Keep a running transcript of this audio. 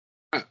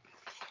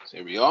So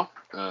here we are.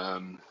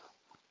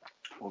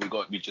 What we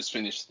got? We just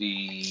finished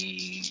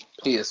the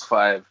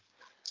PS5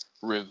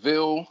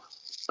 reveal.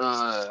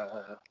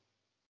 And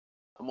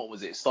what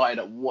was it? It started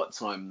at what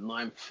time?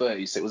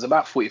 9:30. So it was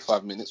about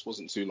 45 minutes.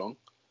 Wasn't too long.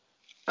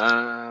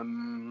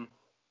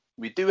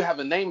 We do have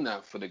a name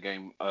now for the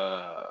game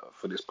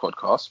for this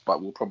podcast,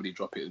 but we'll probably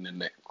drop it in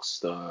the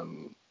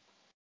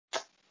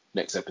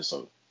next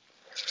episode.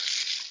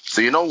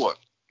 So you know what,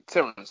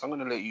 Terence, I'm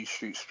gonna let you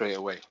shoot straight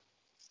away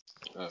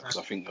because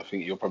I think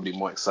you're probably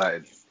more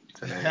excited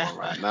than anyone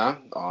right now.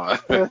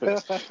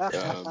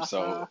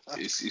 So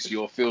it's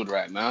your field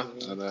right now,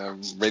 and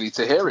I'm ready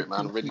to hear it,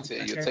 man. I'm ready to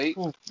hear your take.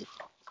 Cool.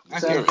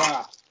 Let's hear it.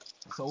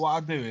 So what I'll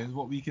do is,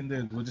 what we can do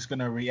is we're just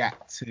gonna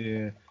react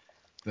to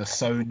the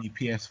Sony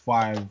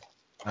PS5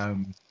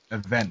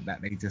 event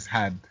that they just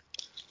had.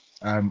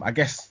 I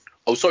guess.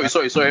 Oh, sorry.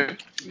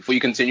 Before you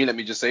continue, let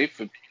me just say,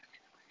 for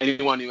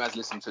anyone who has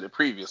listened to the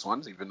previous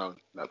ones, even though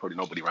there's probably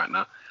nobody right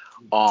now,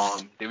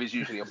 there is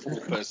usually a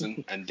fourth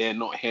person, and they're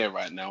not here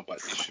right now,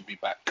 but they should be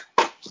back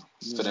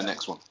for the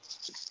next one.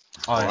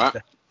 All right.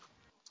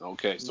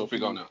 Okay, so off we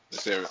go now.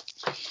 Let's hear it.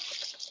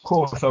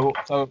 Cool. So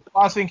I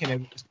was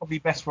thinking it's probably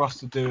best for us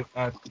to do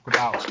talk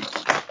about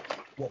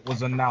what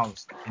was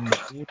announced in the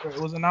order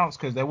it was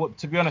announced, because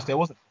to be honest, there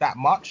wasn't that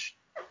much,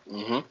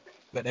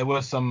 but there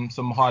were some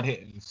hard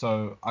hitters.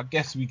 So I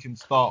guess we can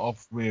start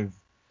off with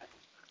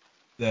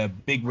the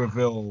big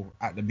reveal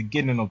at the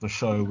beginning of the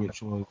show,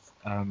 which was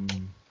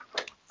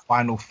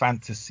Final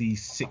Fantasy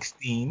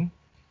 16,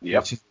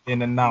 which has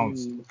been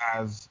announced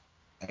as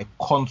a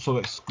console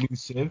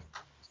exclusive.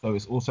 So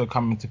it's also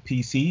coming to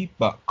PC,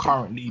 but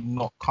currently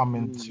not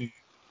coming to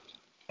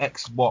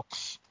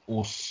Xbox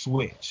or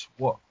Switch.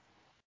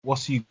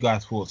 What's you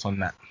guys' thoughts on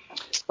that?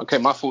 Okay,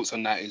 my thoughts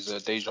on that is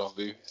a deja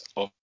vu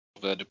of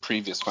the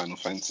previous Final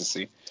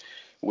Fantasy,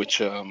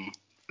 which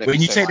when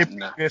you say the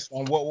previous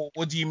one,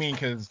 what do you mean?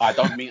 Because I'm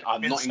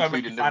not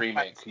including the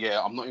remake.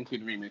 Yeah, I'm not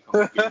including the remake.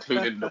 I'm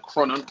including the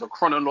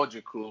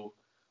chronological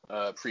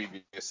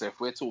previous. So if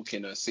we're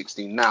talking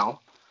 16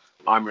 now,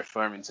 I'm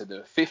referring to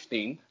the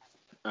 15,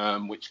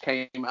 which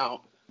came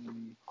out,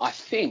 I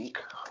think,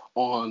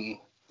 on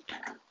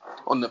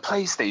the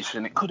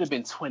PlayStation. It could have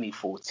been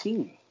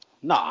 2014.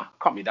 Nah,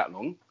 can't be that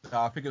long.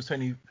 I think it was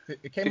 20.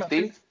 It came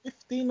 15? Out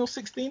 2015 or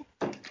 16.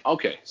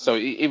 Okay, so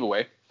either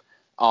way,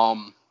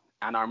 and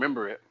I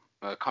remember it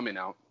coming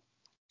out.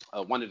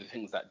 One of the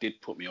things that did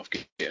put me off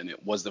getting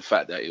it was the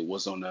fact that it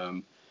was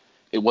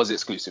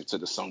exclusive to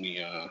the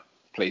Sony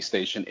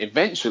PlayStation.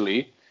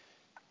 Eventually,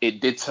 it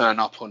did turn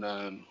up on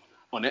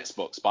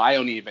Xbox, but I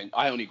only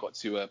got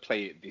to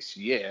play it this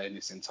year in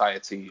its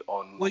entirety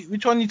on. Wait,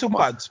 which one are you talking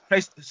about?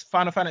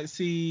 Final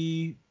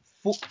Fantasy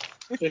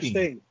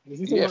 15.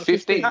 Yeah,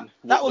 15.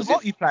 That was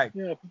multiplayer.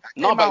 Yeah.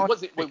 No, but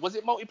was it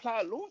multiplayer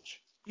at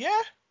launch?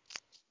 Yeah.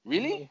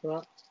 Really?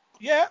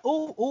 Yeah.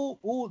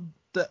 All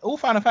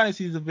Final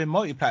Fantasies have been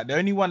multiplayer. The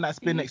only one that's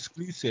been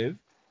exclusive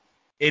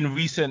in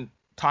recent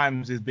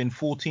times has been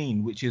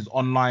 14, which is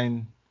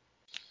online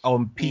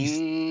on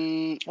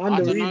PC.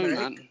 I don't know,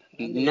 man.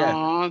 No,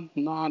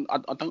 I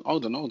don't.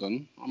 Hold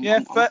on.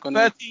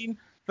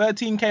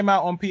 13 came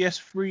out on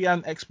PS3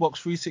 and Xbox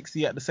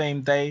 360 at the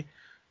same day.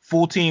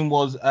 14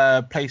 was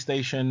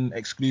PlayStation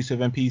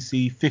exclusive and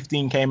PC.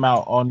 15 came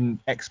out on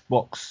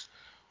Xbox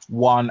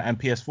One and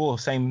PS4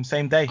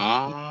 same day.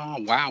 Ah,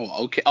 wow.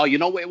 Okay. Oh, you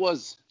know what it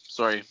was?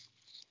 Sorry.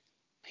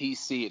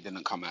 PC, it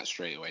didn't come out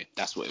straight away.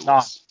 That's what it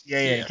was. Yeah.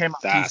 It came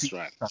out that's PC.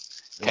 Right.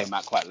 Came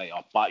out quite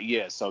later. But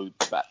yeah, so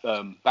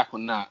back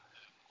on that,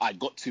 I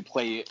got to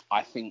play it,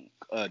 I think,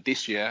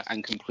 this year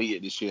and complete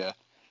it this year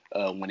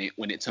when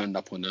it turned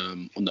up on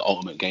the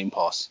Ultimate Game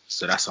Pass.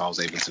 So that's how I was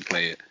able to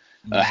play it.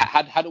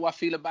 How do I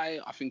feel about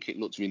it? I think it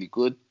looked really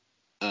good.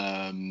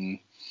 It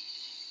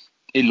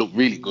looked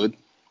really good.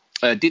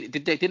 They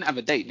didn't have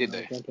a date, did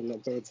they?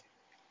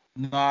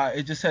 No,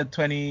 it just said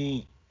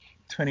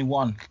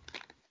 2021.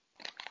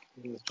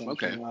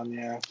 Okay.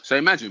 Yeah. So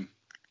imagine,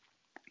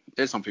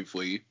 there's something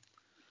for you.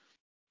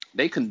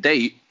 They can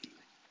date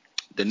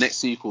the next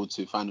sequel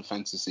to Final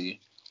Fantasy,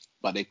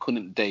 but they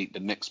couldn't date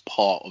the next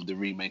part of the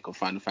remake of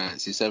Final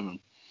Fantasy 7.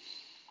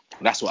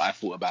 That's what I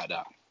thought about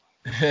that.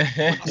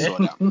 When I saw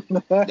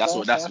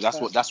that.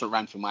 That's what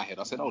ran through my head.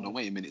 I said, hold on,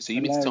 wait a minute. So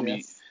you mean to tell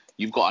me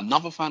you've got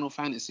another Final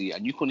Fantasy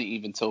and you couldn't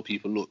even tell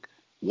people, look,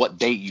 what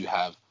date you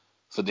have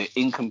for the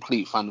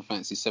incomplete Final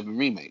Fantasy 7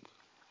 remake?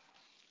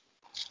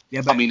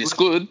 Yeah, but I mean, it's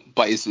good,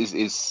 but it's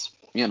it's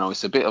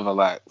a bit of a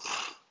like.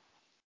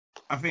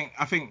 I think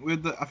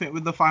with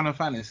the Final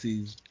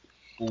Fantasies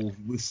or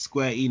with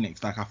Square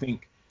Enix, like I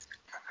think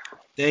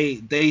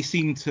they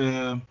seem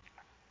to,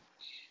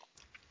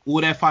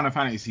 all their Final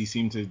Fantasies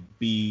seem to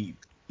be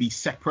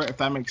separate, if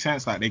that makes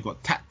sense. Like they've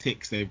got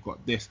tactics, they've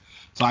got this.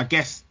 So I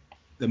guess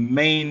the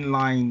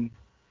mainline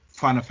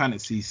Final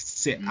Fantasies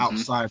sit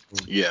outside of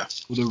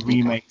all the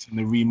remakes and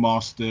the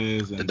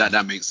remasters. And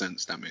that makes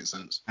sense.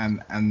 And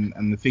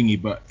the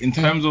thingy, but in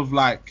terms of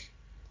like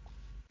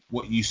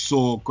what you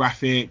saw,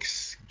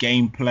 graphics,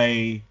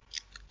 gameplay,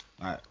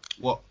 like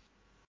what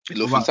It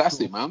looked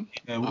fantastic, man.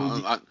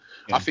 Yeah,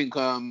 I think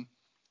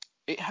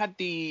it had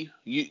the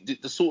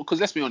sort, because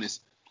let's be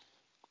honest,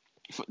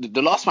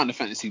 the last Final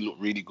Fantasy looked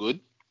really good,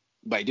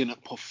 but it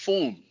didn't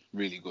perform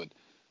really good,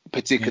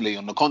 particularly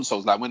on the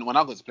consoles. Like when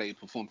I got to play, it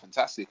performed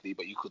fantastically,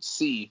 but you could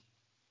see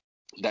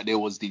that there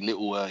was the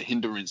little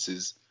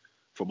hindrances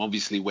from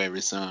obviously where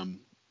it was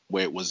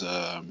where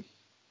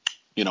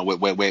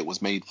it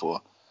was made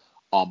for.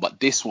 But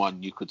this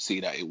one you could see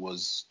that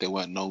there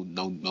weren't no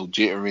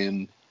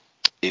jittering.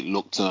 It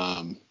looked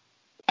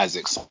as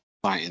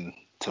exciting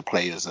to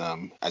play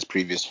as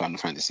previous Final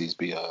Fantasies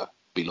be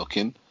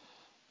looking.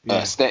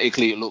 Yeah.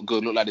 Aesthetically, it looked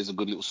good. Looked like there's a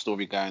good little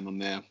story going on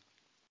there,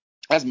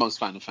 as most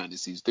Final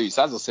Fantasies do.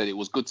 So as I said, it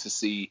was good to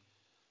see.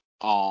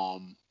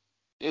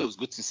 It was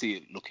good to see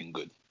it looking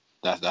good.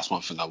 That's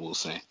one thing I will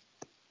say.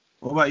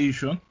 What about you,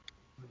 Sean?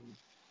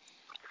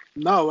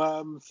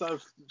 No, so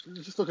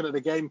just looking at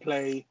the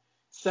gameplay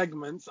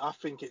segments, I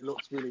think it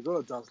looks really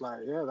good. I was like,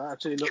 yeah, that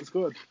actually looks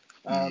good.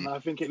 And I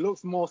think it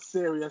looks more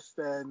serious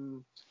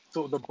than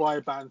sort of the boy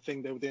band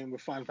thing they were doing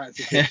with Final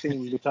Fantasy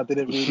 15, which I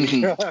didn't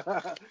really.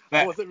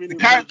 I wasn't really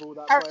with all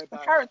that boy band. The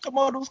character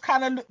models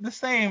kind of look the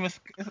same.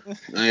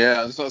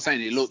 Yeah, that's what I'm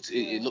saying. It looks,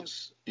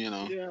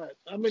 Yeah,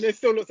 I mean, it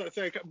still looks like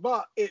the same,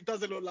 but it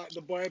doesn't look like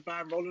the boy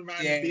band rolling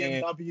around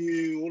in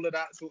BMW, all of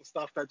that sort of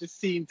stuff. That just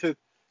seemed to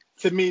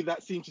me,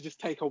 that seemed to just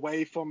take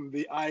away from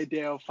the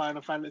idea of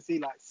Final Fantasy,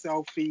 like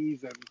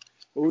selfies and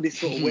all this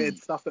sort of weird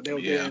stuff that they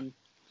were doing.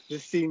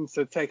 Just seems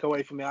to take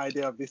away from the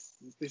idea of this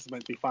is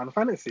meant to be Final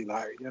Fantasy,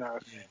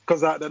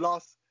 because the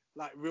last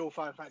real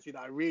Final Fantasy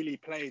that I really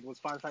played was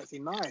Final Fantasy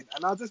 9,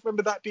 and I just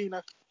remember that being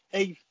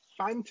a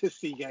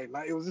fantasy game.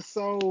 Like, it was just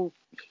so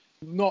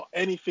not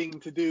anything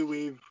to do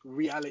with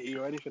reality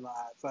or anything like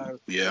that. So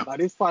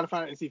this Final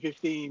Fantasy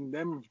 15,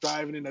 them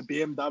driving in a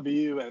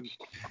BMW and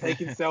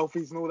taking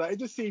selfies and all that, it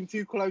just seemed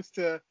too close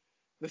to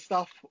the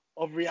stuff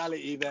of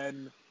reality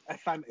than a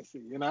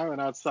fantasy, and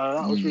so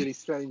that was really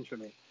strange for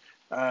me.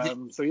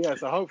 So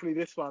hopefully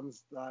this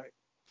one's like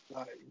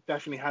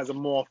definitely has a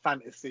more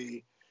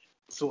fantasy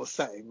sort of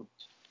setting.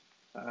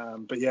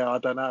 But yeah, I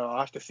don't know. I'll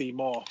have to see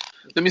more.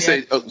 Let me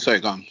say. Oh, sorry,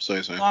 go on.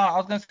 Sorry. No, I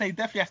was gonna say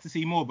definitely have to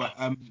see more. But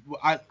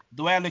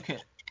the way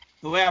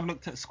I've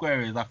looked at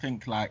Square is, I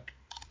think, like,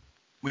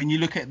 when you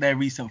look at their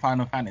recent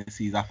Final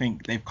Fantasies, I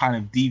think they've kind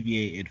of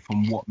deviated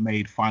from what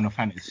made Final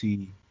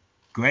Fantasy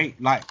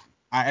great. Like,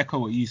 I echo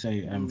what you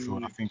say,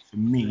 Sean. I think for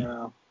me,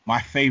 my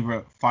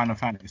favorite Final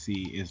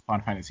Fantasy is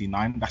Final Fantasy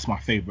 9. That's my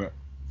favorite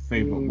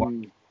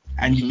one.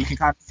 And you can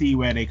kind of see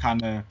where they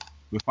kind of,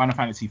 with Final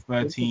Fantasy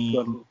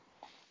 13,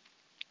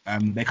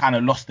 they kind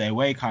of lost their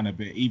way kind of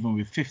bit, even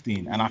with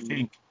 15. And I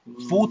think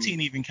 14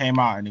 even came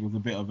out and it was a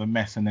bit of a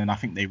mess. And then I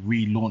think they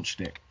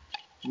relaunched it.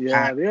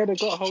 Yeah, they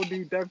got a whole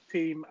new dev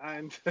team,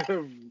 and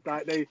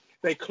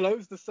they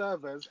closed the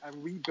servers and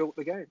rebuilt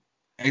the game.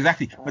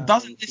 Exactly. But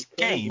doesn't this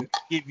game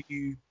give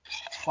you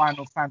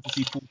Final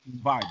Fantasy 14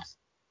 vibes?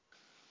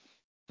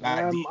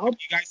 Have you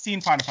guys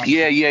seen Final Fantasy?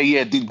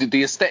 Yeah.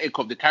 The aesthetic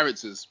of the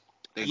characters.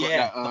 They got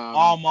that the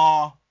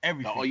armor,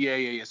 everything.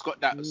 It's got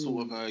that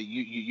sort of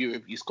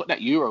it's got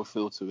that Euro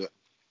feel to it.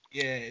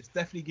 Yeah, it's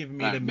definitely giving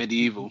me the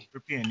medieval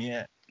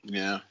European.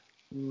 Yeah.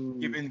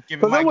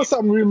 Because there were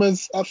some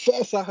rumors. At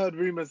first, I heard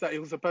rumors that it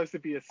was supposed to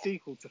be a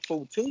sequel to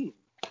 14.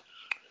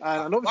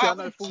 And obviously, I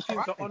know 14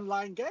 is an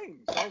online game.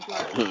 So I was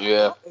like,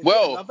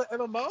 another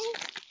MMO?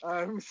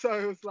 So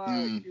it was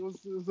like, it was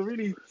a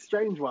really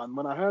strange one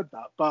when I heard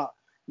that. But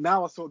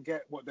now I sort of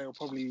get what they were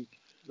probably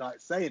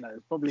saying.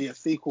 It's probably a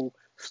sequel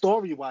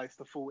story-wise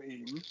to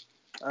 14,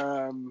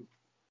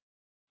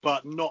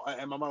 but not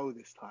an MMO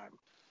this time.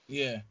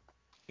 Yeah,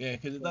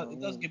 because it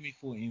does give me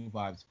 14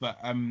 vibes. But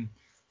and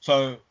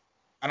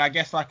I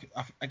guess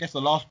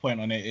the last point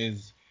on it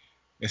is,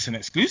 it's an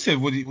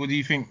exclusive. What do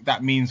you think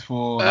that means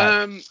for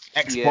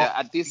Xbox? Yeah,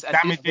 at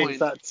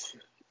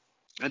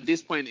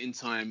this point in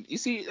time, you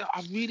see,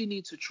 I really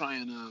need to try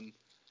and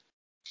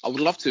I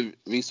would love to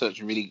research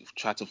and really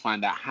try to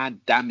find out how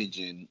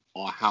damaging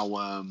or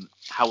how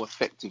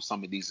effective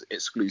some of these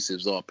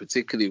exclusives are,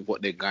 particularly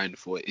what they're going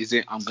for. Is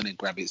it, I'm going to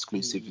grab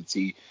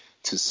exclusivity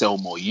to sell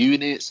more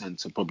units and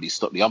to probably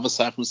stop the other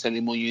side from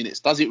selling more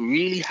units? Does it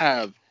really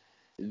have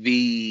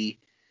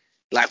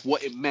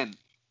what it meant,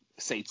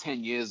 say,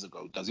 10 years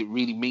ago? Does it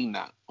really mean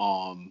that?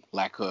 I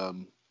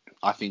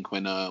think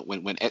when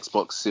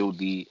Xbox sealed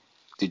the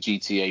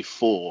GTA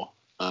 4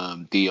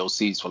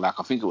 DLCs for I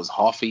think it was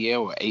half a year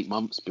or 8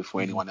 months before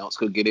anyone else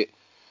could get it.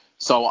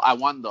 So I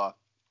wonder,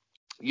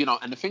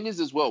 and the thing is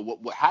as well,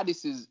 how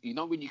this is,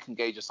 when you can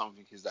gauge if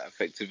something is that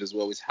effective as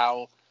well, is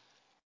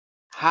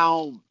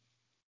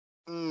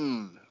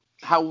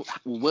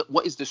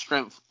what is the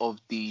strength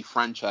of the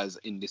franchise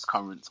in this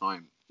current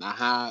time?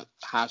 Now,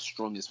 how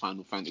strong is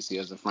Final Fantasy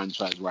as a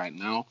franchise right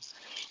now?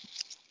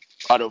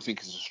 I don't think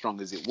it's as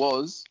strong as it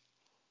was.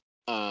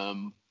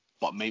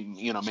 But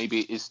maybe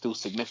it is still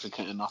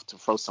significant enough to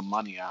throw some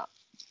money out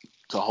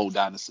to hold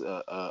down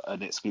an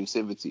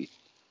exclusivity.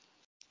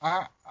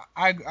 I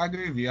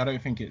agree with you. I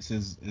don't think it's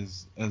as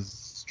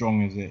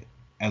strong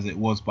as it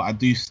was, but I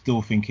do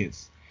still think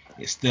it's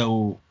it's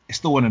still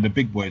one of the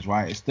big boys,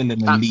 right? It's still in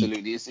the league.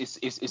 Absolutely,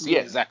 it's yeah,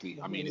 exactly.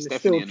 I mean, it's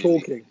definitely still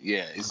talking.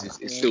 Yeah, it's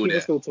still people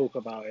there. Still talk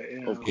about it.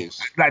 Yeah. Of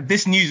course. Like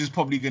this news is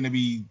probably going to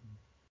be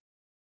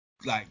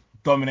like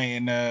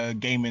dominating the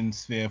gaming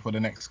sphere for the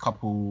next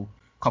couple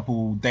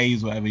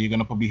days, whatever. You're going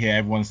to probably hear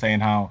everyone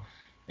saying how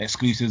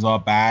exclusives are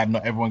bad.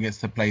 Not everyone gets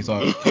to play.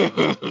 So yeah.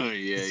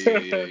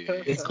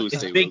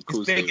 It's big.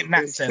 It's big in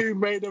that sense.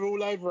 Tomb Raider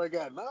all over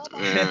again. Oh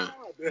my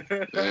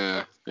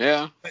God.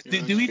 Yeah.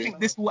 Do we think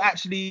this will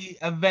actually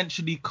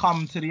eventually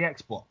come to the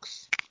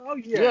Xbox? Oh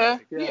yeah.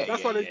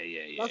 That's what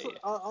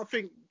I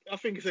think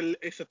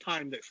it's a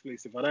timed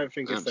exclusive. I don't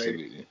think it's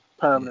absolutely a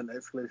permanent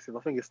exclusive. I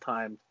think it's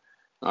timed.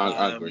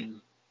 I agree.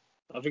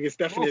 I think it's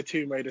definitely a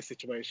Tomb Raider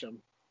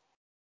situation.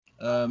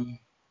 And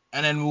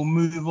then we'll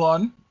move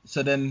on.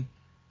 So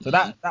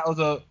that was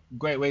a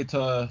great way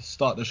to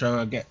start the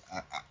show.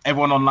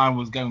 Everyone online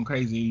was going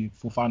crazy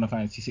for Final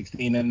Fantasy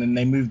 16, and then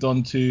they moved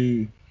on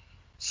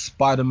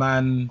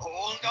Spider-Man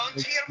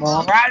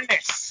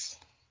Morales.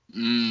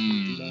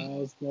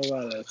 Miles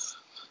Morales.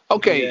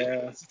 Okay.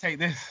 Yeah. Let's take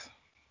this.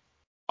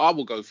 I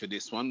will go for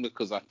this one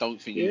because I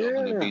don't think you're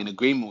going to be in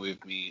agreement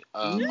with me.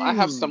 I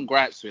have some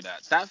gripes with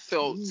that. That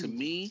felt to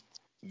me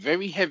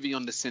very heavy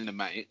on the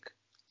cinematic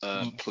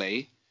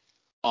play.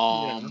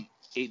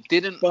 It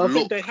didn't look. I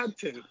think they had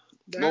to.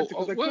 Wait,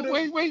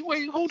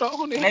 hold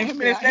on.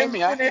 Hear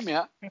me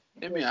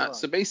out.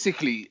 So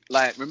basically,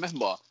 like,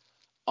 remember,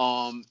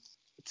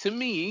 to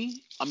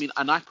me, I mean,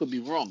 and I could be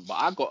wrong, but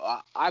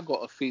I got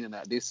a feeling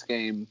that this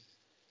game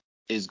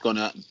is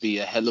gonna be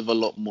a hell of a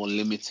lot more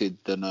limited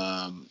than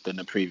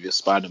the previous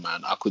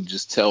Spider-Man. I could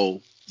just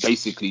tell,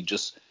 basically,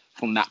 just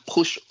from that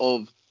push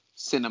of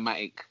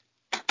cinematic,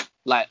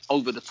 like,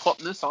 over the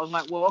topness. I was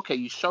like, well, okay,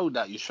 you showed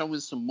that. You're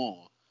showing some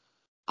more.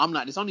 I'm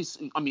like, how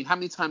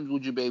many times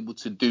would you be able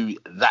to do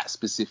that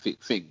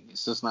specific thing?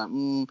 It's just like,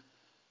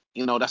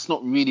 that's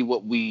not really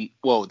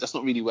that's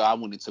not really where I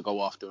wanted to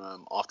go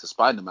after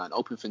Spider-Man.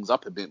 Open things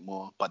up a bit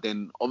more. But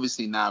then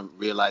obviously now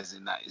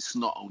realizing that it's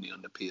not only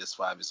on the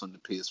PS5, it's on the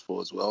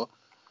PS4 as well.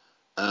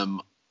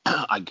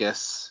 I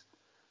guess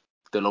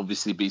there'll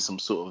obviously be some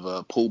sort of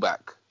a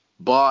pullback.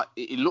 But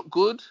it looked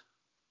good.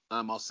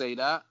 I'll say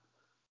that.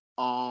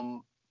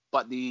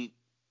 But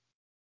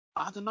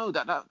I don't know,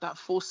 that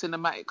full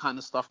cinematic kind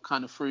of stuff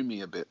kind of threw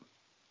me a bit.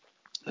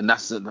 And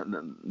that's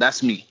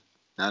me.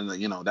 And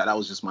that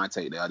was just my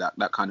take there.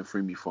 That kind of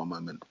threw me for a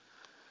moment.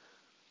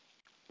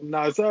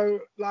 No, so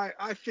like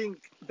I think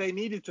they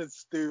needed to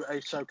do a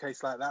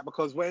showcase like that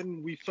because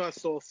when we first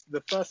saw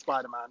the first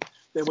Spider-Man,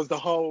 there was the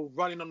whole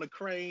running on the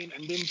crane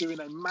and them doing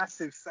a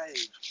massive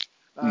save,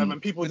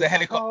 and people with the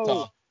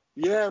helicopter.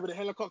 with the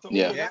helicopter, all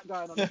of that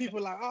going on. And people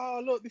were like,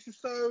 oh look, this is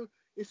so.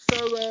 It's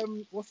so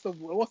what's the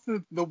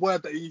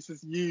word that he used to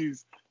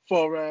use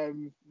for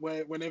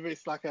whenever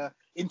it's like a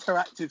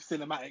interactive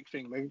cinematic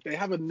thing? They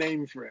have a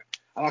name for it.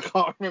 And I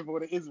can't remember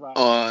what it is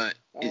right.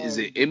 Is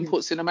it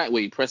input cinematic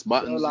where you press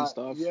buttons and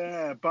stuff?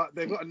 Yeah, but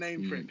they've got a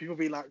name for it. People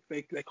be like,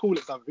 they call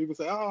it something. People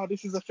say, oh,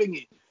 this is a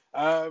thingy.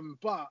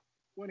 But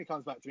when it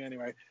comes back to me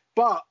anyway.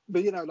 But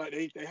like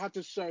they had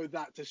to show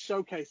that to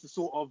showcase the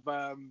sort of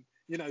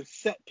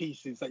set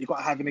pieces that you got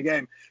to have in a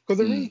game. Because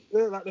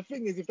the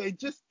thing is, if they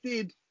just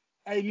did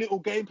a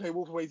little gameplay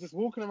walkaway, just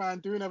walking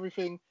around doing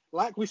everything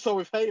like we saw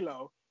with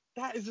Halo,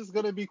 that is just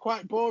going to be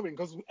quite boring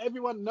because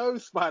everyone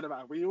knows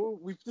Spider-Man.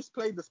 We've just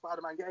played the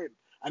Spider-Man game,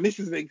 and this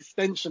is the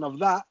extension of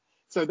that.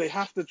 So they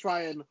have to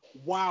try and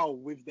wow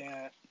with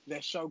their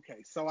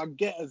showcase. So I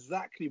get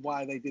exactly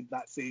why they did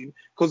that scene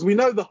because we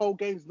know the whole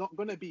game's not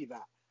going to be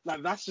that.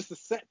 Like that's just a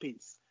set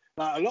piece.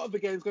 Like a lot of the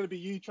game's going to be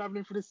you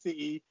traveling through the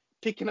city,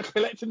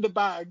 collecting the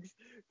bags,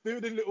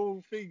 doing the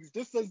little things,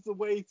 just as the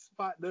way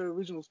the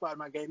original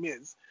Spider-Man game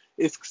is.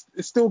 It's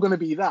still going to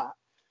be that.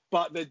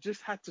 But they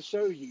just had to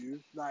show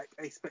you like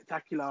a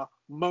spectacular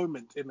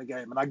moment in the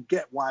game, and I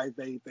get why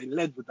they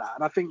led with that.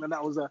 And I think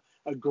that was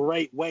a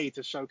great way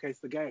to showcase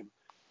the game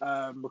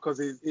because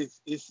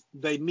it's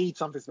they need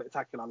something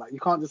spectacular. Like you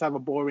can't just have a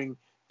boring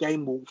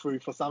game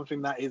walkthrough for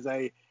something that is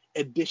a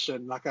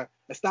addition, like a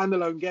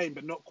standalone game,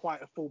 but not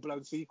quite a full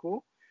blown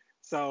sequel.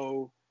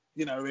 So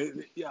I get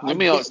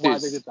why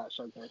they did that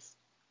showcase.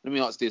 Let me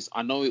ask this: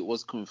 I know it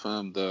was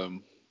confirmed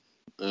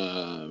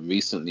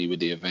recently with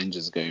the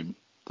Avengers game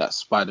that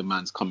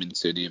Spider-Man's coming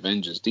to the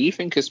Avengers. Do you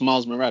think it's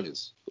Miles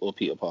Morales or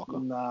Peter Parker?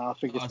 Nah, I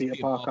think it's Peter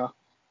Parker.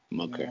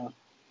 Okay.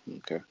 Yeah.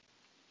 Okay.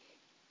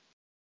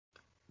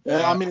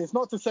 I mean, it's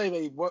not to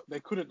say they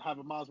couldn't have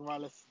a Miles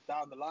Morales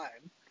down the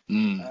line.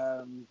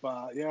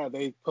 But yeah,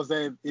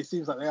 it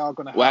seems like they are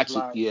going to have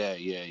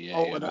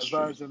alternate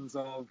versions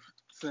of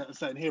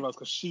certain heroes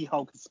because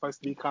She-Hulk is supposed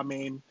to be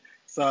coming.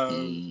 So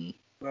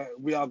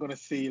we are going to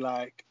see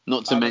like.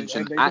 Not to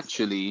mention,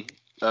 actually.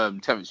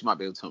 Terrence, you might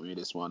be able to tell me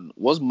this one.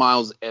 Was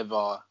Miles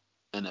ever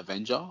an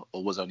Avenger,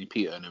 or was only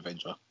Peter an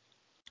Avenger?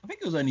 I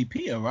think it was only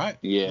Peter, right?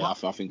 Yeah,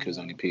 I think it was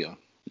only Peter.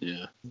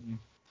 Yeah.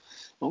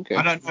 Okay.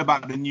 I don't know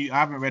about the new. I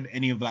haven't read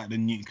any of the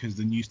new because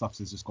the new stuff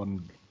has just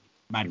gone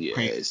mad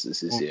crazy.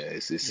 It's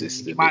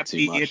a bit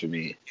too much for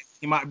me.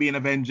 he might be an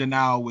Avenger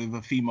now with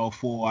a female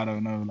 4. I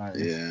don't know. Like,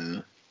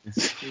 yeah. This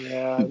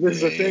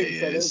is the thing.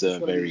 So there's just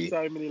going to be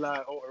so many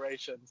like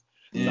alterations.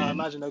 So I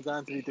imagine they're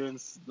going to be doing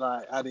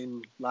like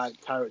adding like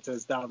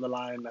characters down the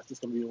line. That's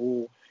just going to be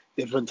all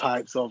different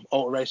types of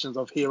alterations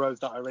of heroes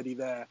that are already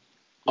there.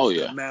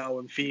 The male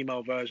and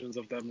female versions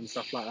of them and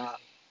stuff like that.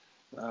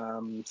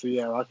 So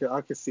yeah,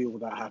 I could see all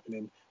that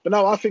happening. But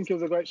no, I think it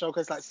was a great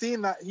showcase. Like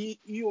seeing that he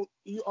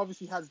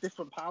obviously has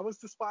different powers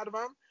to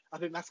Spider-Man. I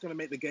think that's going to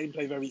make the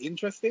gameplay very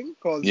interesting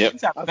because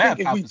I think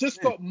if we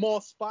just got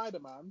more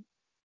Spider-Man,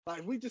 like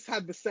if we just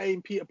had the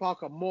same Peter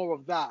Parker, more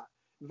of that,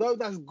 though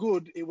that's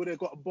good, it would have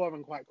got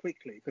boring quite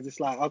quickly because it's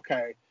like,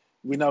 okay,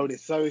 we know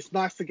this. So it's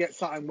nice to get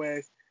something where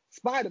it's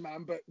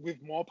Spider-Man but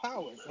with more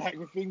powers, like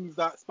with things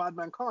that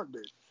Spider-Man can't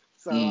do.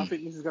 So I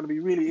think this is going to be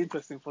really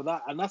interesting for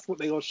that, and that's what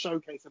they are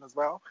showcasing as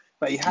well.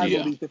 That he has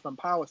all these different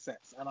power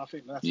sets, and I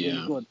think that's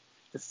really good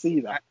to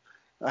see that.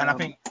 And I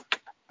think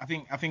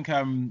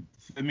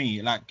for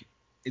me, like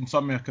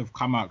Insomniac have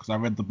come out because I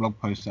read the blog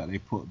post that they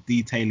put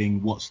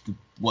detailing what's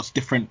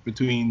different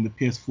between the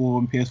PS4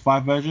 and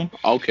PS5 version.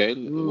 Okay,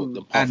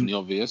 apart from the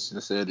obvious,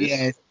 let's say this.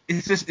 Yeah,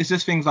 it's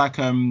just things like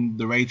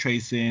the ray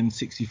tracing,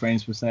 60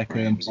 frames per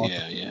second,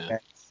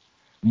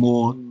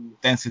 more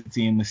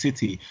density in the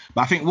city.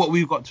 But I think what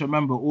we've got to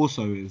remember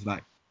also is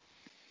like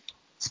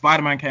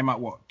Spider-Man came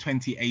out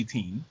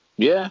 2018.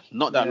 Yeah,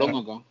 not that long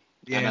ago.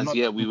 Yeah,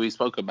 and we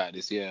spoke about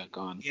this. Yeah,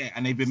 gone. Yeah,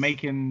 and they've been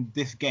making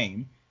this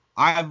game.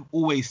 I've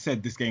always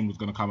said this game was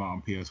going to come out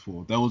on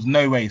PS4. There was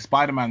no way.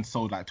 Spider-Man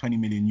sold like 20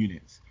 million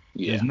units.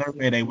 Yeah. There's no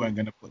way they weren't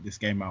going to put this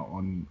game out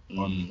on.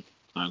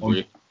 I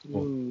agree.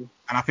 And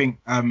I think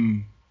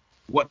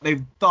what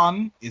they've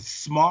done is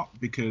smart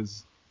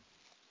because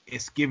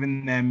it's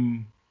given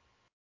them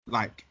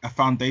like a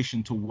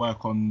foundation to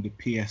work on the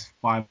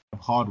PS5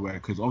 hardware,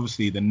 because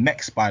obviously the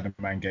next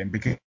Spider-Man game,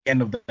 because at the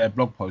end of their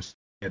blog post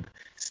said,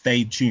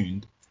 stay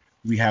tuned,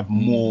 we have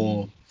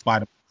more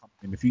Spider-Man coming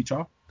in the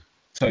future.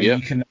 So you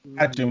can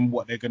imagine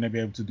what they're going to be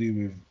able to do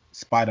with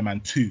Spider-Man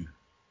 2,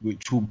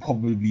 which will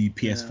probably be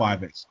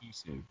PS5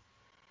 exclusive.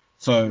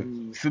 So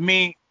for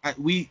me,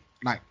 we're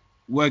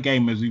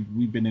gamers.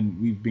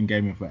 We've been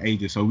gaming for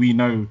ages, so we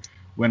know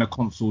when a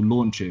console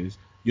launches,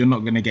 you're not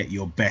going to get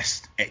your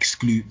best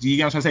exclusive. You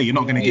get what I'm saying? You're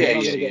not going to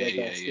get. You're going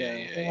to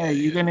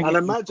get. And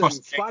imagine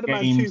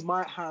Spider-Man 2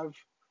 might have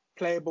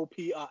playable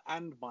Peter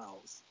and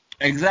Miles.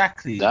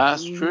 Exactly.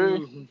 That's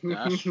true.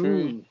 That's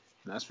true.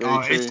 That's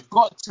very true. It's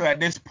got to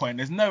at this point.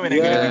 There's no way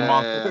they're going to be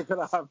Miles. They're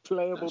going to have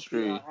playable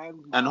Peter and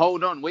Miles. And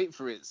hold on, wait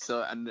for it.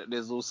 So, and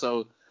there's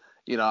also,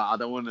 I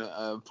don't want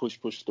to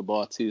push the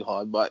bar too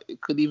hard, but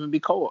it could even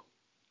be co-op.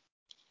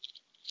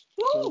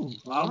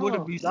 I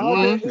wouldn't be.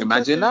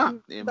 Imagine that.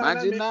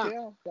 Imagine that.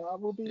 Yeah,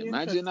 that will be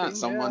Imagine that.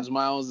 Someone's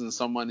Miles and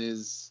someone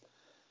is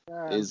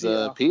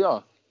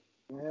PR.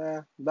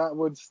 Yeah, that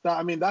would.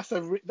 I mean, that's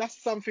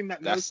something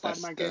that no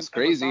Spider-Man game. That's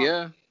crazy.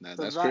 Yeah,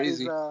 that's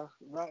crazy.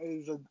 That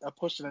is a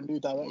push in a new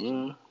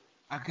direction.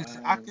 I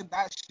could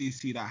actually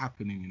see that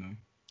happening.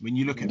 When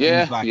you look at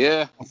things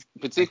like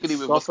particularly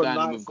with what's going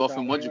on with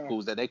Gotham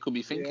Logicals, that they could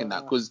be thinking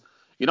that, because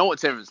you know what,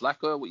 Terrence,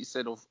 like what you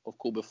said of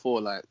course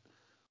before, like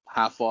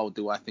how far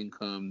do I think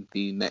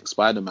the next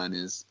Spider-Man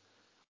is?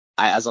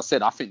 As I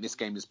said, I think this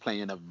game is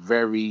playing a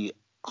very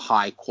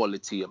high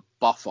quality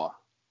buffer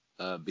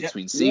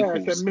between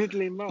sequels. Yeah, it's a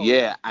middling mode.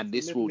 Yeah, and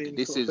this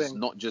is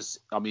not just.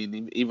 I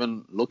mean,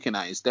 even looking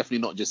at it, it's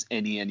definitely not just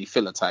any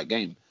filler type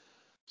game.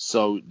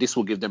 So this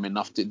will give them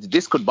enough.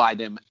 This could buy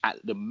them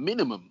at the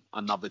minimum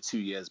another 2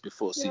 years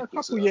before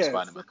sequels to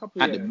Spider-Man.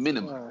 At the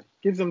minimum,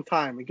 gives them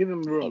time. It gives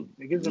them room.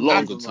 It gives them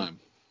loads of time.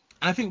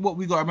 And I think what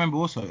we got to remember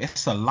also,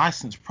 it's a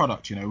licensed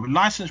product. With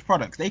licensed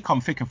products, they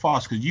come thick and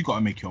fast because you got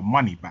to make your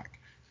money back.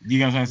 You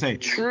know what I'm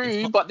saying?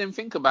 True, but then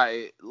think about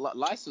it.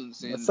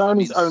 Licensing.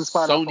 Sony's owned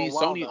Spider-Man.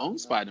 Sony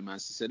owns Spider-Man,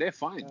 so they're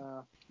fine. You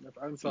know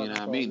what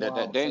I mean?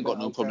 They ain't got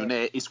no problem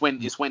there. It's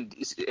when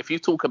if you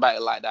talk about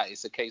it like that,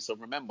 it's a case of,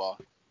 remember,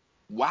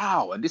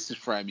 wow, and this is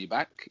throwing me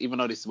back, even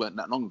though this weren't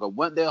that long ago.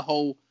 Weren't there a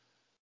whole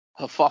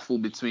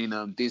kerfuffle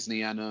between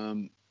Disney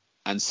and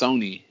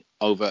Sony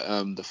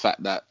over the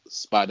fact that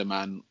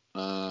Spider-Man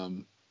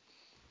was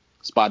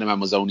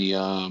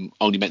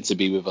only meant to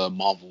be with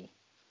Marvel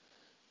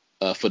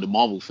for the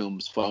Marvel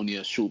films for only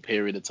a short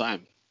period of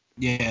time.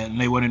 Yeah, and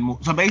they wanted more.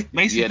 So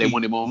basically, they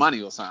wanted more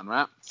money or something,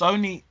 right?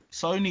 Sony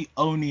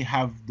only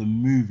have the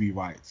movie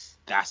rights.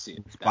 That's it.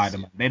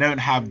 Spider-Man. They don't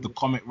have the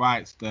comic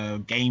rights,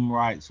 the game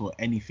rights, or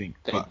anything.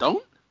 They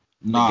don't?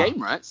 No. The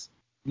game rights?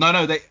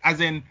 No. They, as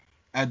in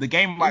the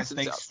game rights.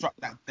 They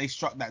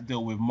struck that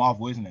deal with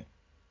Marvel, isn't it?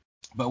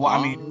 But what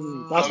I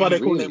mean, that's why they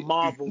call it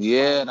Marvel.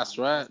 Yeah, that's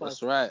right.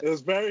 That's right. It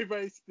was very,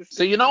 very specific.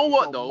 So you know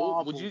what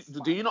though?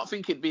 Do you not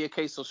think it'd be a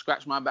case of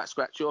scratch my back,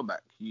 scratch your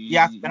back?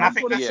 I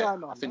think there's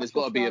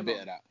got to be a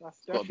bit of that. That's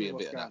got to be a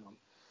bit of that.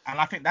 And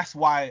I think that's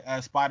why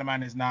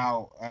Spider-Man is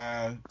now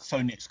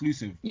Sony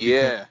exclusive.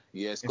 Yeah,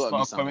 it's got to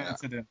be something.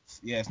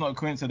 Yeah, it's not a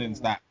coincidence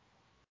that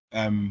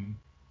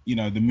you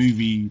know, the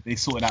movie, they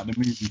sorted out the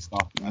movie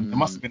stuff, and there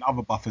must have been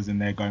other buffers in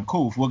there going,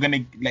 cool, if we're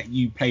gonna let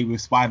you play with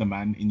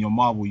Spider-Man in your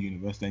Marvel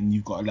universe, then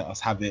you've got to let us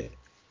have it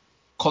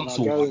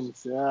console.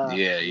 Games,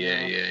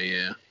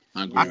 yeah.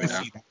 I agree with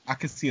that. See that. I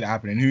can see that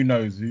happening. Who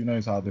knows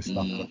how this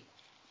stuff works.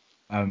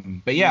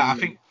 But yeah, I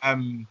think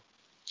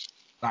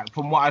like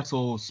from what I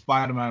saw,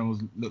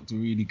 Spider-Man looked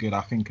really good.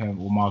 I think or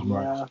Miles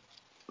Morales.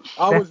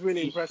 I was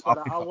really impressed by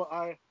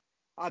that.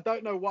 I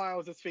don't know why I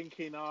was just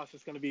thinking, it's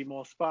just going to be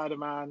more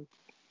Spider-Man.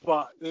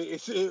 But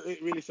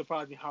it really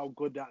surprised me how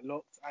good that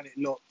looked,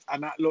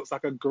 and that looks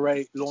like a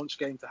great launch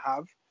game to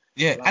have.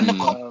 Yeah, like, and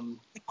the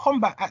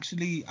combat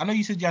actually, I know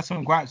you said you had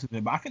some gripes with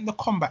it, but I think the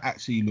combat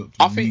actually looked.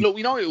 I think, look,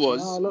 you know what it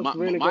was?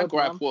 My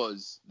gripe man.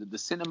 was the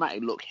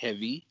cinematic looked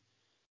heavy,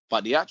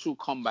 but the actual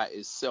combat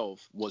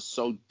itself was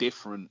so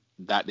different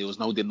that there was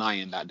no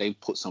denying that they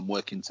put some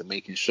work into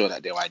making sure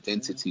that their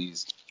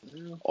identities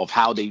of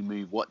how they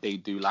move, what they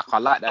do. Like, I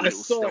like that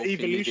little stealth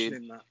evolution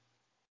in that.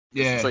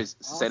 Yeah, sorry,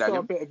 say that again. I saw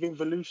a bit of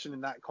evolution in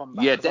that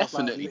combat. Yeah,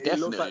 definitely.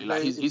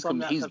 Like he's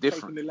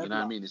different. You know what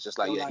I mean? It's just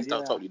like he's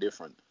totally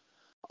different.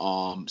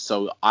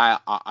 So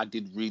I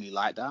did really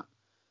like that.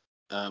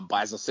 But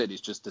as I said, it's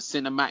just the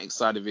cinematic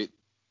side of it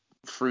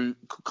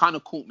kind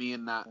of caught me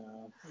in that.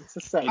 It's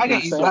a set.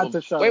 Wait.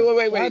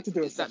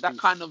 It's that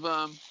kind of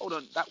hold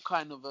on, that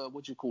kind of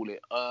what do you call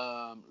it?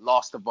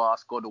 Last of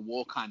Us, God of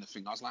War kind of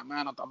thing. I was like,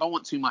 man, I don't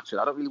want too much of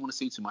it. I don't really want to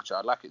see too much of it.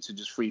 I'd like it to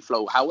just free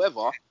flow.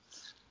 However,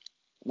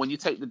 when you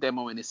take the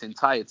demo in its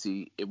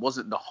entirety, it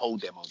wasn't the whole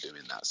demo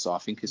doing that. So I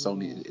think it's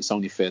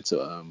only fair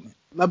to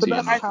No, but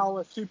that's how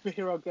a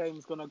superhero game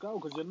is gonna go,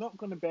 because you're not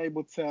gonna be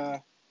able to,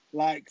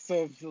 like,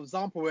 so for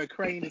example, where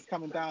Crane is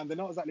coming down, they're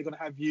not exactly gonna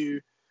have you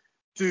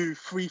do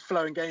free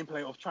flowing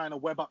gameplay of trying to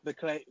web up the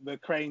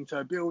crane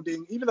to a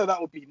building, even though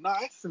that would be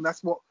nice and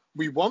that's what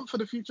we want for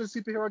the future of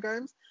superhero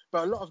games.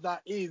 But a lot of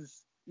that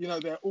is,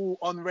 they're all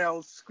on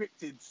rails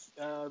scripted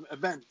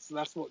events. And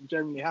that's what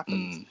generally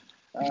happens.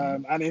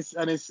 And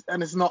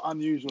it's not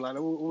unusual. Like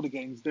all the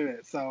games do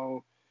it.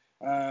 So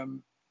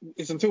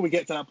it's until we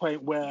get to that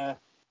point where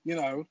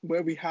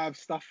where we have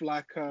stuff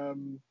like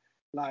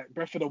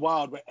Breath of the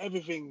Wild, where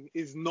everything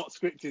is not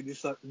scripted.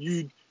 It's like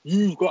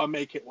you've got to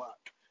make it work.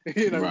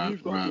 You've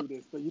got to do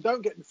this, but you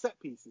don't get the set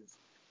pieces.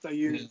 So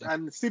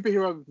and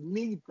superheroes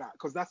need that,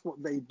 because that's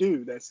what they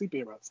do. They're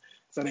superheroes,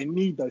 so they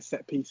need those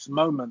set piece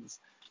moments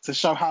to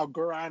show how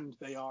grand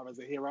they are as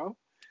a hero.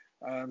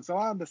 So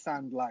I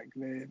understand, like,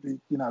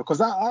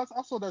 because I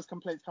saw those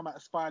complaints come out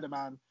of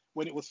Spider-Man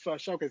when it was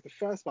first showcased, the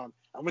first one,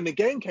 and when the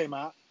game came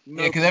out,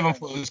 because everyone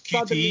thought it was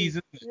QTEs.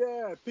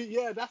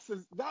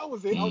 That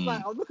was it. I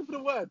was looking for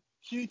the word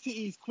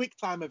QTEs, quick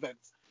time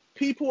events.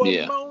 People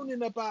were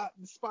moaning about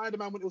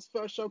Spider-Man when it was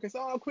first showcased.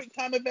 Oh, quick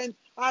time event!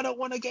 I don't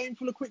want a game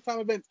full of quick time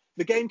events.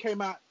 The game came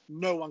out,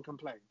 no one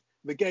complained.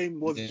 The game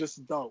was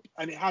just dope,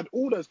 and it had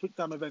all those quick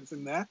time events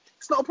in there.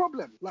 It's not a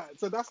problem. Like,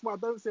 so that's why I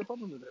don't see a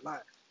problem with it.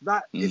 Like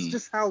that, it's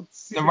just how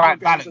the right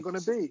games balance are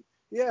gonna be.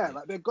 Yeah,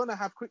 like they're gonna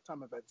have quick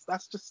time events.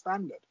 That's just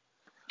standard.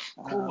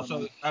 Cool.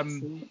 So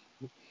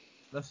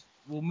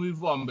we'll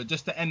move on, but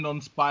just to end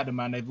on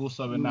Spider-Man, they've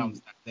also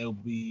announced that they'll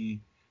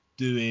be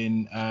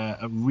doing a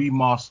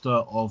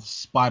remaster of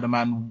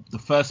Spider-Man, the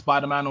first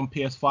Spider-Man on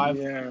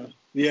PS5.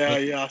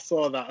 Yeah, I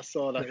saw that.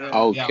 Yeah.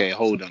 Okay,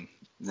 hold on.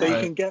 So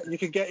you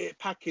can get it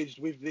packaged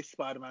with this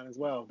Spider-Man as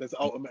well. There's an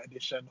Ultimate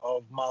Edition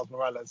of Miles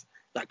Morales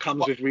that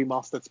comes with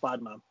remastered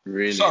Spider-Man.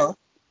 Really? So,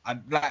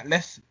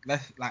 let's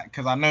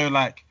because I know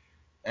like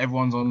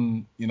everyone's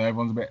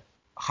a bit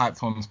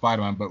hyped on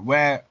Spider-Man, but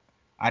where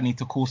I need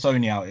to call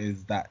Sony out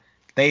is that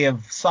they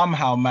have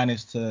somehow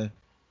managed to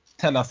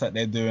tell us that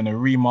they're doing a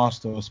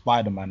remaster of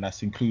Spider-Man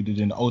that's included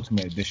in the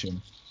Ultimate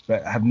Edition,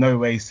 but have no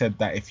way said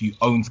that if you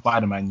own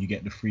Spider-Man, you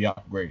get the free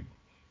upgrade.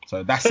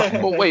 So that's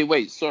something. Well,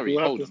 wait, sorry,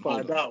 hold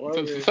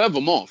on.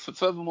 Furthermore,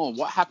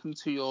 what happened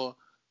to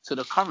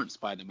the current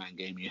Spider-Man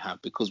game you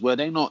have? Because were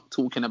they not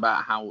talking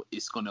about how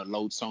it's gonna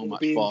load so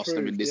much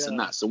faster and this and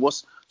that? So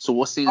what's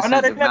the incentive?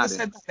 No, they've never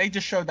said that. They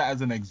just showed that as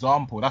an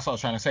example. That's what I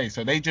was trying to say.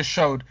 So they just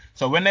showed.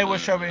 So when they were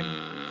showing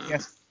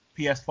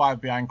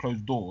PS5 behind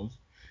closed doors,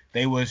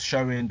 they were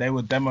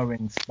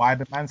demoing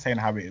Spider-Man, saying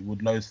how it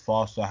would load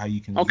faster, how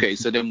you can. Okay,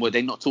 so then were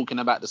they not talking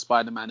about the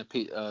Spider-Man that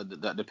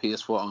the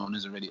PS4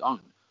 owners already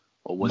own,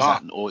 or was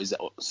that, or is that?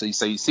 So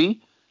you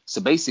see,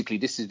 so basically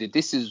this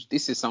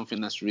is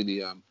something that's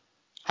really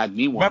had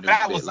me wondering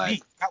a bit.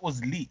 That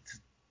was leaked.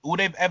 All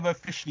they've ever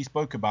officially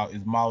spoke about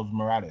is Miles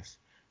Morales.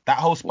 That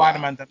whole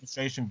Spider-Man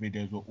demonstration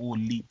videos were all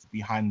leaked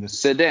behind the.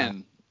 So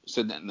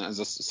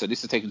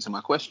this is taken to my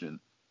question.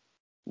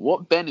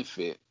 What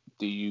benefit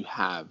do you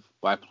have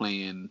by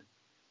playing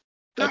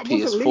a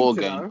PS4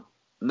 game?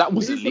 That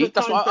wasn't leaked.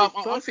 That's why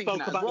I'm thinking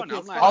that as well.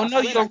 I'm like, oh no,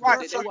 you're right.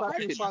 They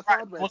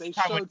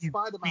showed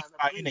Spider-Man.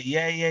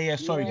 Yeah.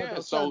 Sorry. Yeah.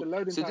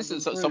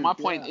 So my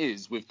point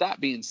is, with that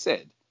being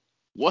said,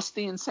 what's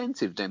the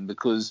incentive then?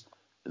 Because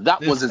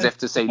that was as if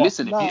to say,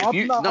 listen,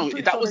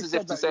 that was as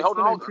if to say, hold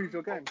on.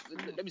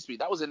 Let me speak.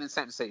 That was an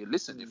incentive to say,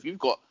 listen, if you've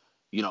got,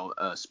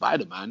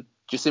 Spider-Man,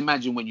 just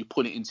imagine when you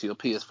put it into your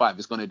PS5,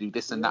 it's going to do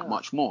this and that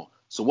much more.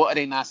 So what are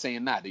they now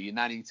saying now? Do you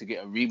now need to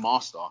get a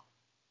remaster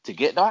to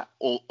get that?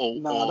 No,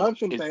 I don't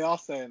think they are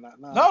saying that.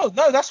 No,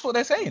 that's what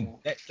they're saying.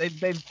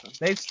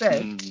 They've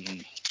said.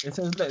 It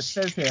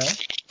says here,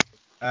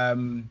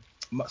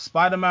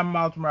 Spider-Man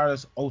Miles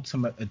Morales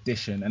Ultimate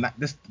Edition, and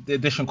the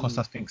edition costs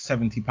I think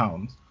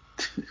 £70.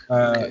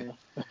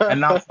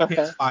 And now for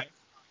PS5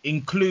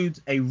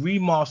 includes a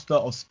remaster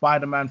of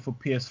Spider-Man for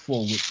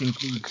PS4, which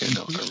includes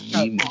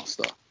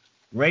remaster,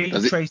 ray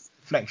traced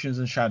reflections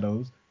and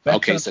shadows.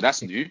 Okay, so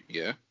that's new.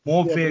 Yeah.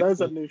 More vehicles,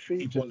 those are new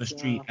features, people on the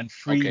street, and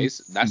free. Okay,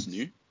 so that's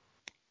new.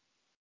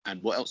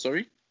 And what else?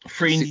 Sorry.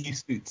 3 new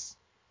suits.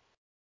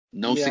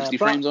 No 60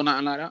 frames or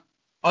nothing like that.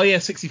 Oh yeah,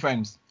 60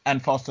 frames and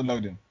faster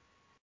loading.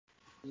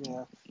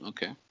 Yeah.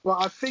 Okay. Well,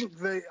 I think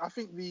the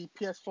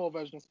PS4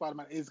 version of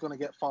Spider-Man is going to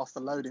get faster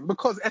loading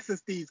because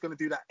SSD is going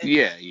to do that.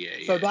 Anyway. Yeah.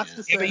 So that's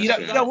just. Yeah, but you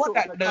don't want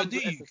that though, do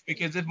you?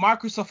 Because if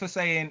Microsoft is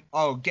saying,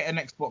 "Oh, get an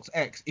Xbox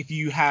X," if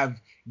you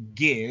have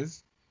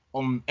Gears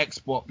on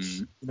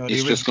Xbox,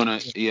 it's just gonna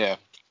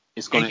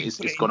It's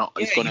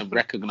gonna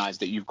recognize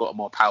that you've got a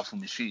more powerful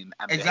machine.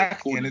 And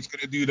exactly, and it's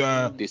gonna do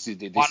the this is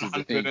the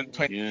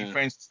 120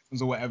 frames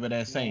or whatever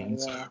they're saying.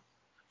 So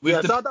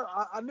So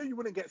I knew you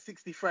wouldn't get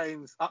 60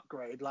 frames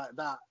upgrade like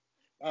that.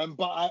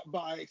 But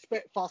I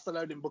expect faster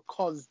loading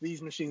because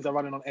these machines are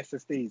running on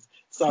SSDs.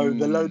 So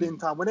the loading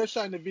time, when they're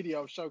showing the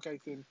video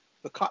showcasing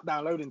the cut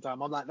down loading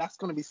time, I'm like, that's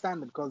going to be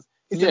standard because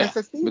it's an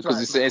SSD.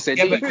 Because it's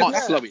SSD, you can't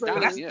slow it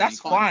down. That's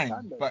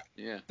fine. But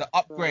the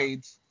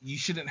upgrades, you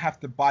shouldn't have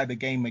to buy the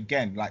game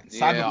again. Like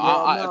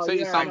I'll tell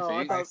you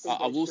something.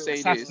 I will say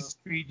this. Assassin's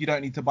Creed, you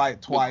don't need to buy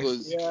it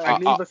twice.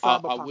 Because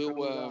I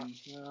will.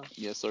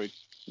 Sorry.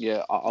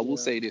 Yeah, I will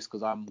say this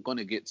because I'm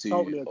gonna get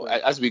to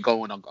as we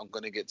go on. I'm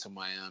gonna get to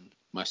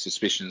my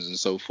suspicions and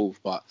so forth.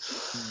 But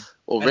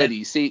already,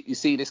 you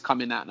see this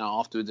coming out now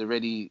afterwards.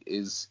 Already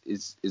is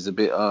a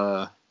bit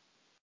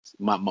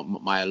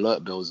my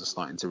alert bells are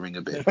starting to ring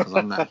a bit because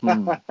I'm like,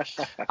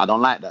 I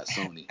don't like that,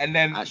 Sony. And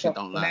then I actually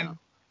don't like that.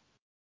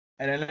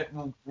 And then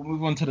we'll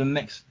move on to the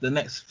next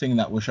thing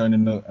that was shown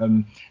in the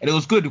and it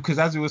was good because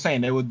as we were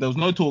saying there was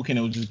no talking,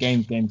 it was just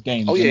games.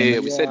 Oh yeah,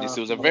 we said this.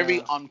 It was a very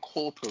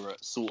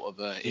uncorporate sort of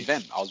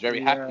event. I was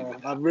very happy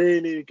with that. I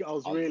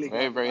was really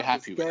very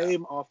happy with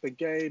game after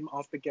game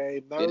after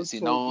game. No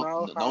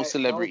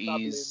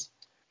celebrities.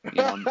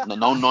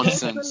 No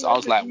nonsense. I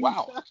was like,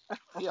 wow.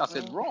 Yeah, I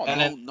said, raw.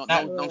 No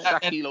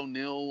Shaquille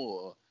O'Neal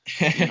or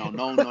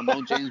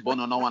no James Bond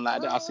or no one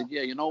like that. I said,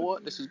 yeah, you know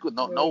what? This is good.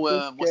 No,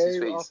 what's his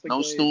face? No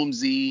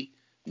Stormzy.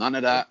 None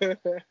of that.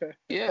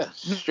 Yeah,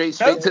 straight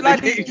to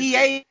the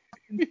EA.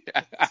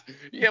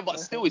 Yeah, but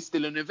still, it's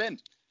still an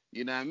event.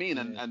 You know what I mean?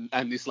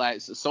 And it's like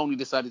Sony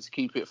decided to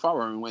keep it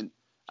thorough and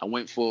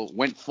went for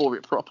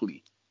it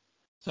properly.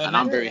 So and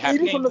I'm very happy.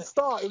 Even from the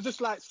start, it was just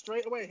like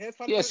straight away.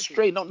 Here's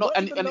straight. No,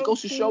 and it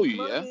goes to show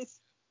you,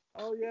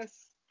 Oh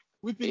yes,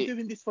 we've been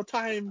doing this for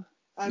time,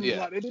 and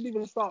like they didn't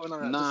even start on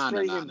that. Nah.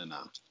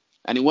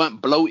 And it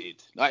weren't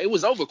bloated. Like it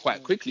was over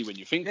quite quickly when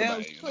you think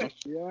about it.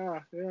 Yeah.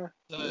 It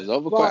was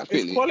over quite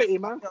quickly. It's quality,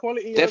 man.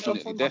 Quality.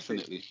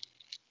 Definitely.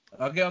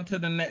 I'll get on to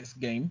the next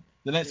game.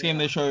 The next game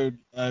they showed,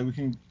 we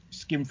can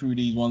skim through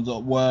these ones.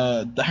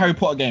 Were the Harry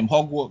Potter game,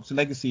 Hogwarts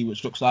Legacy,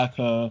 which looks like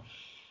a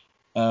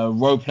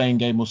role-playing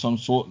game of some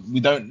sort.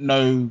 We don't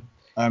know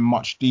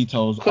much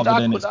details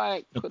other than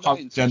the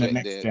current gen and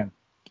next gen.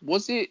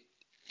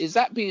 Is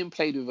that being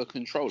played with a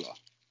controller?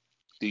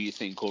 Do you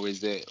think, or is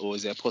there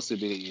a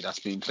possibility that's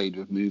being played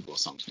with Move or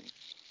something?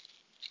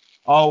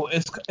 Oh,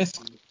 it's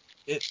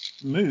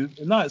Move.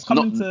 No, it's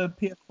coming to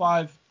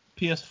PS5,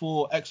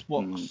 PS4,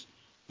 Xbox,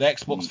 the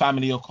Xbox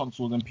family of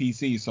consoles and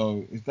PC.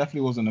 So it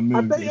definitely wasn't a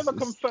Move. Have they ever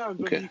confirmed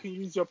whether you can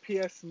use your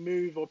PS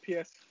Move or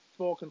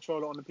PS4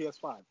 controller on the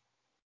PS5?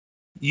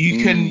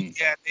 You can,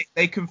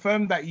 they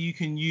confirmed that you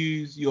can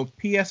use your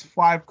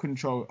PS5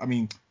 controller,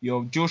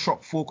 your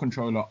DualShock 4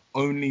 controller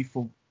only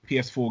for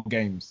PS4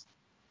 games.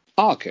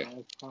 Oh, okay.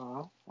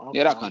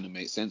 Yeah, that kind of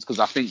makes sense because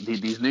I think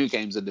these new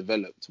games are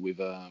developed with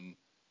the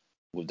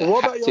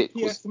what about your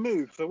PS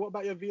Move? So what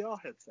about your VR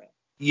headset?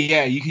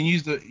 Yeah, you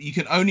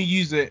can only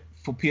use it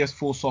for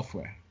PS4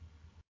 software.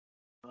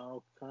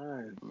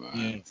 Okay. Right.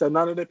 Yeah. So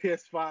none of the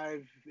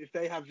PS5, if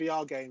they have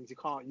VR games, you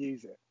can't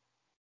use it.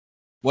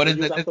 Well, they've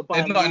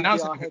not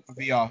announced any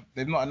VR.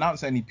 They've not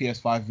announced any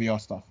PS5 VR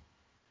stuff.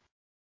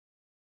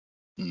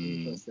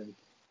 Interesting.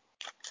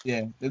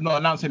 Yeah, they've not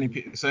announced any.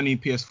 It's only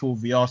PS4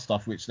 VR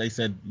stuff, which they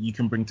said you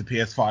can bring to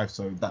PS5,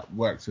 so that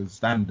works as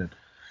standard.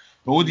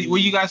 But what are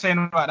you guys saying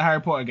about the Harry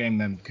Potter game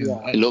then?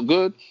 It looked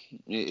good.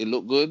 It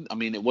looked good. I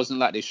mean, it wasn't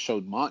like they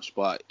showed much,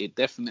 but it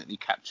definitely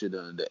captured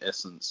the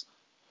essence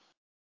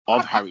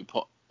of Harry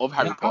Potter.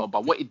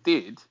 But what it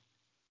did,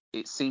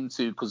 it seemed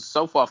to, because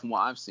so far from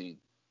what I've seen,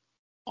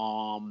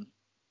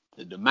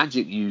 the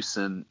magic use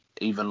and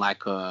even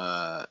like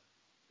the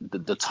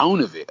tone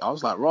of it, I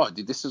was like, right,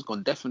 this has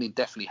gone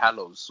definitely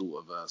Hallows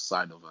sort of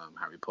side of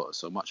Harry Potter,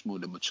 so much more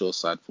the mature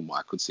side from what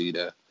I could see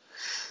there.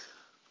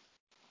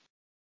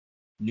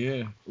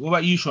 Yeah. What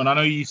about you, Sean? I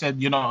know you said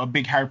you're not a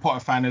big Harry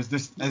Potter fan. Has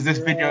this this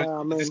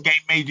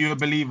game made you a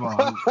believer?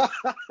 Are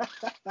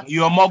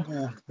you a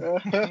muggle?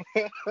 A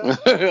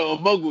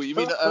muggle? You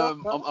mean a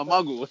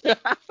muggle?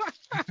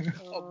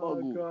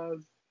 Oh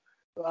god!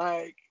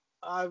 Like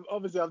I've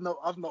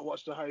not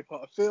watched the Harry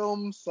Potter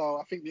films, so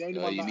I think the only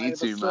one that I ever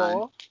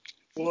saw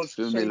was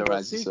Chamber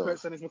of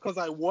Secrets, and it's because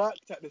I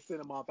worked at the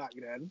cinema back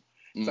then.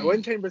 So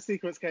when Chamber of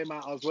Secrets came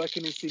out, I was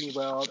working in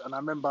Cineworld, and I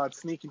remember I'd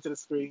sneak into the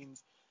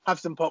screens, have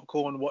some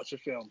popcorn, watch a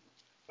film.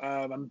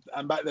 And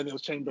back then it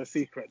was Chamber of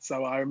Secrets,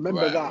 so I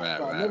remember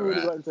that. I never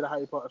really got into the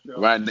Harry Potter film.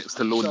 Right next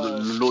to Lord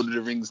of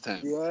the Rings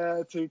time.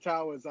 Yeah, Two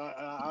Towers.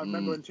 I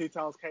remember when Two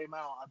Towers came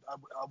out,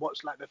 I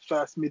watched like the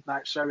first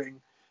midnight showing,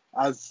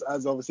 as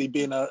obviously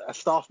being a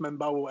staff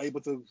member, we were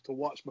able to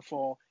watch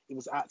before it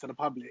was out to the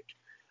public.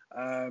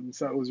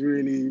 So it was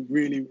really,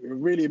 really,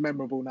 really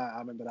memorable night. I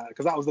remember that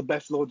because that was the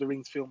best Lord of the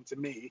Rings film to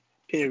me.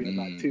 Period.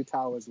 Like Two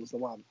Towers was the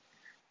one.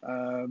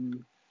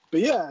 But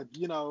yeah,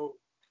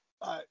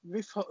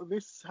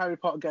 this Harry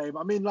Potter game.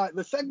 I mean, like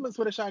the segments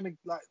where they're showing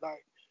like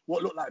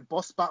what looked like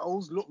boss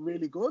battles look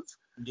really good.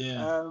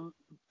 Yeah.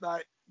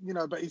 But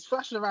he's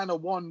flashing around a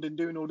wand and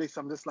doing all this.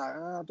 I'm just like,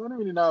 I don't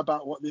really know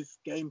about what this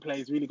gameplay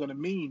is really going to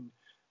mean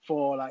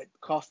for like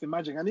casting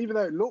magic. And even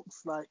though it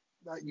looks like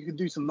you can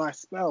do some nice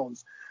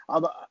spells, I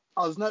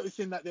was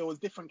noticing that there was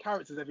different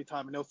characters every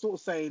time, and they were sort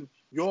of saying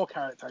your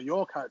character.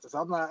 So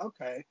I'm like,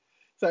 okay.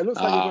 So it looks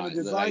like you're going to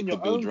design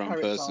your own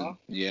character, person.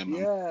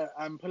 Yeah,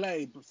 and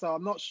play. So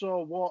I'm not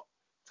sure what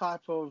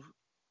type of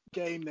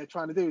game they're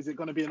trying to do. Is it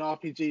going to be an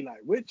RPG like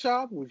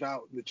Witcher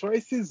without the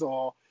choices,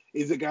 or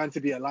is it going to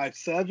be a live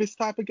service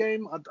type of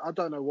game? I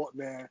don't know what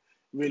they're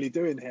really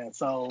doing here.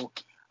 So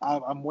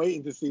I'm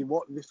waiting to see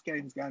what this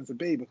game's going to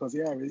be, because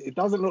it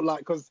doesn't look like,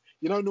 because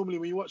normally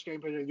when you watch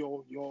gameplay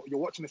you're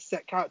watching a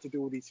set character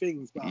do all these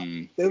things, but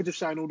they were just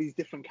showing all these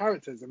different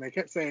characters, and they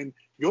kept saying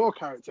your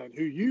character and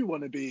who you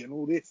want to be and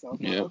all this. So I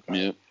was like,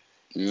 okay.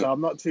 Yep. So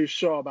I'm not too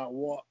sure about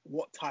what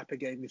type of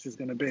game this is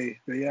going to be.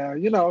 But yeah,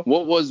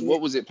 what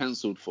was it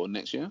penciled for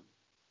next year?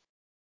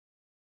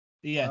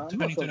 Yeah,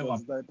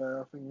 2021.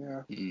 I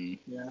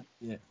think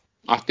yeah.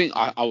 I think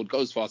I would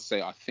go as far as to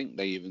say I think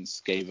they even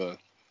gave a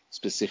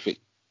specific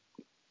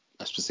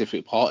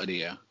part of the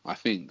year. I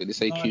think did they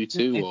say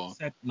Q2 or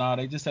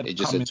they just said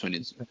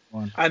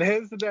 2021. And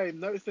here's the name.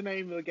 Notice the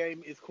name of the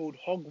game is called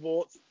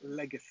Hogwarts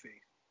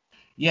Legacy.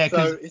 Yeah,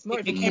 so it's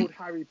not even called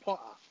Harry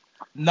Potter.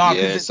 No,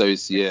 yeah, so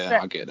it's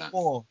I get that.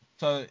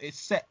 So it's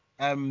set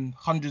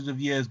hundreds of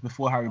years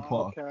before Harry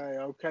Potter.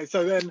 Okay.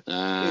 So then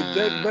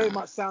it very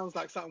much sounds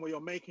like something where you're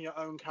making your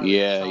own character.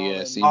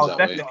 Yeah, seems that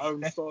way. Your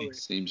own story.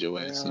 Seems your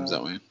way. Yeah. Seems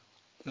that way.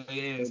 So,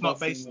 yeah, it's not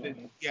based.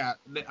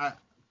 I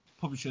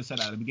probably should have said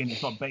that at the beginning.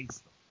 It's not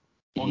based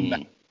on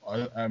that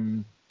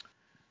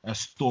a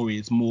story.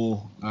 It's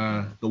more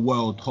the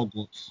world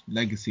Hogwarts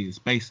Legacy. It's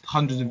based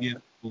hundreds of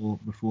years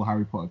before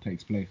Harry Potter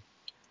takes place.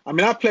 I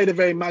mean, I played a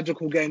very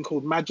magical game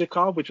called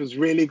Magica, which was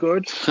really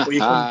good, where you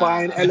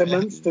combine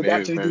elements to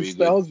actually do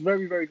spells. Good.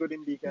 Very, very good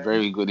indie game.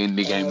 Very good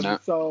indie game,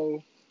 that.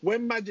 So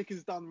when magic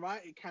is done right,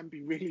 it can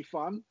be really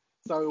fun.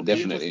 So it'll be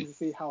interesting to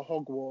see how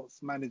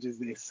Hogwarts manages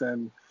this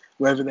and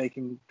whether they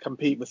can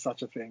compete with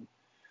such a thing.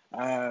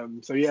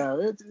 So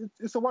yeah,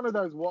 it's one of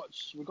those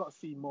watch. We've got to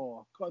see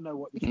more. Got to know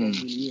what this game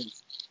really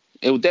is.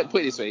 It will put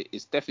it this way: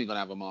 it's definitely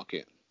gonna have a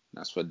market.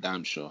 That's for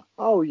damn sure.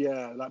 Oh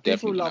yeah, like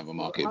definitely people gonna have a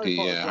market.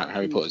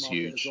 Harry Potter's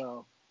huge. As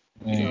well.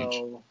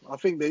 So I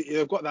think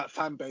they've got that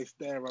fan base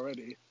there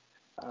already.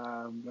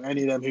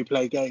 Any of them who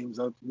play games,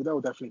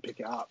 they'll definitely pick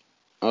it up.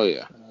 Oh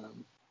yeah.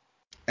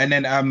 And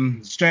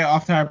then straight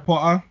after Harry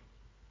Potter,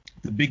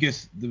 the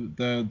biggest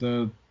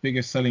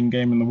selling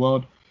game in the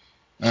world.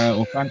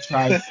 Or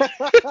franchise.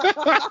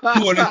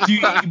 Call of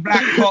Duty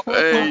Black Ops.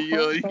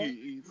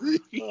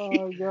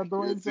 Oh God,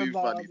 you're too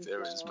funny,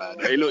 Terrence, man.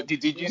 Hey, look,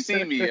 did you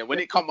see me? When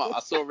it come up, I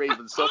saw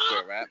Raven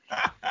Software, right?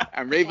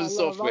 And Raven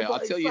Software, I'll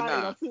tell you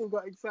now. I see him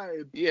got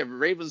excited. Yeah,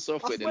 Raven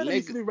Software. I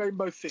swear to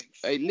Rainbow Six.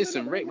 Hey,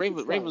 listen,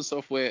 Raven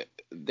Software,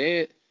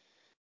 they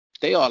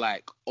are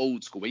like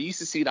old school. When you used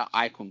to see that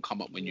icon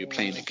come up when you're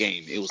playing a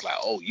game, it was like,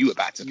 oh, you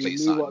about to play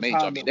something major.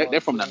 I mean,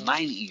 they're from the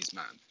 90s,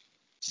 man.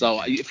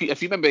 So if you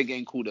remember a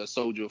game called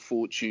Soldier of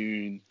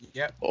Fortune,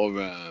 or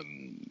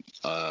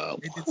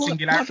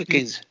Singularity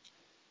games?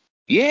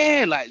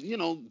 Yeah, like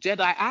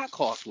Jedi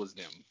Outcast was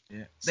them.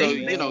 Yeah. So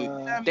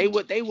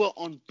they were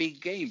on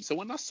big games. So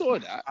when I saw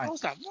that, I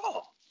was like,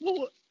 whoa,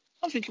 what?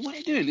 I'm thinking, what are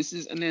you doing? This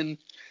is, and then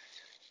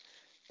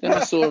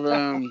I saw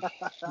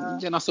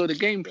the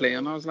gameplay,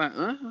 and I was like,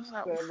 huh?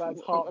 I was like,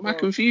 am I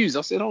confused?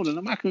 I said, hold on,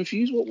 am I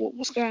confused?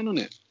 What's going on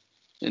here?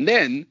 And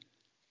then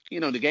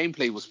the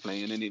gameplay was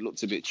playing and it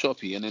looked a bit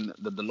choppy. And then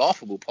the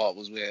laughable part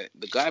was where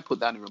the guy put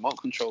down a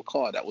remote control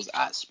car that was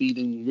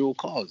outspeeding real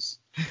cars.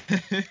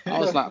 I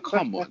was like,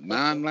 come on,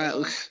 man.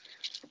 Like,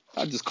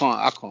 I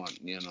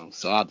can't,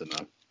 so I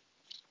don't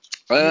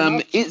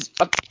know.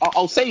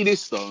 I'll say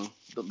this, though.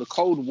 The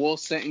Cold War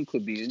setting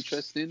could be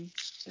interesting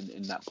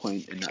in that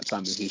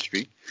time of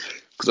history.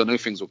 Because I know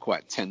things were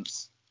quite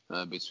tense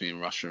between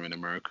Russia and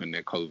America and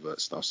their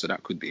covert stuff. So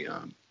that could be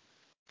a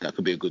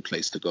good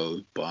place to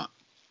go. But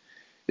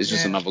it's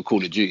just another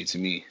Call of Duty to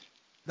me.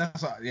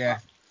 That's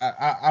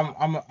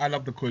I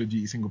love the Call of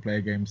Duty single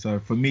player game. So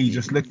for me,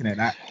 just looking at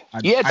that,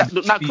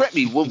 now correct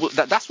me.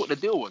 That's what the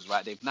deal was,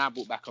 right? They've now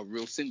brought back a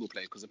real single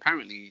player because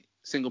apparently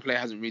single player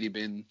hasn't really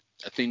been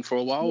a thing for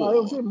a while. No,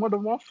 it was in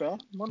Modern Warfare.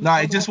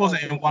 It just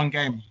wasn't in one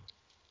game.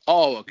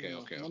 Oh, okay.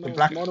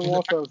 Modern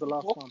Warfare was the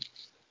last one.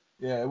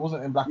 Yeah, it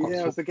wasn't in Black Ops.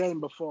 Yeah, it was the game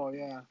before.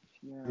 Yeah.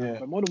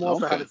 But Modern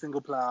Warfare had a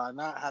single player, and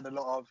that had a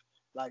lot of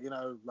like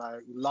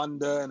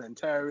London and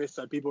terrorists.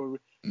 So people,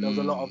 there was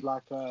a lot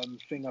of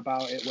thing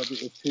about it, whether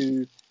it was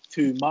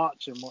too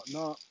much and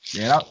whatnot.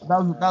 Yeah,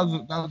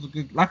 that was a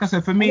good. Like I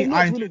said, for me, it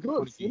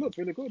looked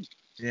really good.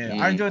 Yeah,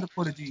 I enjoy the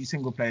Call of Duty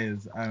single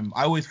players. I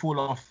always fall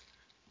off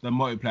the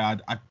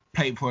multiplayer. I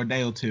play it for a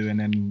day or two, and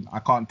then I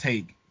can't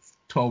take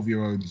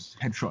 12-year-olds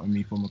headshotting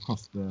me from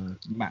across the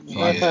map.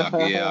 So I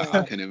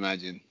can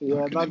imagine. The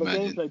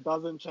gameplay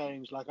doesn't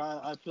change. Like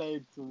I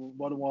played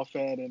Modern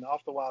Warfare, and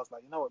after a while I was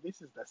like, you know what,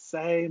 this is the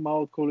same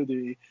old Call of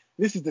Duty.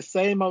 This is the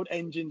same old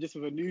engine, just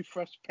with a new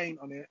fresh paint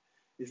on it.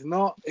 It's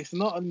not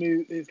a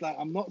new. It's like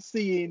I'm not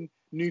seeing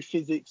new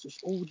physics. It's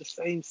all the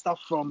same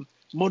stuff from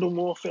Modern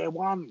Warfare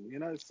 1.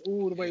 It's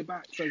all the way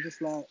back. So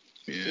just like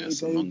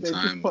it's a long time.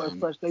 Just put it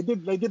fresh. They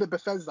did a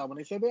Bethesda when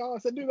they said,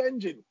 it's a new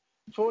engine.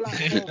 Fallout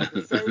 4 was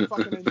the same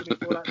fucking engine as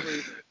Fallout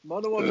 3.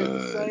 Modern Warfare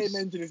is the same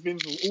engine it's been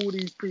for all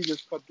these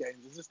previous COD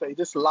games. It's just they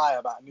just lie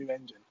about a new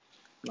engine.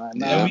 Like,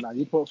 no,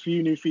 you put a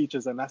few new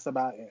features and that's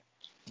about it.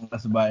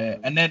 That's about it.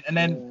 And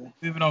then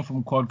moving on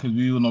from COD, because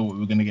we all know what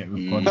we're gonna get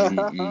with COD.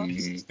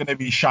 It's gonna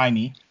be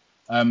shiny.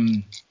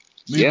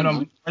 Moving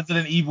on,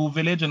 Resident Evil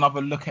Village.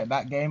 Another look at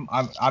that game.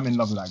 I'm in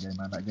love with that game,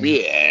 man. That game.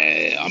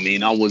 Yeah, I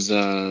mean, I was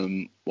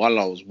while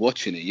I was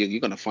watching it, you're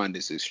gonna find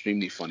this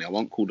extremely funny. I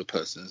won't call the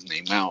person's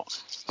name out,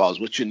 but I was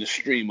watching the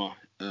streamer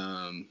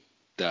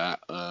that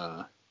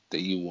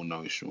you will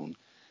know, Sean,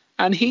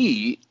 and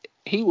he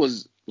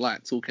was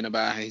like talking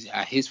about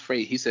his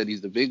phrase. He said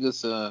he's the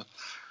biggest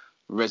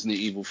Resident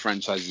Evil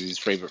franchise is his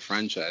favorite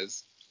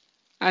franchise,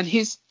 and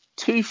his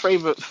two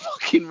favorite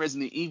fucking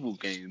Resident Evil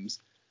games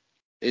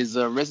is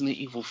Resident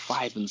Evil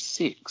 5 and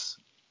 6.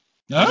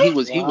 Huh? And he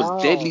was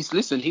deadly.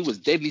 Listen, he was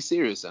deadly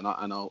serious, and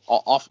I'll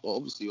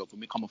obviously when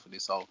we come off of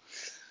this,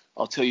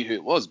 I'll tell you who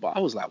it was. But I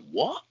was like,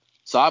 what?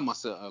 So I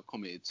must have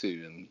commented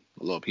too, and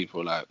a lot of people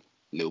were like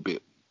a little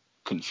bit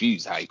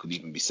confused how he could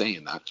even be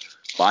saying that.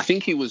 But I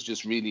think he was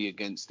just really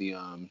against the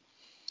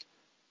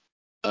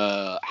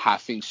how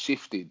things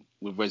shifted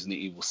with Resident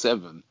Evil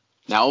 7.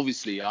 Now,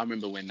 obviously, I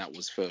remember when that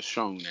was first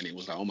shown, and it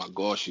was like, oh my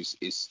gosh,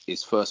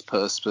 it's first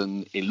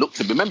person. It looked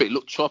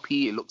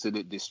choppy, it looked a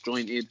bit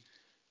disjointed.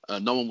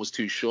 No one was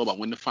too sure, but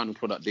when the final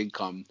product did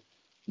come,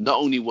 not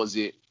only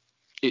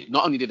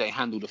did they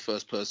handle the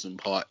first person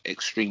part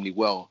extremely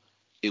well,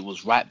 it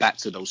was right back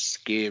to those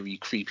scary,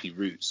 creepy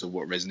roots of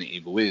what Resident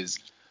Evil is.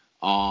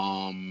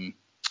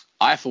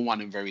 I, for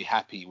one, am very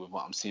happy with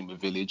what I'm seeing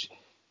with Village.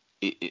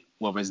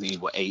 Resident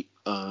Evil 8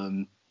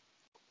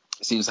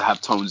 seems to have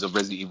tones of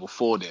Resident Evil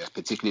 4 there,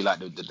 particularly like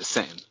the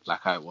setting,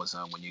 like how it was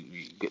when you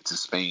get to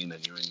Spain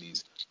and you're in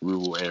these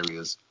rural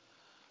areas.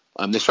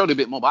 They showed a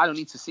bit more, but I don't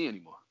need to see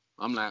anymore.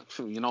 I'm like,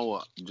 you know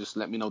what? Just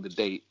let me know the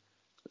date,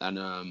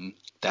 and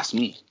that's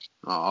me.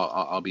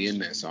 I'll be in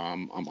there, so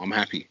I'm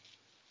happy.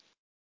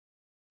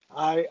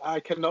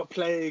 I cannot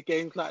play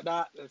games like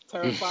that. It's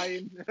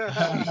terrifying.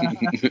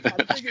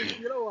 The thing is,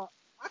 you know what?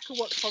 I could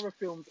watch horror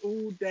films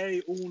all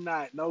day, all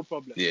night, no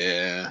problem.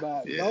 Yeah.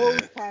 But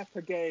those type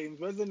of games,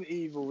 Resident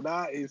Evil,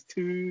 that is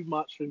too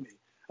much for me.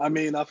 I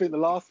mean, I think the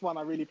last one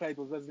I really played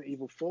was Resident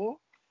Evil 4,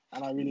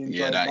 and I really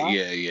enjoyed that.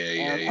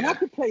 And I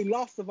could play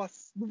Last of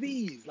Us with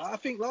ease. Like, I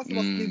think Last of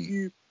Us gives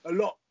you a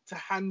lot to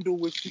handle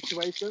with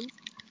situations.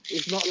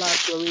 It's not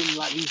like you're in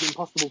like these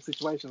impossible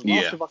situations.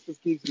 Last of Us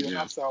just gives you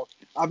enough. So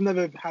I've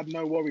never had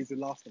no worries with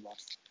Last of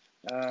Us.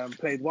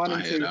 Played 1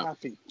 and 2,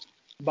 happy.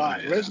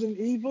 But Resident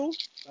Evil,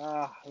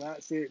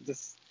 that's it.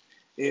 Just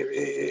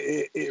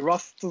it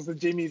rustles the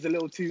jimmies a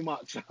little too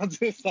much.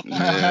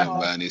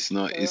 Man, it's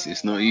not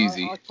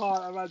easy. I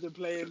can't imagine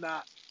playing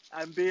that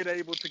and being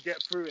able to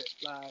get through it.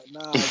 Like,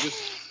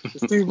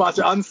 it's too much.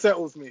 It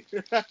unsettles me.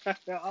 It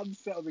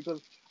unsettles me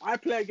because I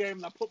play a game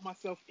and I put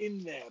myself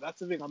in there.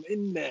 That's the thing. I'm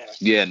in there.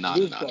 Yeah, no. I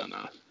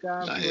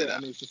hear that.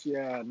 And it's just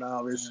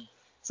it's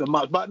so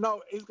much. But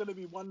no, it's going to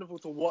be wonderful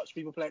to watch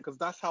people play it because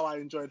that's how I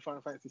enjoyed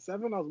Final Fantasy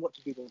 7. I was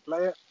watching people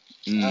play it.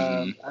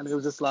 And it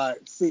was just like,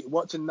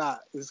 watching that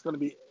is going to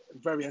be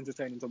very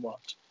entertaining to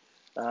watch.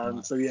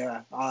 So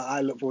yeah,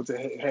 I look forward to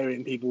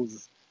hearing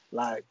people's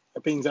like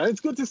opinions. And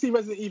it's good to see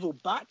Resident Evil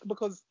back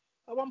because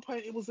at one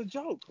point it was a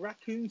joke.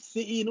 Raccoon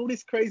City and all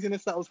this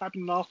craziness that was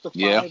happening after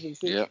 5 and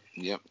 6.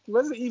 Yeah.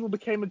 Resident Evil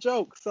became a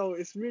joke, so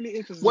it's really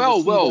interesting.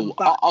 Well,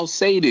 I'll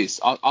say this.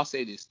 I'll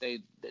say this. They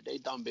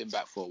done been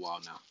back for a while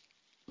now.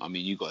 I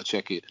mean, you got to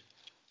check it.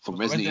 from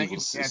Resident Evil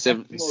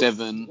 7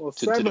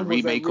 to the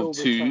remake of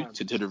 2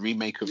 to the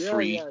remake of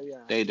 3.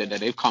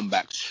 They've come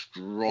back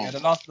strong. Yeah,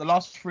 the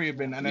last 3 have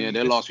been. And then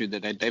their last 3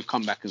 they've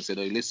come back and said,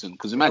 "Hey, listen,"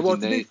 because imagine well,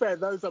 to be fair,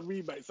 those are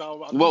remakes.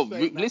 So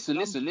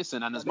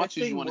listen. And as much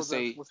as you want to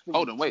say,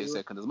 hold on, wait a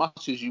second. As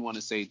much as you want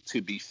to say,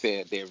 to be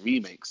fair, they're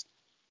remakes.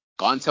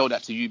 Go and tell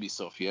that to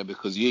Ubisoft, yeah,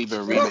 because you're either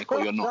a remake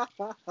or you're not.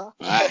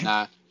 Right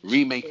now,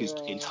 remake is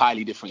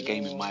entirely different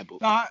game in my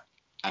book,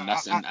 and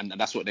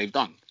that's what they've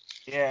done.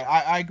 Yeah,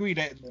 I agree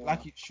that,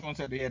 like Sean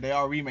said, they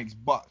are remakes,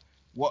 but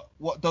what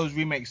those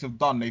remakes have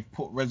done, they've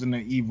put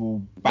Resident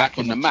Evil back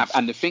on the map.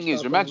 And the thing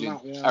is, imagine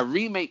a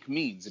remake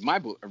means, in my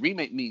book, a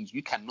remake means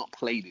you cannot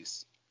play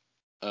this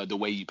the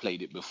way you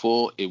played it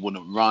before. It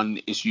wouldn't run.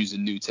 It's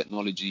using new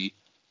technology.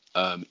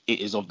 It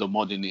is of the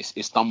modernist.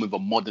 It's done with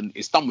modern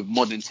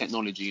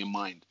technology in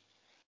mind.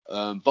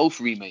 Both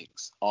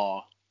remakes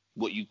are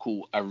what you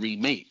call a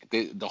remake.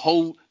 The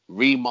whole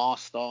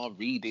remaster,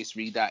 read this,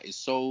 read that is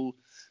so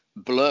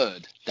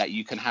blurred that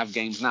you can have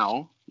games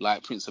now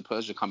like Prince of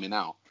Persia coming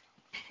out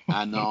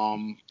and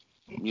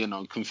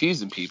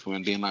confusing people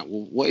and being like,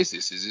 well, what is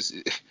this? Is this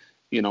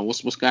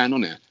what's going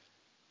on here?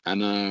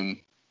 And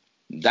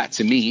that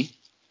to me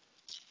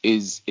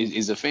is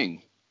a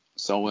thing.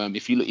 So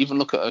if you even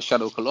look at a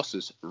Shadow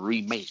Colossus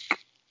remake,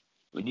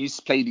 when you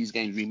play these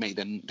games remake,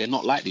 then they're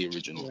not like the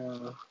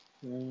original.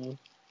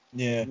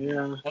 Yeah.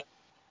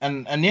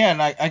 And yeah,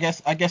 like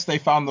I guess they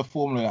found the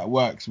formula that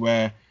works,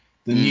 where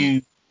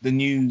the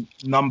new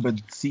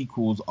numbered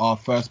sequels are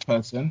first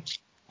person,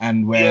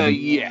 and where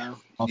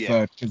are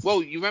third.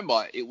 Well, you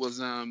remember it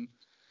was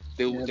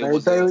they were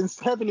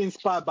heavily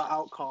inspired by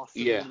Outcast.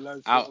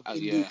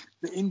 The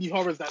indie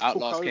horrors that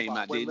Outlast took came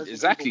over. out.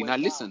 Exactly. Now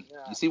listen,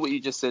 you see what you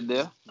just said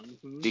there?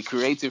 Mm-hmm. The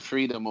creative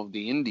freedom of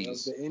the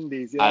indies,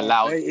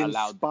 allowed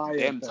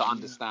them to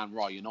understand,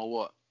 right, you know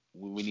what?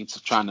 We need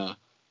to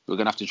we're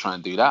going to have to try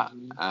and do that.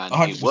 And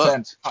 100%. It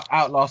worked.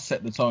 Outlast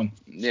set the tone.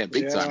 Yeah,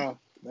 big time.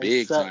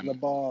 Big time. The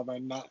bar,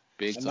 man.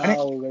 Big time.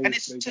 And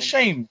it's a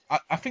shame.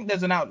 I think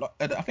there's an Outlast.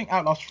 I think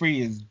Outlast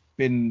 3 has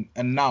been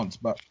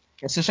announced, but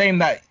it's a shame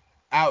that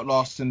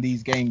Outlasts and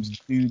these games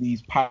do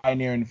these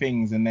pioneering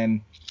things, and then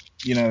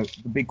the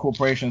big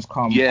corporations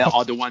come. Yeah,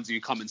 are the ones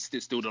who come and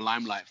steal the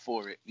limelight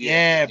for it.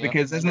 Yeah,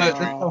 because there's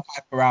no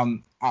hype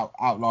around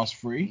Outlast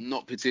 3.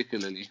 Not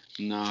particularly.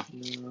 No.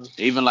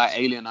 Even like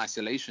Alien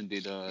Isolation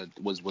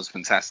was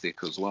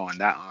fantastic as well, and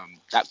that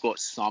got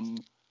some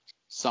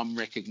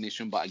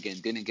recognition, but again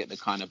didn't get the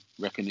kind of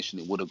recognition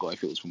it would have got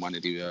if it was from one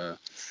of the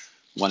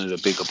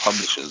bigger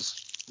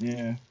publishers.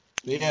 Yeah,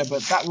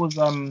 but that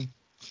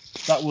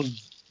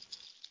was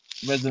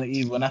Resident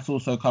Evil, and that's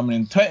also coming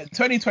in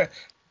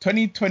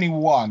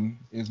 2021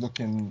 is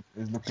looking.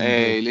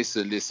 Hey,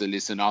 good.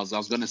 Listen. I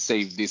was gonna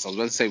save this. I was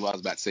gonna say what I was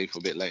about to say for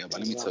a bit later, but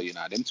let me tell you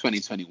now, them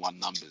 2021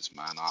 numbers,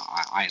 man,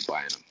 I ain't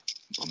buying them.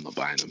 I'm not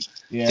buying them.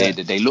 Yeah.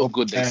 They look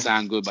good, they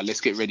sound good, but let's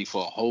get ready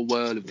for a whole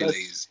world of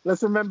delays.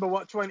 Let's remember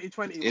what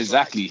 2020 was.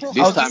 Exactly. Like.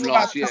 This time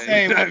last year, this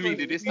time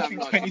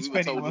last year, we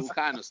were told all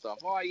kind of stuff.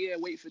 Oh yeah,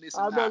 wait for this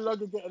and I'm no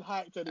longer getting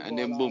hyped anymore. And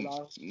then boom.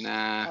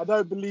 Nah. I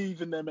don't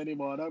believe in them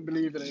anymore. I don't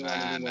believe in anyone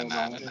anymore.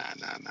 Nah.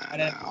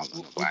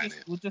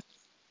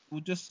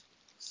 We'll just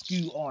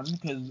scoot on,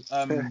 because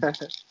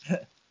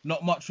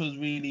not much was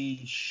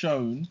really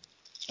shown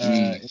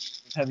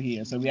heavy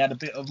here. So we had a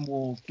bit of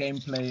more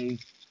gameplay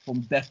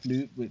from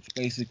Deathloop, which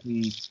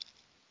basically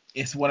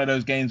it's one of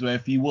those games where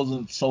if you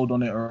wasn't sold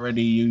on it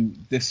already,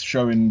 this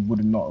showing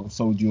would not have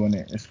sold you on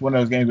it. It's one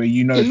of those games where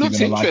it looks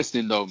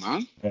interesting though,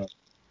 man. Yeah.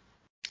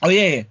 Oh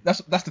yeah.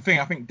 That's the thing.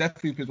 I think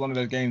Deathloop is one of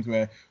those games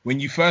where when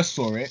you first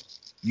saw it,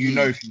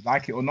 know if you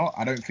like it or not.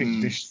 I don't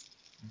think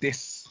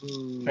this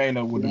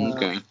trailer would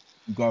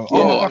go.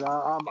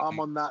 I'm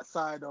on that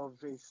side of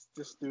it's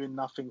just doing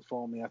nothing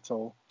for me at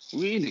all.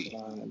 Really?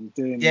 Nothing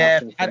for me.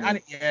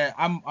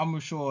 I'm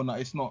sure that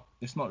it's not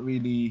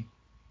really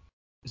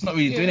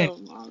doing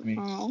anything for me.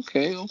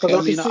 Okay. Because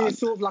I can see it's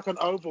sort of like an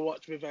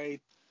Overwatch with a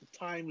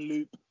time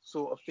loop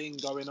sort of thing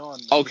going on.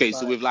 Okay,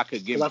 so with like a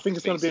gimmick. I think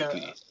it's going to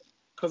be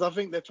because I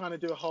think they're trying to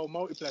do a whole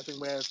multiplayer thing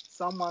where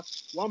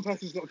one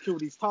person's got to kill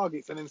these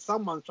targets, and then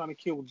someone's trying to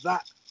kill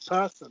that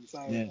person.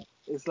 So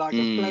it's like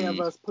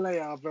a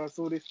player versus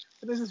all this.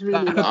 And this is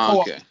really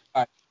okay.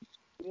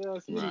 Yeah,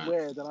 it's really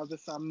weird, and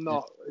I'm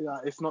not. Yeah,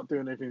 it's not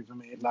doing anything for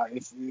me. Like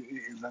it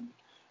isn't.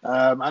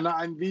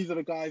 And these are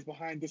the guys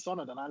behind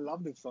Dishonored, and I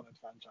love the Dishonored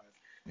franchise.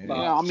 But,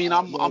 I mean,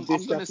 I'm gonna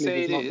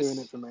say this. Not doing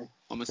it for me.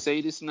 I'm gonna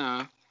say this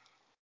now.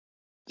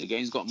 The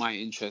game's got my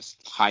interest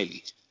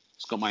highly.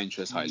 It's got my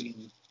interest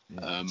highly.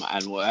 And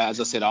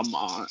as I said, I'm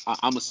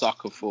a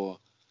sucker for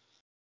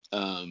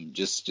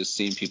just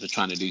seeing people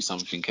trying to do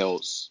something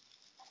else,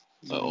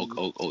 or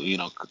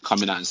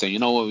coming out and saying, you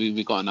know what,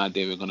 we got an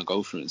idea, we're gonna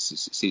go for it and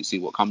see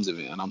what comes of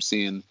it. And I'm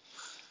seeing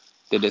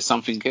that there's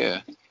something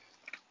here,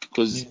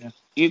 because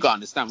you gotta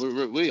understand,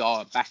 we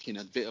are back in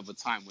a bit of a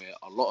time where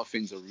a lot of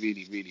things are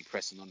really, really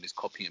pressing on this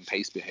copy and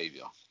paste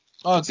behavior.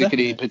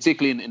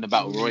 Particularly in the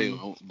battle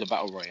royale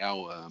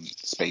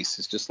space.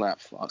 It's just like,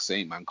 fuck's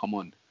sake, man, come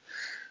on.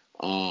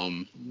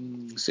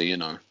 So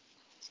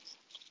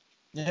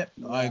Yep,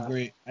 I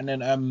agree. And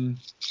then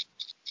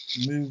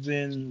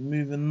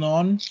moving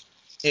on,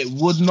 it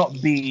would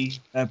not be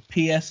a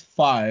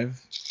PS5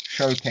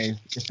 showcase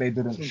if they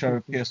didn't show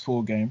a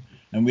PS4 game.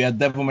 And we had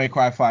Devil May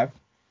Cry 5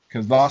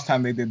 because last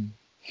time they did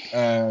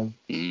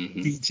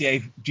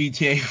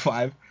GTA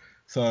 5.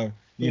 So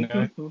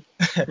it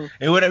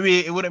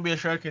wouldn't be a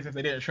showcase if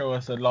they didn't show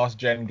us a last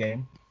gen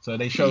game. So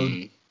they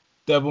showed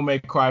Devil May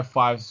Cry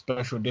 5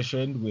 Special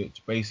Edition,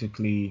 which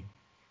basically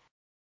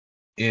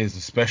is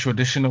a special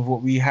edition of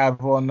what we have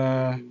on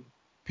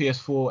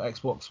PS4,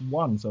 Xbox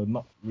One. So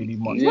not really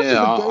much.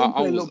 Yeah,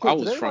 I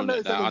was thrown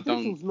at that. I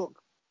don't look.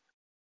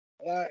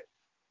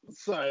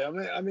 Sorry,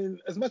 I mean,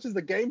 as much as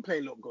the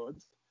gameplay looked good,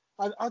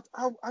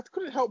 I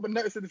couldn't help but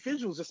notice that the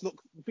visuals just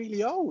look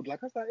really old. Like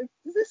I was like,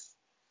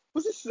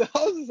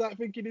 I was like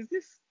thinking,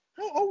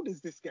 how old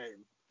is this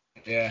game?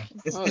 Yeah.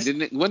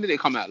 When did it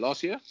come out?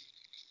 Last year?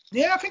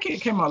 Yeah, I think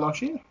it came out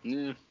last year.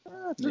 Yeah.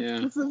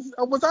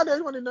 Was I the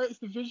only one who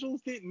noticed the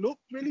visuals didn't look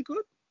really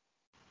good?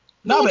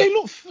 No, they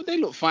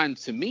look fine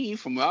to me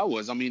from where I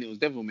was. I mean, it was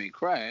Devil May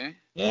Cry.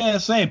 Yeah,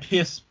 same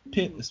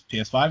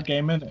PS5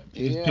 game, isn't it?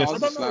 Yeah, I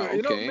don't know.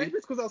 Like, okay. Maybe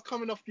it's because I was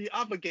coming off the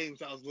other games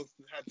that I was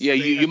had. Yeah,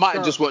 you might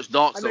have just watched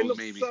Dark Souls, and they look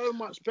maybe. So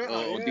much better.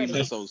 Or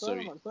Demon Souls,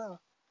 sorry.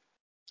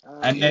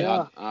 And then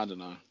I don't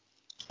know.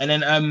 And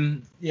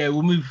then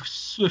we'll move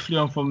swiftly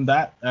on from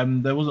that.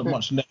 There wasn't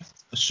much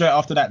left. Straight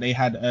after that, they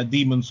had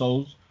Demon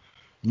Souls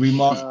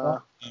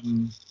remaster.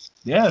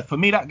 For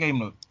me that game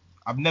looked.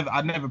 I'd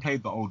never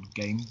played the old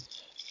game.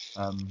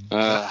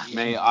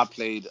 Mate, I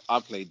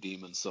played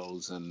Demon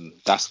Souls, and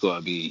that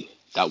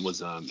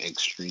was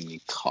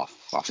extremely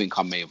tough. I think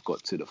I may have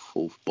got to the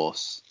 4th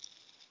boss.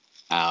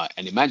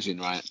 And imagine,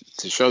 right,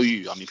 to show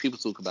you, I mean, people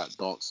talk about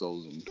Dark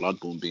Souls and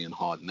Bloodborne being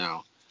hard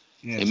now.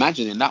 Yeah.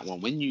 Imagine in that one,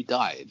 when you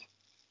died,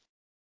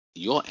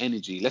 your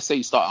energy, let's say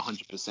you start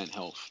 100%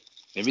 health.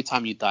 Every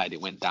time you died,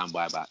 it went down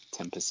by about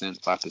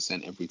 10%,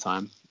 5% every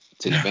time.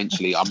 Till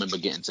eventually, I remember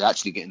getting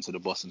to the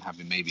boss and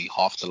having maybe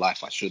half the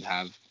life I should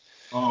have.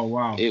 Oh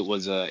wow! That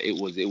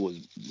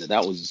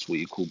was what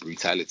you call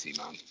brutality,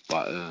 man.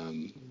 But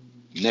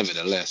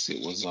nevertheless,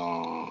 it was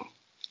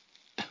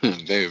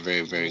very,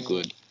 very, very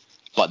good.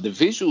 But the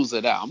visuals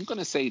of that, I'm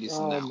gonna say this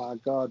now. Oh my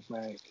god,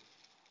 mate!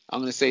 I'm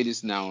gonna say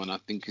this now, and I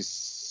think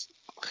it's,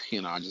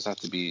 I just have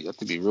to be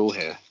real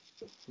here.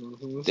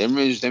 Mm-hmm. Them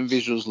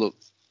visuals look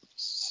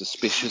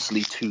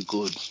suspiciously too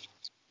good.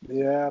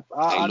 Yeah,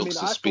 they look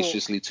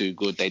suspiciously too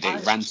good. They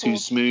ran too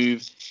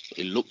smooth.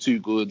 It looked too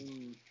good.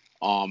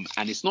 And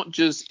it's not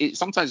just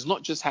sometimes it's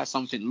not just how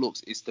something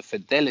looks, it's the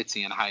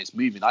fidelity and how it's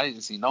moving.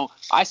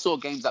 I saw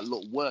games that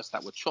looked worse,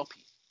 that were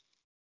choppy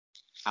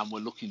and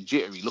were looking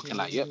jittery, looking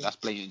like, yep, that's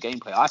blatant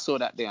gameplay. I saw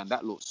that there and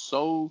that looked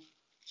so,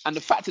 and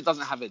the fact it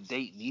doesn't have a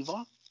date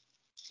neither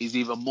is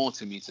even more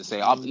to me to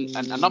say. And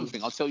another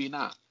thing, I'll tell you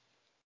now,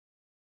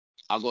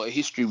 I've got a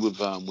history with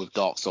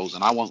Dark Souls,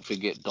 and I won't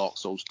forget Dark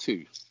Souls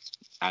 2.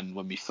 And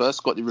when we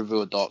first got the review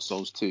of Dark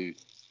Souls 2,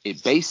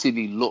 it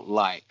basically looked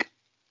like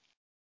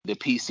the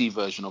PC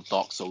version of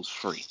Dark Souls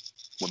 3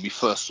 when we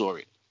first saw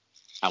it.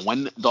 And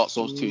when Dark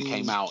Souls 2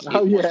 came out, it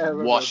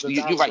was washed.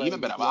 You're right, you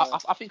remember that. Yeah.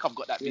 I think I've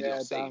got that video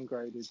saved.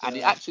 And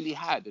it actually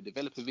had the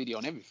developer video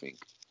and everything.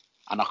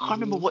 And I can't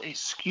remember what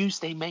excuse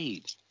they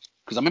made.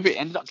 Because I remember it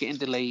ended up getting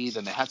delayed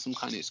and they had some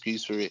kind of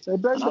excuse for it. They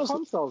blamed the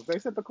consoles. They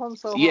said the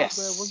console hardware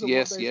wasn't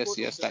yes.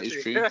 That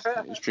is true.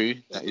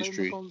 That is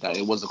true. That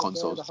it was the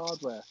consoles. The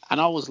hardware.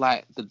 And I was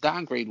like, the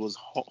downgrade was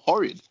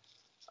horrid.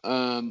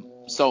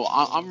 So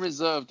I'm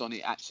reserved on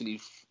it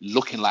actually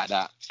looking like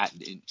that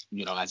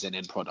as an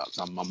end product.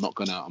 I'm not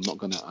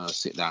gonna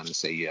sit down and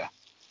say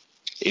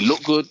it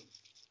looked good,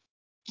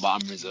 but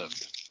I'm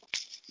reserved.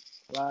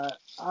 Like,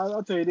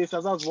 I'll tell you this,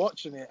 as I was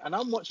watching it, and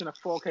I'm watching a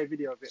 4K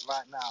video of it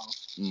right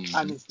now,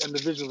 and the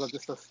visuals are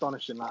just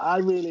astonishing. Like, I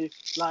really,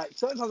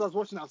 certain times I was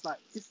watching it, I was like,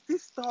 is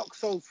this Dark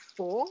Souls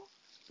 4?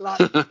 Like,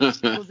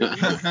 because it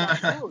looks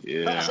that good.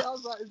 Yeah. I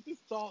was like, is this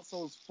Dark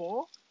Souls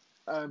 4?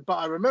 But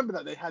I remember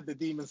that they had the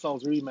Demon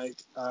Souls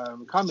remake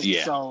coming.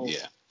 Yeah. So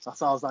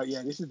I was like,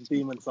 yeah, this is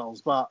Demon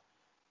Souls. But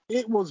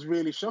it was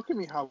really shocking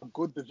me how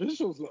good the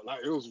visuals look.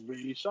 Like, it was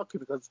really shocking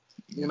because,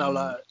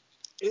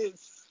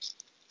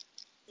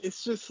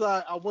 it's just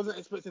like I wasn't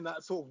expecting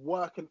that sort of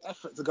work and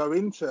effort to go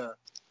into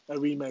a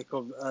remake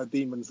of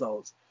Demon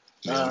Souls.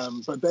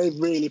 But they've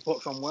really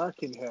put some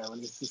work in here,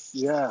 and it's just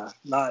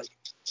but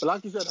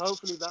like you said,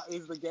 hopefully that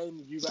is the game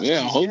you actually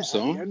I hope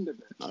so. at the end of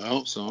it. I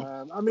hope so.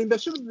 I mean, there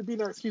shouldn't be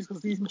no excuse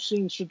because these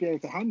machines should be able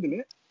to handle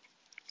it.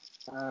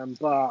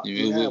 But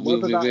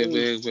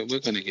we're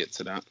gonna get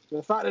to that.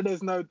 The fact that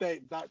there's no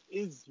date, that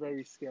is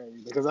very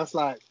scary because that's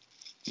like.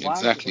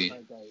 Exactly.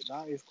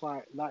 That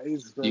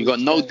is very you got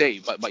no scary.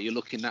 date, but you're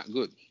looking that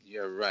good.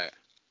 You're right.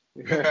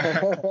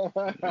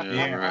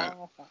 Right.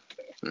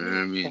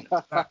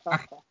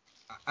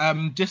 I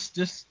mean,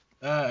 just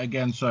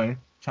again, sorry,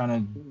 trying to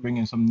bring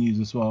in some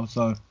news as well.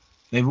 So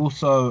they've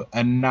also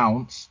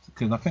announced,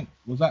 because I think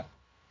was that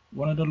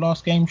one of the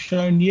last games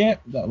shown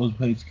yet? That was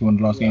basically one of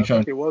the last games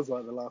shown. I think it was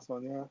like the last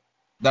one, yeah.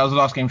 That was the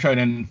last game shown,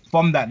 and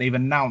from that they've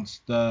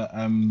announced the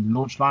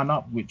launch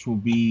lineup, which will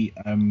be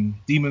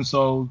Demon's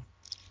Souls,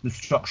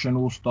 Destruction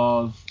All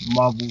Stars,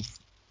 Marvel's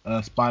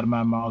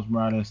Spider-Man Miles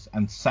Morales,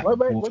 and Sackboy.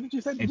 Wait, what did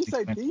you say? Did you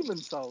say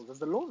Demon's Souls as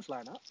the launch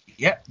lineup?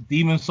 Yep,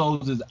 Demon's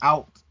Souls is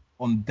out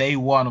on day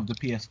one of the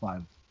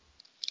PS5.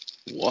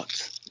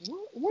 What?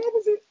 Where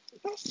was it?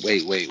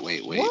 Wait.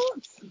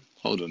 What?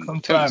 Hold on.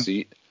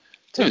 Confirmed.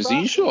 Terence,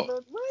 are you sure? Where are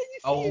you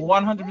Oh, seeing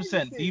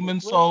 100%.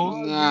 Demon's Souls.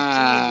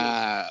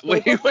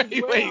 Wait.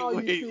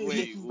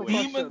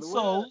 Demon's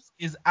Souls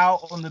is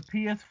out on the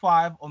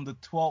PS5 on the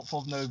 12th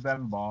of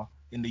November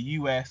in the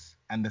US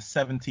and the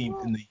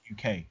 17th in the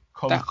UK.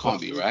 Confirmed. That can't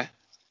be right.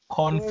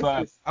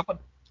 Confirmed.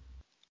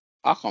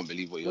 I can't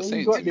believe what you're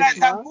saying to me.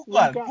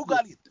 Google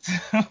it.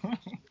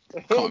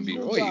 Can't be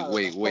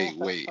right.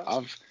 Wait.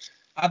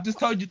 I've just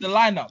told you the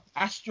lineup: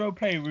 Astro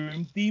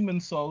Playroom,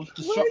 Demon's Souls.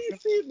 Where are you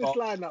seeing this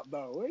lineup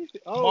though? Where is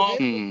it? Oh,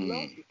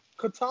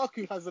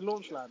 Kotaku has a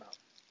launch lineup.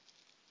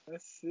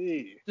 Let's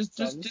see.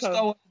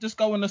 Just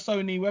go on the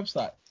Sony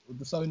website,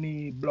 the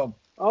Sony blog.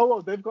 Oh,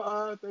 well, they've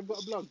got a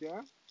blog,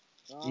 yeah.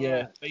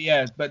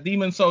 But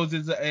Demon's Souls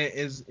is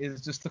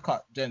just to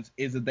cut, gents.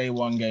 Is a day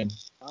one game.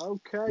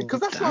 Okay,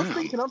 because that's what I was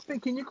thinking. I'm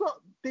thinking you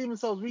got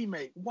Demon's Souls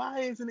remake.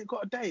 Why isn't it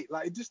got a date?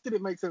 Like, it just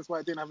didn't make sense why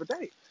it didn't have a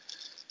date.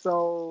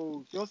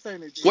 So you're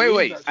saying it?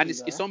 Wait, and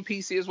it's on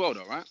PC as well,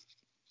 though,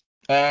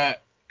 right?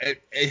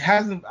 It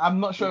hasn't. I'm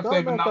not sure if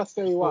they've announced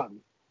day one.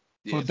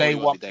 For day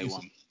one.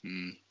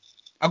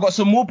 I got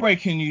some more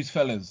breaking news,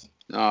 fellas.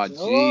 Oh,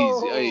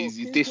 jeez.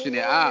 He's dishing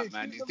it out,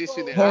 man. He's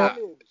dishing it out.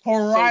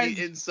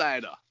 Horizon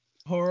Insider.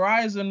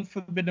 Horizon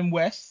Forbidden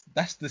West,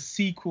 that's the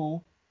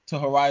sequel to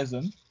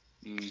Horizon,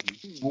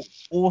 will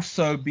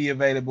also be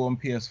available on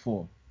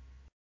PS4.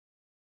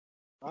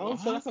 Oh,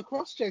 so that's a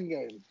cross-gen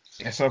game.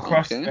 It's a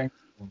cross-gen game.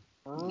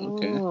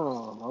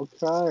 Oh,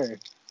 okay.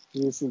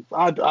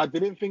 I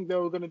didn't think they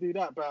were going to do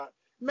that, but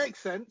makes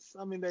sense.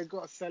 I mean, they've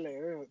got to sell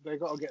it. They've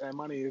got to get their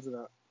money, isn't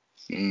it?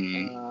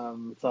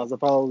 So I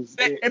suppose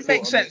it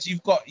makes sense.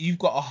 You've got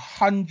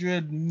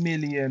 100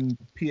 million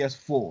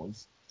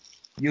PS4s.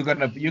 You're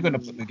gonna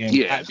put the game.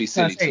 Yeah, it'd be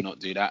silly to not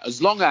do that.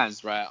 As long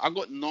as, right, I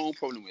got no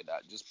problem with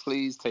that. Just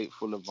please take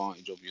full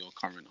advantage of your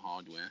current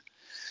hardware.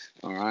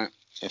 All right,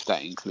 if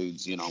that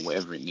includes,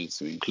 whatever it needs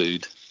to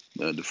include,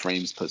 the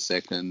frames per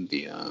second,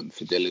 the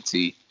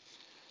fidelity,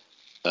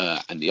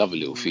 and the other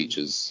little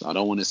features. I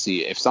don't want to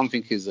see if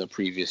something is a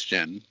previous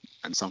gen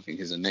and something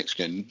is a next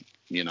gen.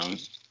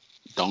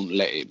 Don't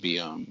let it be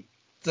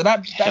So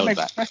that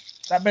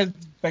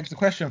begs the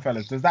question,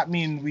 fellas. Does that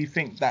mean we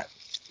think that?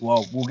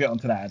 Well, we'll get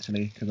onto that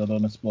actually because I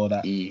don't want to spoil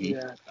that.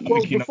 Yeah.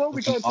 Well, before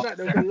we go into that,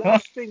 the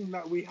last thing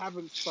that we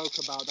haven't spoke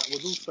about that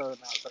was also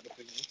announced at the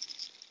thingy,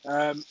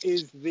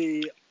 is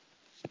the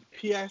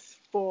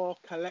PS4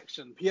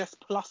 collection, PS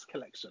Plus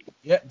collection.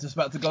 Yeah, just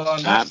about to go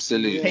on.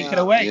 Absolutely. Take it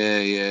away.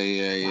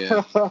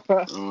 Yeah.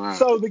 Right.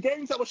 So the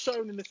games that were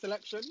shown in the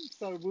selection.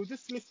 So we'll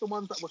just list the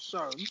ones that were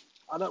shown.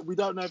 We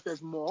don't know if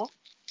there's more.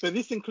 So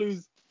this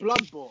includes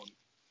Bloodborne,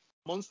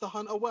 Monster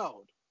Hunter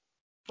World,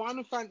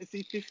 Final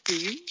Fantasy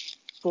 15.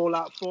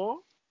 Fallout 4.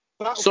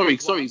 Sorry.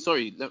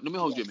 Let me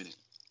hold you a minute.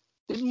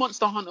 Did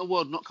Monster Hunter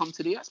World not come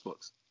to the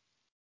Xbox?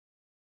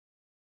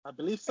 I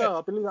believe so.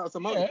 I believe that was a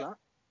multi-plat.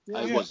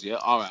 Yeah, it was, yeah.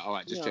 All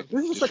right. Just checking.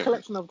 This is just a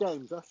collection of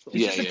games. That's all.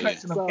 It's just a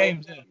collection of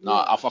games. Yeah. No,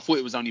 I thought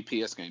it was only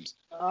PS games.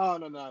 Oh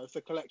no, it's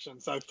a collection.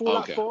 So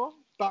Fallout 4,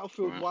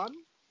 Battlefield 1,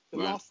 The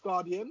Last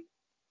Guardian,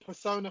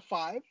 Persona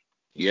 5,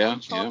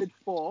 Uncharted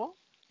 4,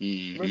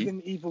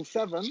 Resident Evil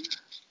 7,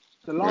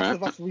 The Last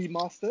of Us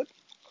Remastered,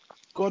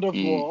 God of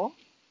War,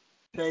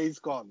 Days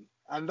Gone.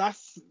 And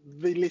that's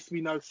the list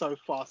we know so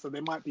far. So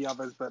there might be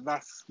others, but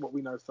that's what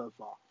we know so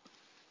far.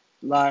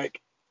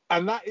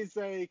 And that is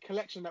a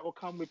collection that will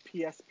come with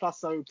PS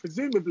Plus. So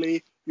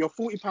presumably your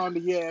 £40 a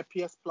year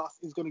PS Plus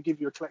is going to give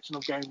you a collection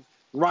of games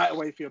right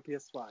away for your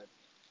PS5.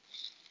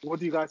 What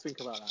do you guys think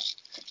about that?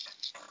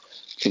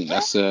 I think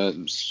that's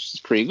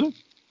pretty good.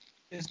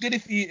 It's good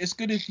if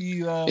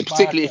you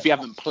particularly if you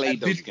haven't played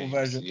those games.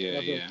 Version.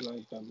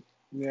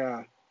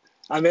 Yeah.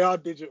 And they are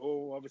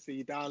digital. Obviously,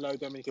 you download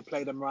them and you can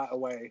play them right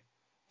away,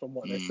 from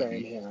what they're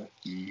saying here.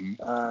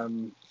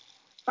 And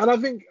I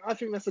think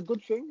that's a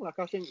good thing.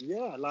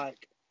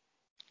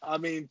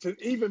 To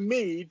even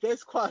me,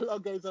 there's quite a lot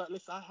of games that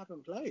listen, I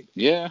haven't played.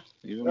 Yeah,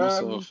 even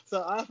myself.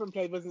 So I haven't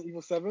played Resident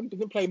Evil 7.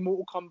 Didn't play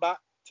Mortal Kombat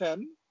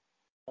 10.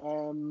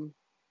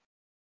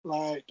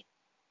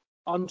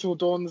 Until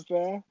Dawn's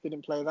there.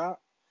 Didn't play that.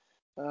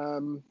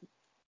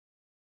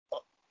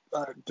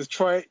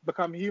 Detroit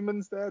Become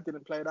Humans there,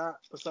 didn't play that.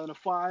 Persona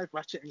 5,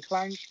 Ratchet and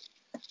Clank,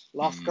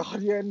 Last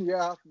Guardian,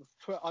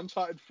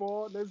 Uncharted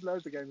 4. There's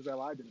loads of games there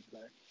I didn't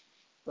play.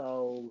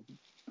 So,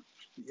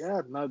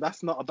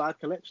 that's not a bad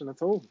collection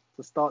at all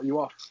to start you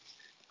off.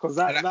 Because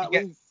that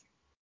was...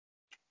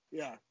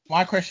 Yeah.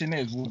 My question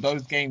is, will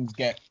those games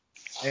get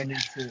any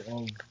sort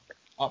of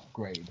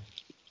upgrade?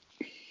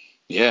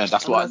 Yeah,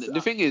 that's what... The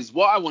thing is,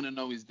 what I want to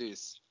know is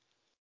this.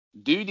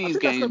 Do these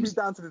games... That's going to be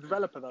down to the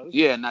developer, though.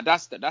 Yeah, now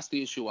that's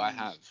the issue I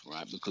have,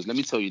 right? Because let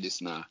me tell you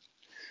this now.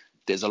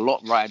 there's a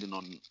lot riding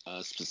on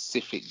a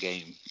specific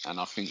game, and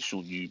I think,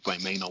 Sean, you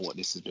may know what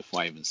this is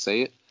before I even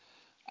say it,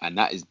 and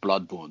that is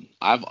Bloodborne.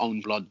 I've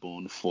owned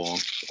Bloodborne for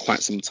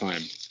quite some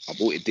time. I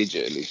bought it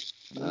digitally.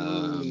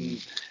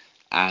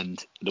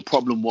 And the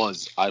problem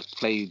was I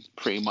played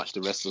pretty much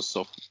the rest of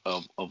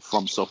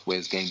From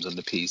Software's games on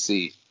the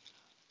PC,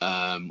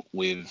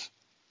 with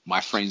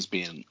my frames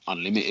being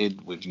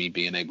unlimited, with me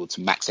being able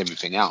to max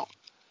everything out.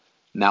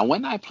 Now,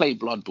 when I play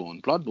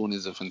Bloodborne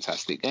is a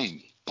fantastic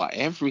game. But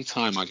every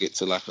time I get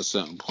to like a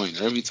certain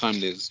point, or every time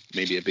there's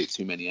maybe a bit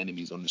too many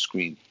enemies on the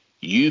screen,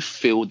 you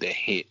feel the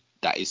hit.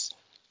 That is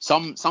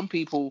some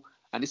people,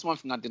 and this is one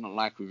thing I didn't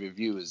like with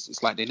reviewers.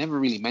 It's like they never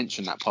really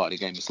mention that part of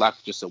the game. It's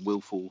like just a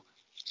willful,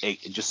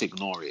 just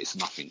ignore it. It's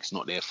nothing. It's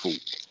not their fault.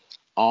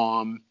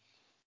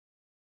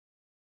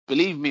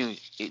 Believe me,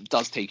 it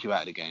does take you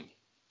out of the game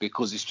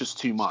because it's just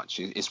too much.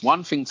 It's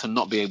one thing to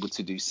not be able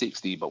to do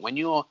 60, but when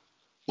you're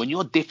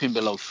dipping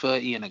below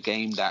 30 in a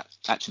game that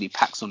actually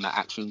packs on that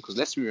action, because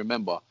let's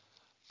remember,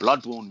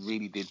 Bloodborne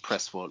really did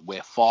press for it.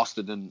 We're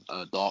faster than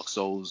Dark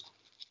Souls.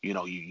 You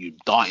know, you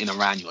darting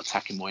around, you're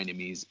attacking more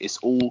enemies. It's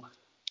all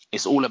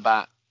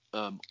about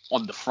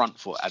on the front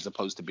foot as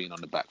opposed to being on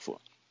the back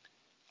foot.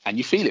 And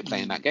you feel it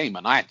playing that game.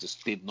 And I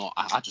just did not.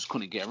 I just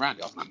couldn't get around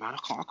it. I was like, man,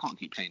 I can't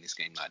keep playing this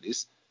game like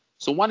this.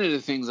 So one of the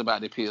things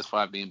about the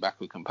PS5 being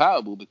backward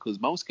compatible, because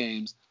most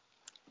games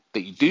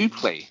that you do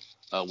play,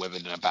 whether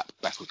they're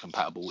backward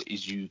compatible,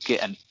 is you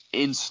get an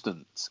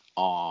instant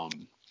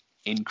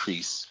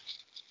increase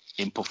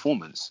in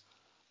performance.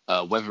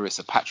 Whether it's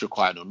a patch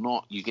required or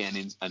not, you get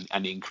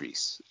an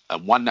increase.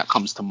 One that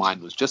comes to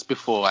mind was just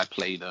before I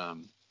played,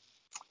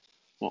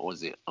 what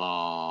was it?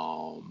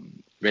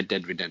 Red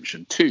Dead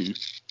Redemption 2.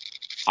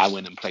 I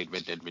went and played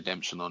Red Dead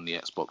Redemption on the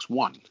Xbox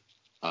One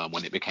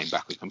when it became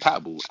backward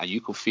compatible, and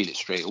you could feel it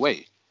straight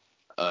away.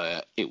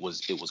 It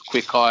was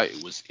quicker.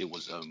 It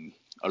was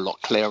a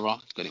lot clearer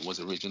than it was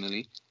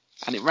originally,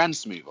 and it ran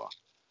smoother.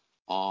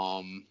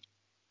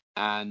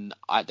 And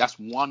that's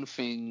one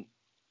thing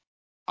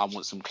I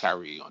want some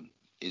clarity on,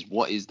 is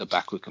what is the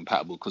backward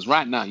compatible? Because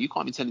right now you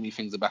can't be telling me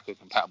things are backward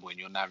compatible and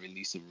you're now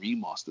releasing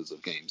remasters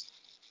of games,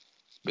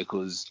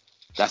 because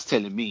that's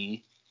telling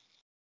me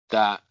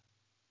that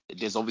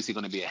there's obviously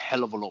going to be a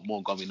hell of a lot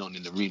more going on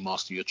in the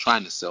remaster you're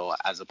trying to sell,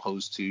 as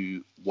opposed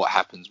to what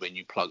happens when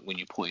you put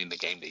in the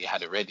game that you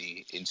had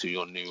already into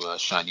your new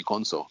shiny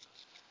console.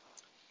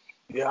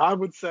 Yeah, I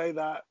would say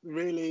that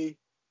really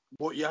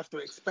what you have to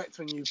expect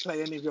when you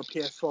play any of your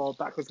PS4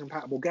 backwards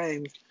compatible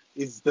games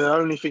is the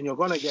only thing you're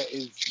going to get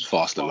is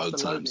faster load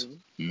times.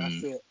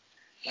 That's it.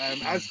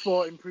 As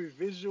for improved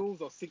visuals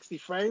or 60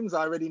 frames,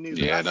 I already knew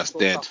that's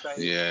dead.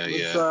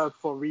 Reserved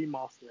for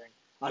remastering,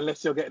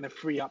 unless you're getting a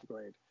free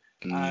upgrade.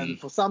 And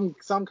for some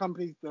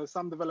companies,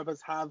 some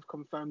developers have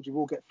confirmed you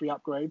will get free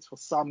upgrades for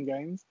some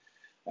games.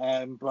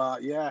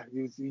 But yeah,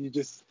 you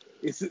just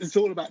it's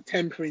all about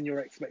tempering your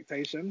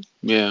expectations.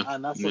 Yeah,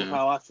 and that's sort of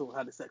how I sort of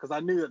had it set, because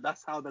I knew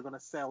that's how they're gonna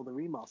sell the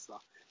remaster.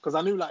 Because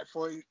I knew, like,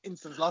 for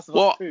instance, Last of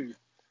Us 2,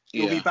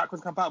 it'll be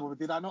backwards compatible. But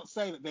did I not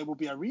say that there will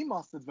be a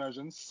remastered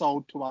version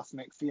sold to us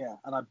next year?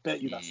 And I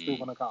bet you that's still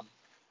gonna come.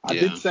 I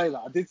did say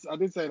that. I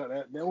did say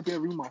that there will be a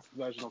remastered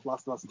version of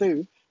Last of Us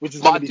 2, which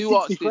is going to be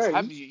 60 frames.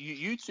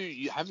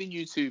 Have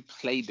you two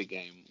played the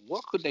game?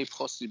 What could they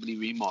possibly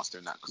remaster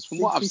in that? Because from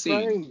what I've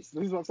seen, this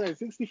is what I'm saying.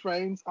 60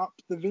 frames up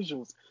the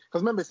visuals.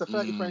 Because remember, it's a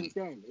 30 frames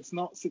game. It's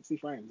not 60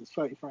 frames. It's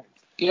 30 frames.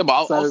 Yeah, but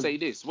I'll say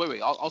this.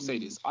 Wait. I'll say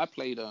this. I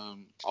played. I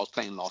was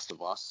playing Last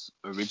of Us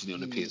originally on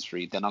the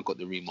PS3. Then I got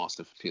the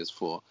remaster for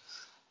PS4.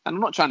 And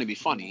I'm not trying to be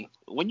funny.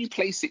 When you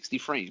play 60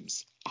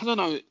 frames, I don't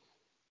know.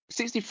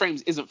 60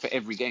 frames isn't for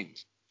every game.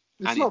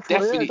 And it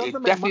definitely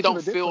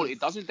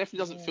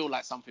doesn't feel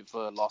like something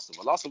for Last of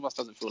Us. Last of Us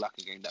doesn't feel like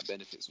a game that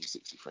benefits from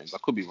 60 frames. I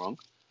could be wrong,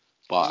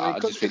 but I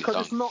just feel it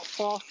doesn't. It's not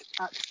fast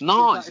action.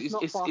 No, it's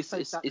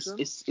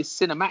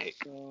cinematic.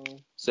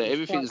 So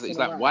everything's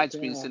like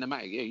widescreen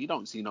cinematic. Yeah, you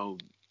don't see no,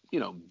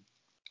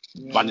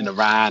 running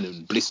around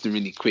and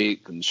blistering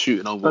quick and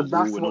shooting over a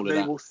wall and all of that. But that's what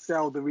they will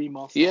sell the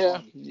remaster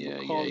on.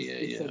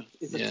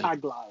 It's a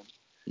tagline.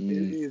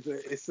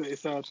 It's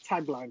a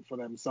tagline for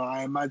them. So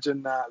I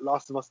imagine that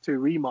Last of Us 2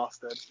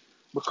 Remastered,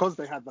 because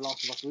they had the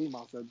Last of Us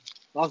Remastered,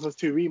 Last of Us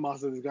 2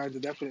 Remastered is going to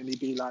definitely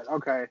be like,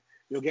 okay,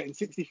 you're getting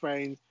 60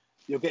 frames,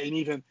 you're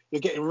getting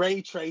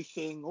ray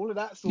tracing, all of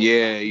that sort of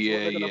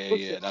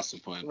stuff. That's the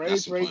point. Ray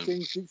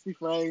tracing, 60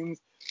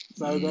 frames.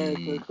 So they're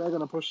going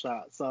to push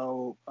that.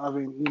 So I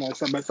mean,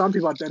 but some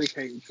people are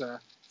dedicated to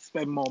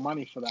spend more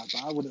money for that,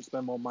 but I wouldn't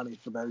spend more money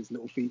for those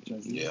little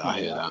features. Yeah, I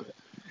hear that.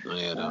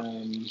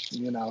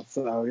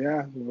 So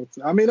yeah,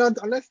 I mean,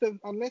 unless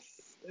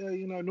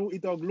Naughty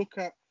Dog look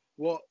at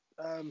what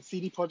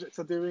CD Projekt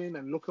are doing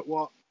and look at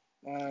what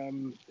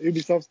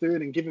Ubisoft's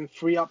doing and giving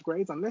free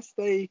upgrades, unless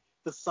they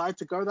decide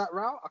to go that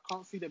route, I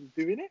can't see them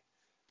doing it.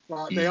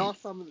 But they are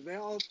some of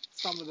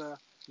the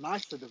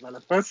nicer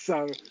developers,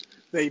 so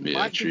they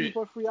might give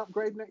you a free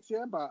upgrade next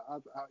year. But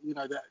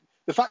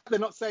the fact they're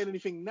not saying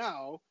anything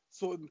now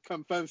sort of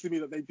confirms to me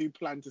that they do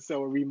plan to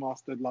sell a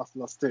remastered Last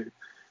of Us 2,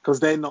 because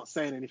they're not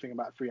saying anything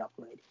about a free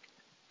upgrade.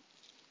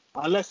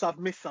 Unless I've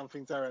missed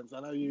something, Terence. I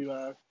know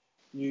you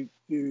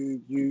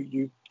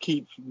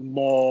keep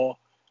more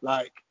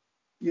like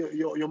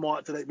you're more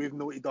up to date with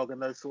Naughty Dog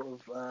and those sort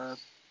of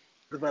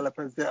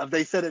developers. Have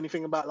they said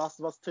anything about Last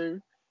of Us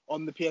 2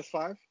 on the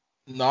PS5?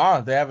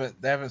 No, they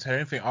haven't said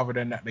anything other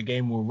than that the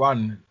game will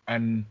run.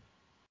 And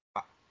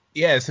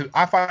yeah, so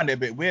I find it a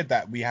bit weird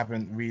that we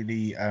haven't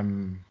really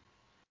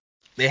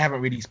they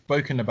haven't really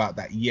spoken about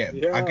that yet.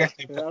 Yeah, I guess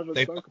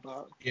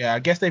I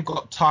guess they've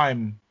got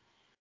time.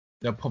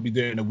 They'll probably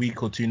do it in a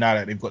week or two now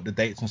that they've got the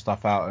dates and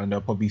stuff out, and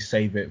they'll probably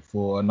save it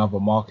for another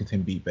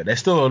marketing beat. But there's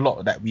still a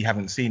lot that we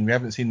haven't seen. We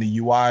haven't seen the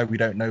UI. We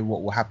don't know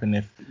what will happen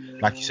if,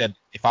 like you said,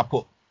 if I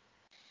put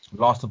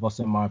Last of Us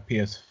in my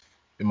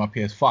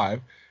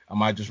PS5,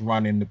 am I just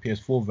running the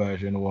PS4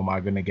 version, or am I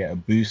gonna get a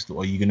boost,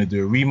 or are you gonna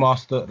do a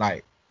remaster?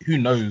 Like, who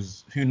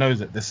knows? Who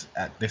knows at this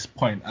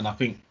point? And I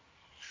think,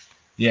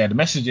 yeah, the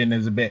messaging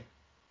is a bit.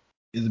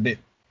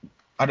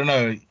 I don't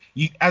know.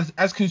 You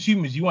as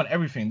consumers, you want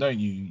everything, don't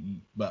you?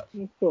 But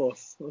of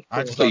course.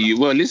 I just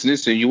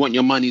listen. You want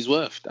your money's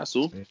worth. That's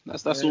all.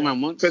 That's all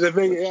man wants. But the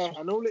thing,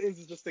 and all it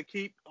is just to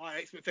keep our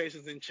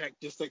expectations in check.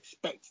 Just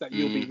expect that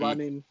you'll be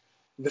running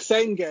the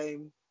same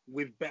game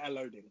with better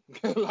loading.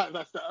 Like,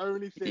 that's the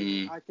only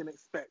thing I can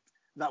expect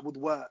that would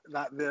work.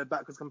 That the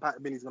backwards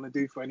compatibility is going to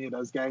do for any of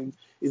those games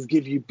is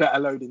give you better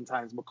loading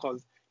times,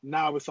 because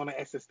now it's on an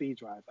SSD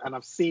drive, and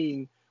I've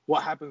seen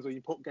what happens when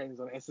you put games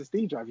on an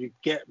SSD drive. You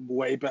get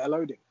way better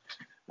loading.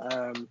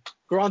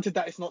 Granted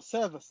that it's not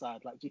server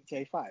side like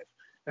GTA 5.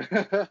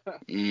 So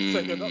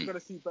you're not going to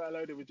see better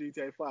loading with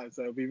GTA 5.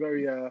 So it'll be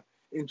very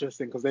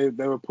interesting, because they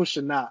were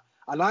pushing that.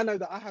 And I know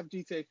that I have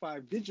GTA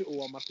 5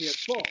 digital on my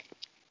PS4.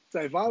 So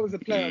if I was a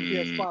player on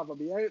PS5, I'd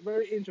be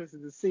very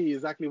interested to see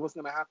exactly what's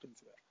going to happen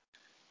to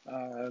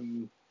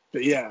it.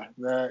 But yeah,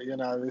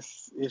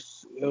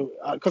 it's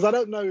because I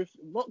don't know if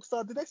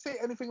Rockstar, did they say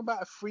anything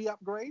about a free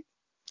upgrade?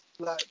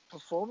 Like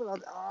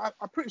performance,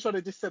 I'm pretty sure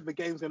they just said the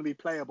game's going to be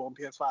playable on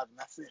PS5 and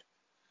that's it.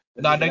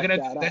 No,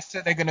 they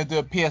said they're gonna do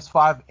a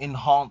PS5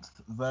 enhanced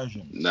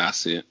version.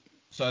 That's it.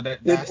 So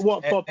that's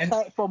what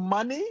for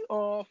money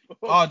or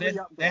they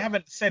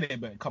haven't said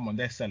it, but come on,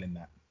 they're selling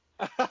that.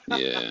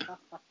 Yeah.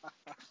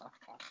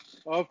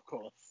 Of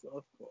course.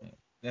 Yeah,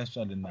 they're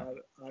selling that.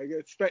 I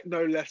expect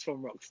no less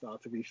from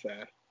Rockstar, to be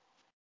fair.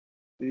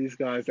 These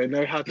guys, they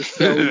know how to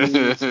sell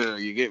you.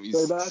 You get me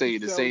saying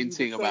the same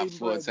thing about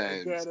 4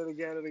 times. Again and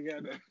again and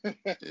again.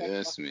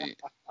 Yes, mate.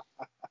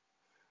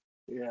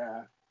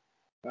 Yeah.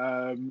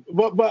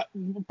 But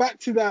back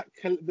to that,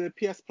 the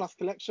PS Plus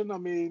collection. I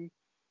mean,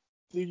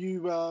 do you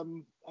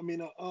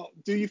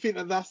think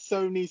that that's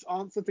Sony's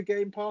answer to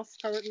Game Pass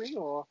currently,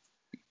 or?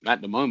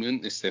 At the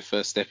moment, it's their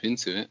first step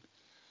into it.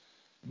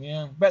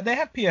 Yeah, but they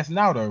have PS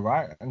Now though,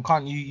 right? And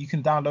can't you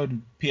can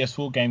download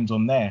PS4 games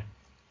on there?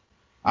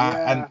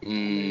 Yeah.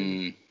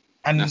 And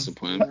that's the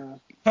point.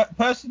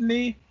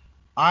 Personally,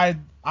 I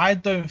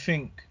don't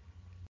think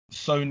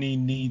Sony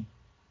need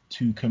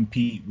to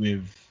compete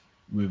with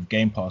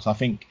Game Pass. I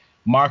think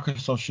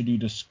Microsoft should do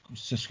the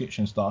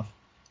subscription stuff.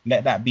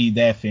 Let that be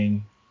their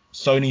thing.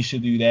 Sony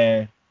should do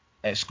their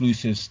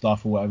exclusive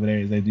stuff or whatever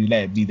it is they do.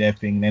 Let it be their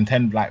thing.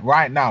 Nintendo, like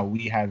right now,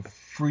 we have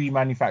 3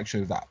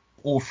 manufacturers that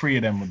all 3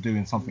 of them are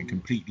doing something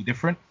completely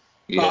different.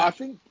 Yeah.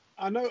 But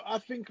I know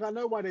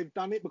why they've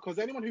done it, because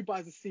anyone who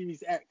buys a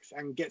Series X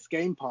and gets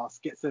Game Pass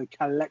gets a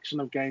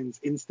collection of games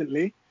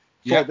instantly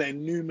for their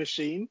new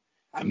machine,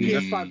 and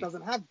PS5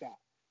 doesn't have that.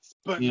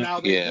 But now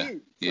they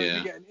do. So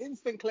you get an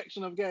instant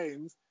collection of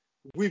games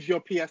with your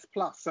PS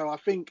Plus. So I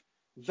think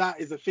that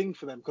is a thing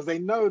for them, because they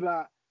know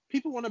that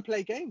people want to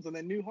play games on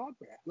their new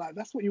hardware. Like,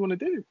 that's what you want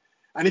to do.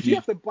 And if you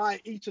have to buy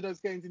each of those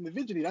games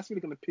individually, that's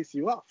really going to piss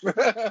you off.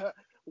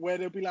 Where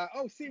they'll be like,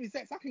 oh, Series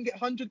X, I can get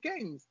 100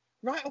 games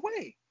right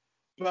away.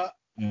 But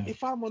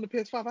if I'm on the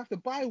PS5, I have to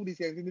buy all these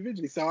games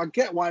individually. So I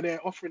get why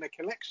they're offering a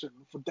collection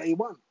for day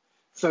one.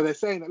 So they're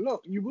saying that,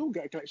 look, you will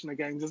get a collection of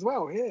games as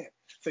well here.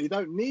 So you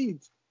don't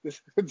need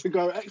this to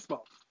go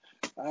Xbox.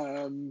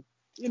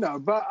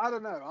 But I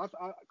don't know.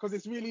 Because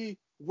it's really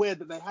weird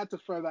that they had to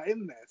throw that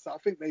in there. So I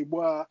think they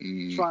were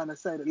trying to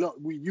say that, look,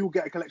 you'll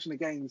get a collection of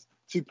games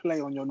to play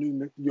on your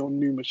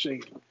new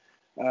machine.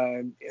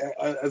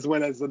 As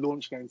well as the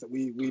launch games that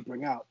we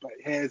bring out. But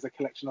here's a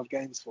collection of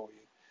games for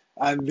you.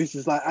 And this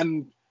is like,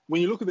 and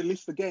when you look at the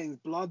list of games,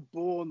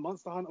 Bloodborne,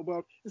 Monster Hunter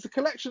World, it's a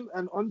collection,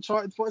 and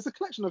Uncharted 4, it's a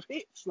collection of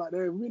hits. Like,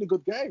 they're really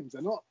good games.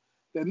 They're not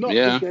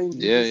just games.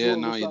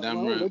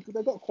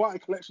 They've got quite a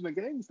collection of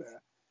games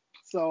there.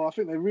 So I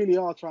think they really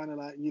are trying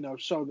to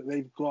show that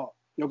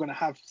you're going to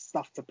have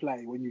stuff to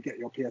play when you get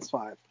your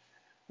PS5,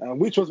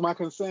 which was my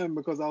concern,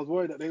 because I was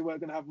worried that they weren't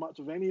going to have much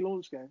of any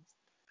launch games.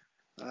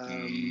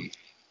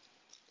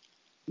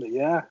 But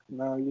yeah,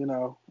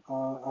 no,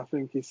 I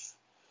think it's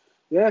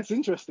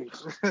interesting.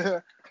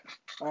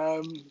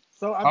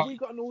 So have we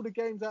gotten all the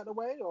games out of the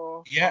way,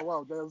 or? Yeah. Oh,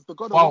 well, there's the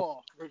God of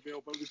War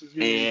reveal, but which is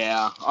really...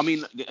 Yeah, I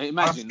mean,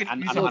 imagine,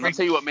 and I'll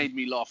tell you what made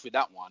me laugh with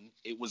that one.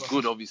 It was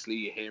good,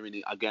 obviously, hearing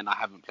it again. I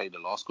haven't played the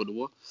last God of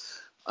War,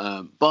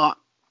 but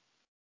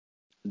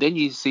then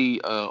you see,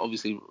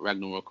 obviously,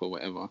 Ragnarok or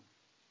whatever,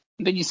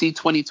 And then you see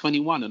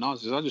 2021, and I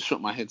just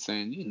shook my head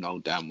saying, you know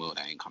damn well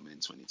that ain't coming in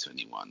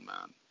 2021, man.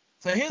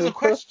 So here's a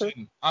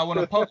question I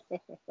want to pose.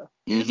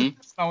 Mm-hmm.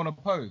 I want to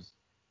pose.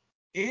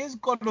 Is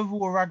God of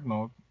War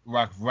Ragnarok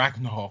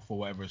or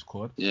whatever it's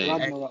called? Yeah.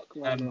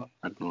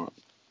 Ragnarok.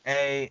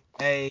 A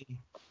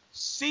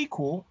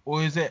sequel,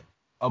 or is it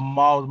a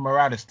Miles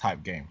Morales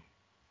type game?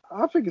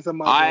 I think it's a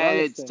Miles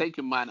Morales thing. Take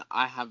in mind,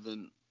 I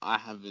haven't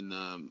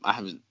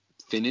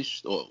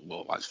finished,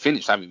 I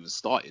finished. I haven't even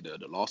started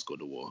the last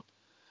God of War.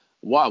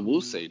 What I will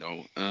say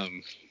though, I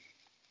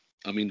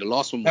mean, the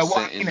last one was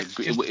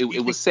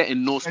it was set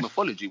in Norse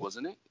mythology,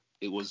 wasn't it?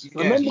 It was.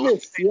 Yeah. Remember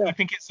this? Yeah. You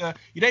think it's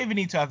you don't even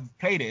need to have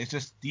played it. It's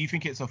just, do you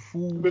think it's a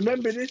full?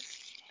 Remember this,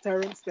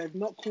 Terrence? They've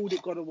not called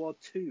it God of War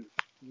 2.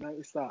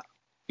 Notice that.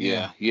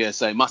 Yeah.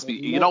 So it must be.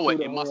 You know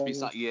what? It must be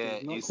something. Yeah.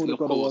 It's of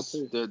course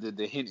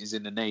the hint is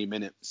in the name,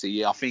 innit? So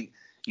yeah, I think.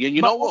 Yeah.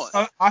 You know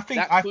what? I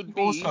think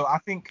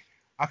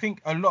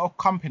a lot of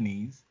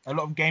companies, a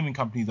lot of gaming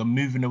companies are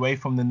moving away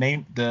from the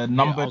name, the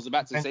number. Yeah, I was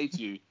about to say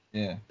to you.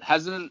 Yeah.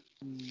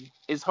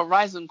 Is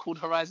Horizon called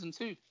Horizon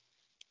 2?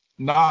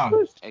 Nah.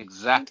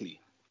 Exactly.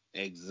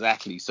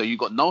 So you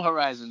got no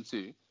Horizon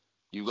 2.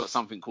 You've got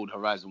something called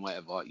Horizon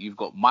whatever. You've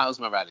got Miles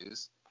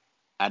Morales,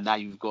 and now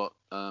you've got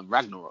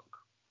Ragnarok.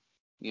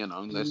 You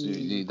know,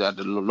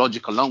 the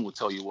logic alone will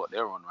tell you what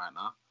they're on right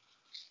now.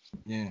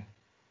 Yeah.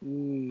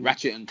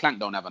 Ratchet and Clank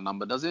don't have a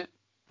number, does it?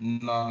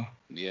 No.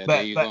 Yeah,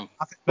 there you go.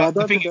 But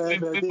the thing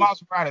is, with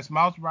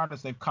Miles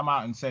Morales, they've come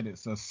out and said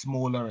it's a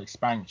smaller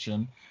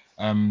expansion.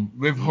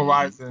 With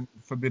Horizon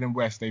Forbidden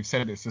West, they've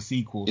said it's a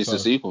sequel. It's a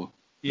sequel.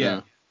 Yeah.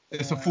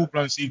 It's a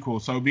full-blown sequel.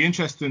 So it'll be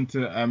interesting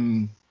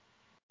to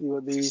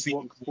see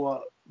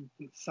what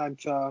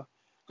Santa,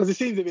 because it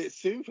seems a bit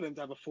soon for them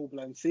to have a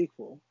full-blown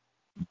sequel.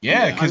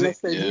 Yeah, because unless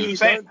they really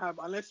don't have,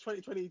 unless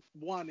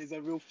 2021 is a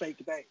real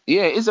fake date.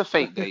 Yeah, it's a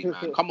fake date,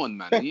 man. Come on,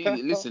 man.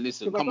 Listen.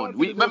 Come on.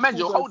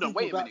 Hold on.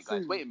 Wait a minute,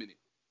 guys. Wait a minute.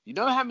 You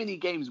know how many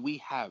games we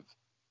have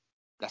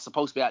that's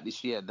supposed to be out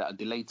this year that are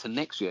delayed to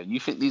next year, and you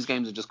think these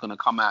games are just gonna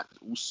come out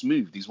all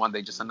smooth? These one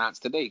they just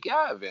announced today. Get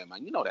out of here,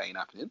 man. You know that ain't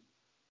happening.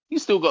 You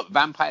still got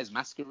Vampires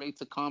Masquerade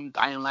to come,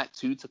 Dying Light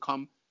 2 to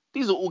come.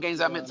 These are all games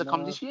that are meant to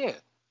come this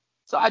year.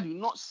 So I do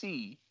not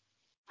see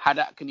how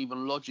that can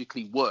even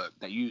logically work,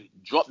 that you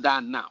drop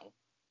down now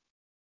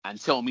and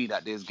tell me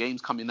that there's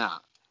games coming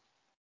out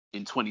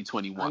in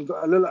 2021. And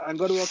God of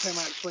War came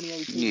out in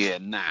 2018. Yeah,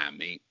 nah,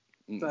 mate.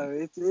 So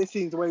it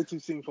seems way too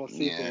soon for a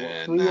sequel.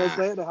 Yeah, 3 years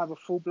later, they have a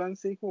full-blown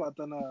sequel? I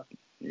don't know.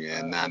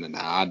 Yeah,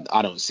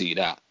 I don't see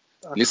that.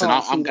 Listen,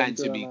 I'm going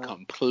to be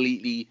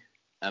completely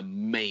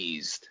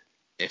amazed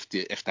if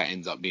that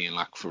ends up being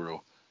like for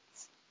real.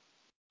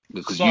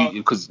 Because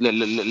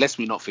lest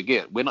we not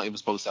forget, we're not even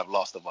supposed to have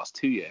Last of Us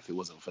 2 yet if it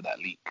wasn't for that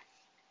leak.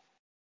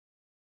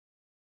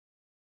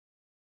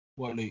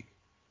 What leak?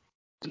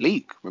 The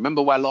leak.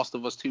 Remember why Last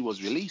of Us 2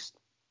 was released?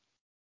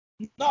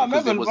 No, I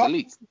remember. There was a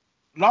leak.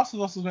 Last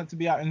of Us was meant to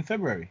be out in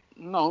February.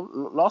 No,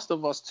 Last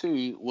of Us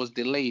 2 was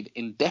delayed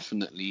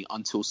indefinitely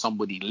until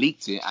somebody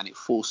leaked it and it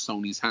forced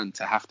Sony's hand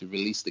to have to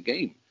release the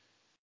game.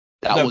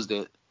 That was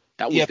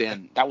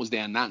the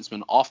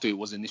announcement after it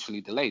was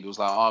initially delayed. It was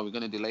like, we're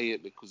going to delay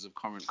it because of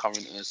current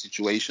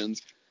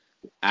situations,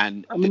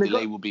 and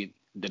the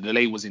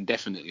delay was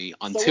indefinitely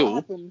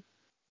until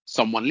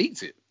someone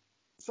leaked it.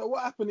 So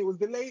what happened? It was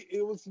delayed.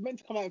 It was meant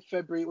to come out in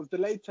February. It was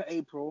delayed to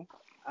April,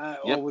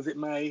 or was it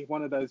May?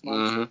 One of those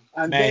months. Mm-hmm.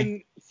 And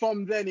then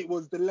from then it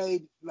was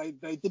delayed.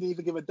 Like they didn't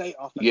even give a date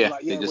after. Yeah,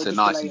 they just said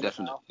nice and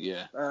definite.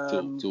 Yeah,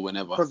 till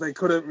whenever. Because they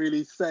couldn't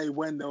really say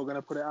when they were going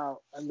to put it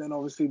out. And then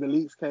obviously the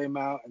leaks came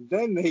out, and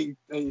then they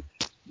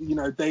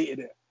dated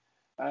it.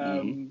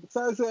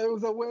 So it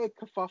was a weird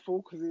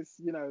kerfuffle because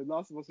it's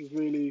Last of Us was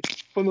really,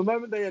 from the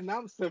moment they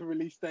announced the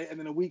release date and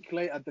then a week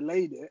later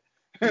delayed it.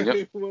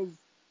 Yep.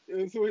 It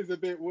was always a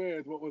bit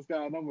weird what was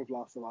going on with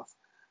Last of Us.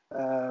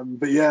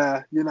 But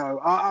yeah,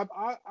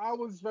 I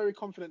was very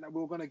confident that we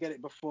were going to get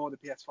it before the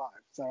PS5.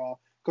 So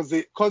because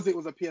it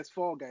was a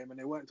PS4 game and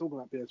they weren't talking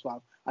about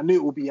PS5, I knew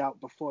it would be out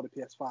before the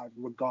PS5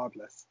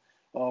 regardless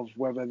of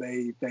whether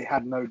they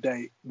had no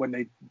date when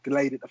they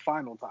delayed it the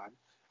final time.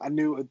 I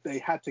knew they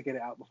had to get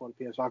it out before the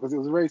PS5 because it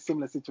was a very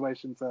similar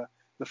situation to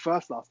the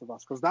first Last of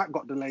Us, because that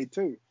got delayed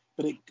too,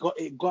 but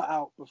it got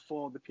out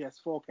before the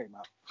PS4 came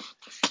out.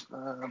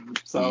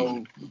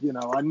 So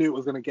I knew it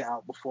was going to get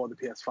out before the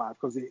PS5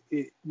 because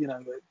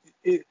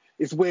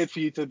it's weird for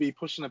you to be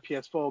pushing a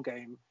PS4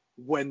 game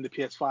when the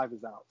PS5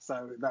 is out,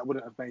 so that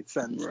wouldn't have made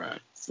sense.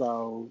 Right.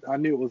 So I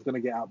knew it was going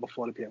to get out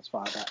before the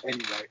PS5 at any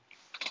rate.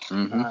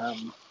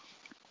 Mm-hmm.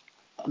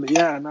 But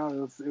yeah, no,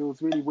 it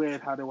was really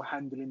weird how they were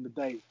handling the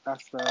date.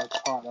 That's the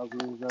part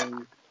that was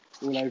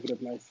all over the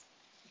place.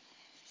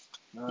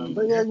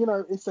 But yeah,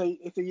 it's a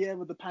year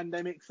with the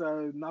pandemic,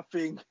 so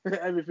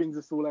everything's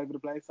just all over the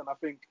place. And I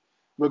think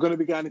we're going to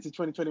be going into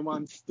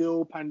 2021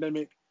 still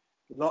pandemic,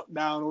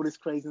 lockdown, all this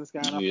craziness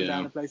going up and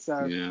down the place.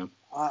 So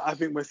I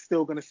think we're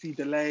still going to see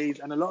delays,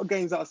 and a lot of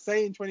games that are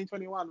saying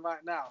 2021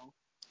 right now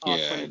are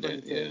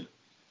 2022.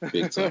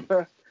 Big time.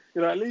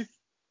 At least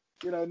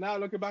now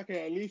looking back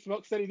at least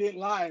Rocksteady didn't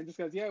lie and just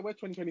goes, yeah, we're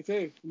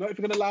 2022. We're not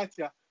even going to lie to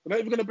you. We're not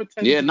even going to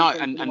pretend. Yeah, no,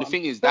 and the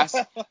thing is,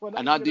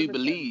 and I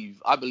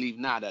believe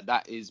now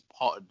that is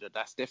part of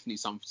that's definitely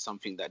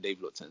something that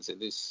they've looked at and said,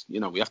 this,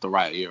 we have to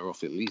write a year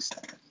off at least.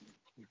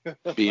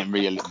 being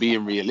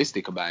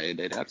realistic about it,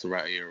 they'd have to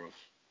write a year off.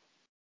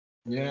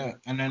 Yeah,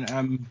 and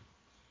then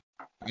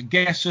I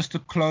guess just to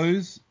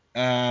close,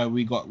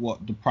 we got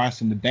the price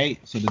and the date.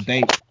 So the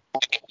date,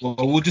 well,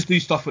 we'll just do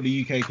stuff for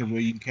the UK because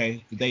we're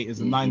UK. The date is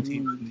the 19th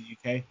in the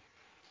UK.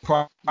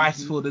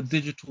 Price for the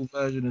digital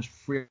version is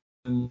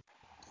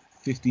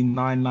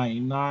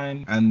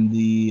 $359.99, and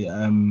the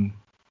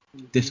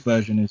this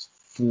version is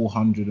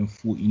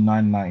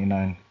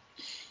 $449.99.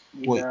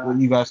 What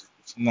you guys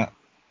on that?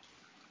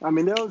 I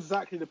mean, they're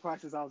exactly the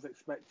prices I was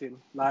expecting,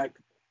 like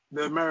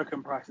the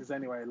American prices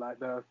anyway, like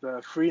the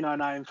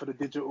 $399 for the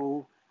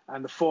digital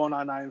and the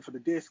 $499 for the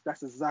disc.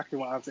 That's exactly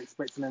what I was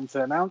expecting them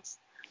to announce,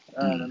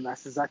 and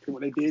that's exactly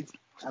what they did.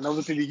 And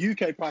obviously the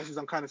UK prices,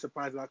 I'm kind of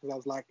surprised about, because I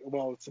was like,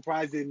 well,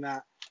 surprising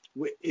that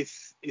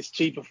it's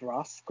cheaper for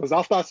us. Because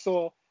once I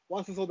saw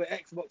the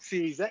Xbox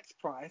Series X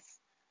price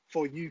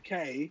for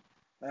UK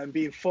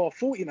being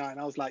 $449,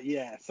 I was like,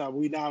 yeah. So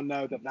we now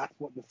know that that's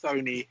what the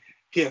Sony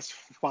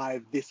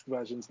PS5 disc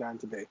version is going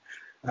to be.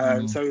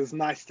 So it was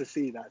nice to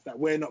see that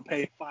we're not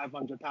paying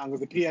 £500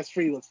 because the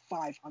PS3 was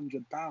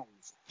 £500.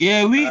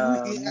 Yeah,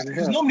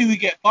 because normally we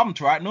get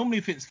bumped, right? Normally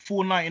if it's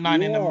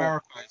 $499 in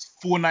America, it's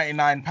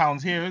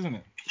 £499 here, isn't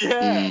it?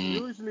 Yeah,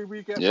 usually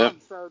we get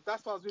bumped. So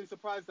that's why I was really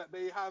surprised that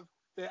they're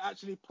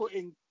actually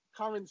putting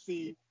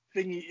currency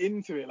thingy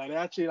into it. Like they're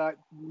actually like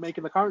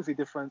making the currency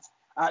difference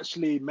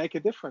actually make a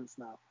difference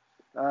now.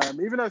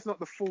 Even though it's not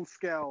the full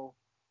scale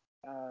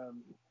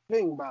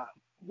thing, but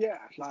yeah,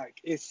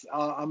 like it's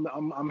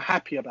I'm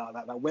happy about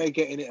that. Like we're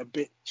getting it a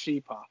bit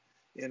cheaper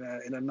in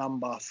a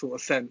number sort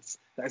of sense.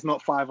 That it's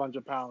not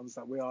 £500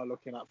 that we are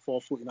looking at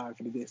 $449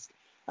 for the disc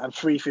and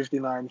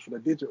 $359 for the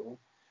digital.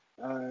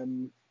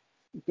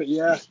 But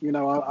yeah,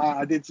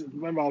 I did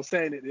remember I was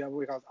saying it the other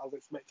week. I was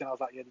expecting. I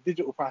was like, yeah, the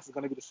digital price is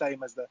going to be the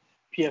same as the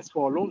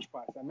PS4 launch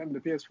price. I remember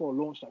the PS4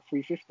 launched at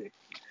 $350.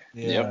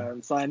 Yeah.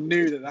 So I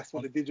knew that's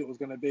what the digital was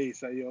going to be.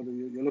 So you're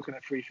looking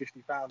at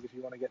 £350 if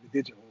you want to get the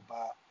digital.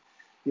 But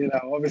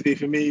obviously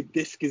for me,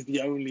 disc is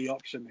the only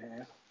option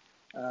here.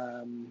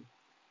 And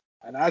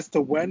as to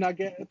when I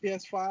get a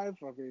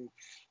PS5, I mean,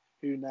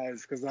 who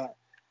knows? Because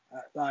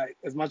like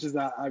as much as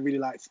I really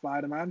like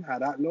Spider-Man, how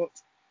that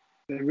looked,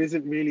 there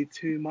isn't really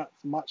too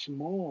much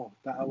more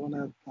that I want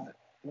to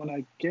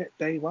get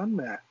day one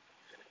there.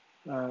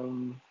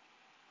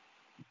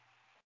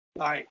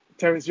 Like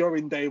Terence, you're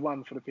in day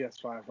one for the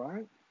PS5,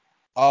 right?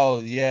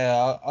 Oh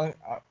yeah,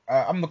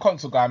 I'm the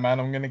console guy, man.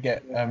 I'm gonna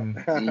get No,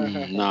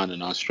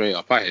 straight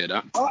up. I hear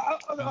that.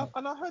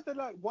 And I heard they're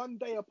like 1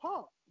 day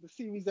apart. The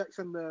Series X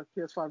and the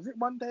PS5. Is it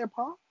 1 day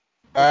apart?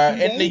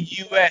 In the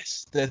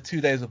US, they're 2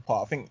 days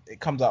apart. I think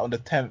it comes out on the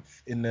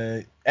 10th. In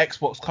the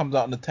Xbox comes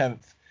out on the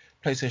 10th.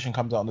 PlayStation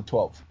comes out on the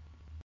 12th.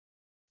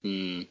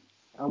 And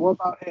what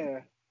about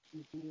here?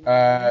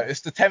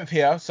 It's the 10th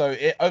here. So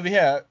over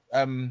here,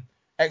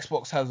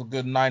 Xbox has a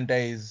good 9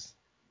 days.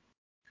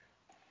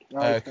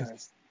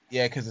 Because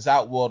it's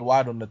out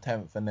worldwide on the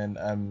 10th, and then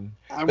And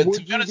but would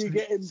to be honest, you be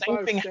getting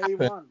same thing happened.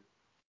 One?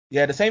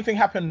 Yeah, the same thing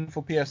happened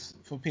for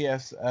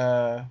PS4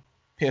 and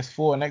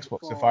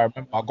Xbox. If I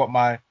remember, I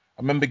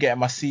remember getting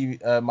my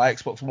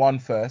Xbox One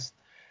first,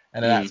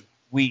 and then that's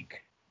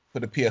week for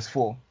the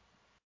PS4.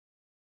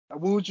 And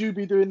would you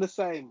be doing the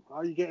same?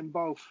 Are you getting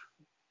both?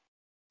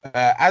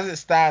 As it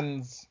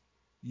stands,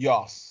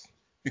 yes.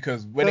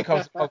 Because when it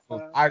comes to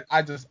consoles,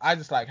 I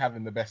just like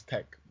having the best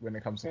tech when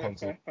it comes to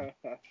consoles.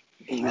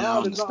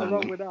 There's nothing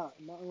wrong with that.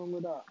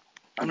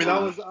 I mean,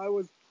 I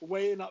was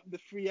weighing up the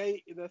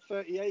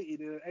 3080,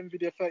 the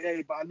Nvidia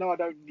 3080, but I know I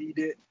don't need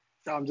it.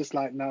 So I'm just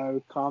like,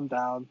 no, calm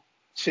down,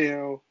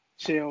 chill.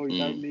 You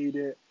don't need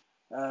it.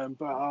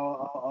 But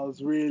I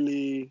was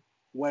really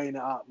weighing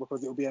it up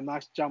because it would be a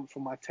nice jump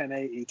from my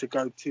 1080 to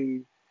go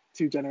two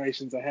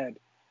generations ahead.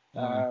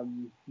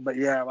 But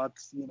yeah, I'm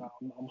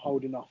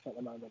holding off at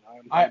the moment.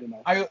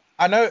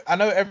 I know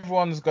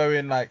everyone's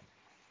going,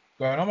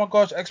 oh my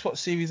gosh, Xbox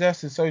Series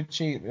S is so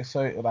cheap. It's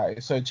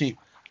so cheap.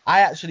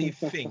 I actually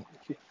think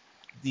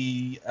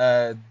the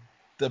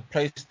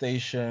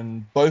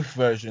PlayStation, both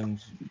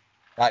versions,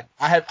 I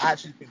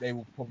actually think they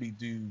will probably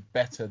do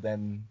better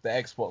than the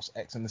Xbox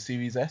X and the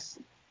Series S.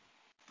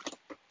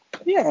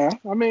 Yeah,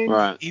 I mean,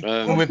 right.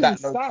 Even with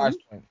that low price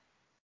point.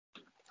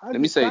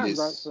 Let me say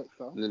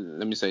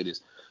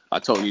this. I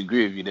totally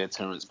agree with you there,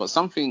 Terence. But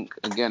something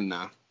again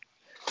now.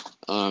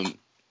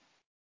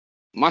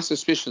 My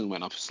suspicion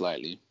went up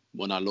slightly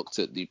when I looked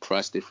at the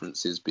price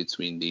differences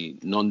between the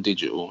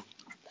non-digital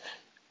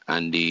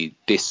and the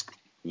disc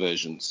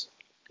versions.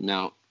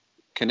 Now,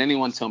 can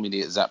anyone tell me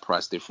the exact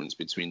price difference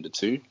between the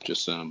two,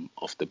 just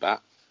off the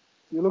bat?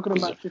 You're looking at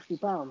about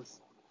 £50.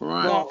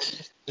 Right. Well,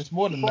 it's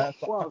more than that.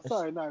 Well,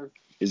 sorry, no.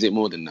 Is it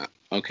more than that?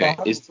 Okay.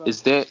 Is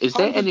there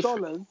any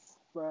 $100?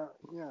 But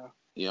yeah.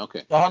 Yeah.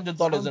 Okay.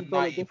 $100 and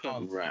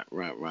 £90.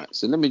 Right.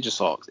 So let me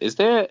just ask: is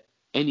there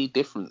any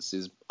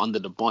differences under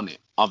the bonnet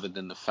other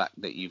than the fact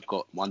that you've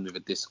got one with a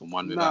disc and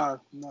one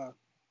without? No.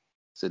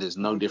 So there's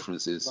no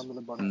differences.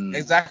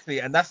 Exactly,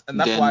 and that's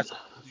why I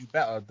do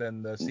better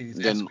than the Series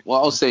S. Then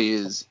what I'll say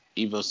is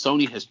either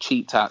Sony has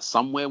cheaped out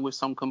somewhere with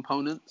some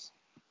components,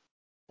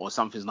 or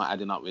something's not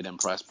adding up with them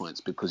price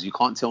points, because you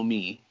can't tell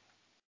me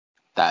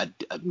that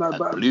a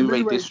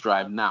Blu-ray disc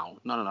drive now.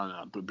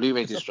 No.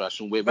 Blu-ray disc drive.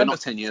 We're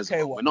not 10 years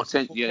ago. We're not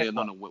 10. Yeah,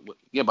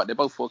 but they're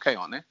both 4K,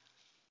 aren't they?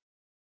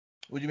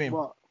 What do you mean?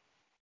 What?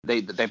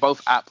 They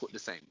both output the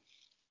same.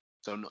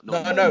 So no.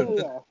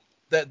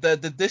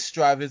 The disc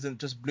drive isn't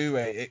just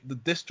Blu-ray. The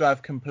disc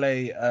drive can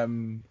play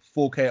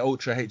 4K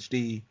Ultra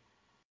HD.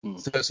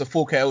 So it's a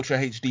 4K Ultra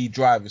HD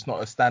drive. It's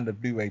not a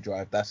standard Blu-ray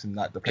drive. That's in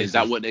like the PlayStation. Is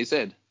that what they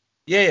said?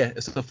 Yeah.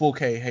 It's a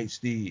 4K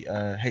HD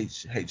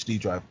HD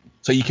drive.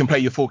 So you can play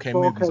your 4K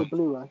movies. 4K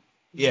Blu-ray.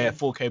 Yeah,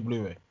 4K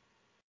Blu-ray.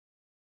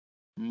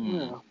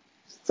 Yeah.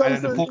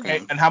 And the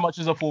 4K. And how much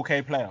is a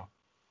 4K player?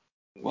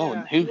 Well,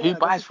 who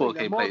buys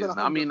 4K players?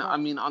 I mean,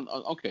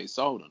 okay.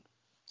 So hold on.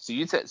 So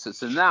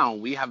so now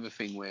we have a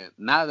thing where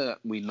now that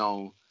we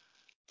know,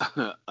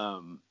 They're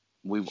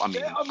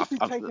obviously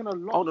taking a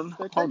lot. Hold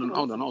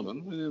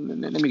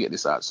on. Let me get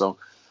this out. So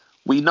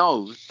we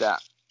know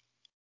that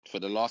for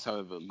the last,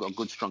 however, a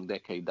good strong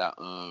decade, that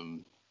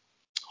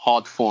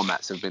hard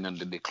formats have been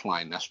under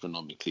decline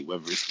astronomically,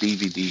 whether it's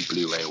DVD,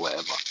 Blu-ray, or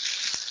whatever.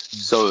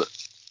 So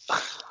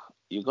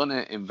you're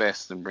gonna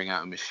invest and bring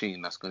out a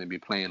machine that's going to be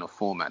playing a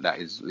format that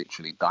is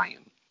literally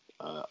dying,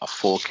 a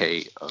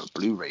 4K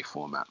Blu-ray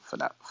format for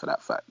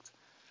that fact.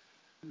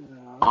 Yeah.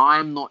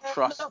 I'm not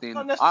trusting.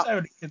 Not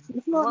necessarily.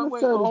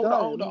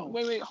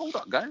 Hold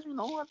up, guys. You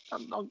know,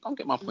 I'll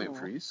get my point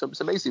through. So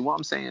basically, what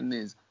I'm saying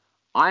is,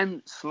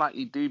 I'm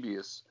slightly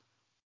dubious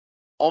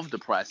of the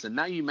price. And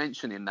now you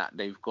mentioning that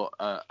they've got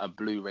a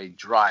Blu-ray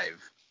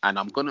drive, and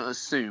I'm gonna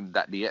assume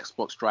that the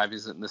Xbox drive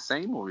isn't the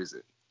same, or is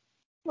it?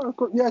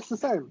 Yeah, it's the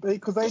same.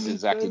 It's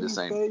exactly the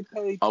same. They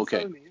paid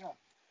Sony, yeah.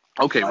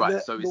 Okay,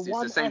 right. So it's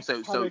the same.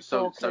 So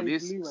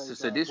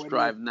this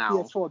drive now.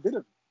 PS4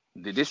 didn't.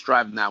 This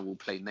drive now will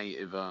play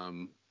native.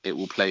 It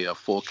will play a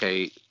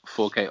 4K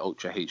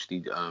Ultra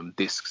HD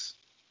discs.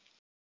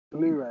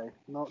 Blu-ray,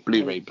 not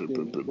Blu-ray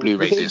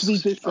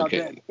discs.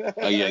 Okay.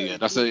 Yeah.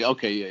 That's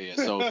okay. Yeah.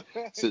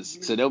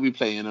 So they'll be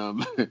playing a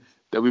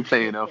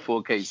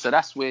 4K. So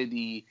that's where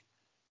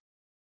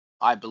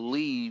I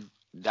believe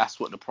that's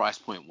what the price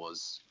point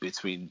was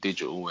between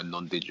digital and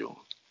non-digital.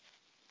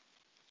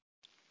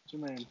 What do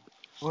you mean?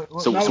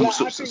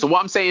 So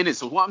what I'm saying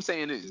is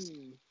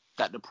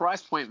that the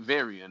price point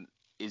variant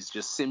is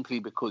just simply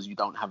because you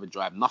don't have a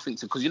drive.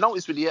 Because you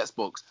notice with the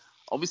Xbox,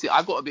 obviously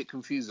I got a bit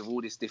confused of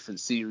all these different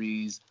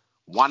series.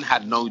 One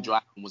had no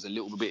drive and was a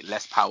little bit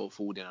less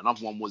powerful, then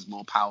another one was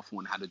more powerful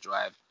and had a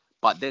drive.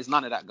 But there's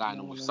none of that going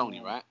on with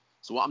Sony, right?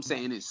 So what I'm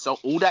saying is, so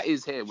all that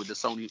is here with the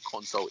Sony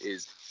console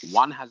is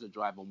one has a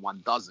drive and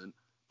one doesn't,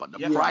 but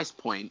the price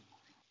point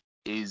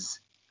is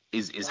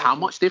how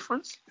much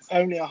difference? It's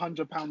only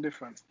 £100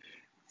 difference.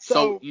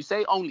 So you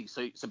say only.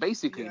 So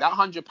basically that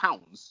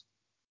 £100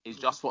 is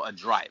just for a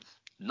drive.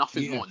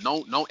 Nothing more.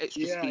 No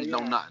extra speed, no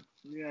nothing.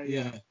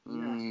 Yeah.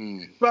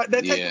 But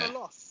they're taking a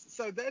loss.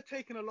 So they're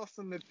taking a loss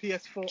on the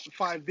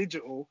PS5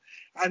 digital,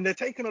 and they're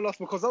taking a loss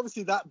because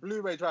obviously that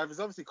Blu-ray drive is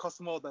obviously cost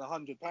more than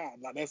 £100.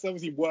 Like that's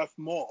obviously worth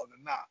more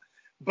than that.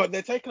 But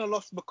they're taking a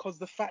loss because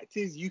the fact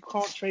is you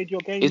can't trade your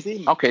games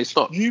in. Okay,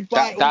 stop. You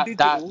buy all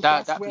digital.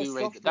 That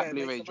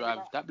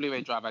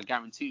Blu-ray drive, I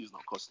guarantee you is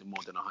not costing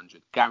more than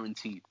 100.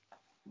 Guaranteed.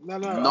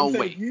 No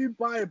way. If you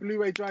buy a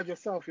Blu-ray drive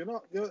yourself, you're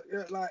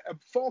like a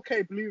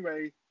 4K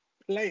Blu-ray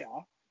player.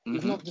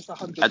 It's not just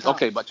 £100.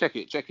 Okay, but check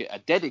it. A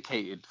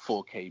dedicated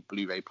 4K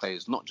Blu-ray player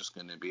is not just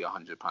going to be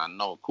 £100.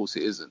 No, of course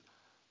it isn't.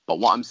 But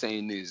what I'm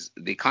saying is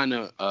they kind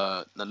of,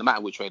 no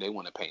matter which way they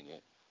want to paint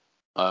it,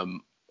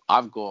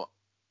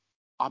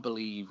 I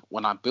believe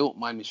when I built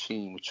my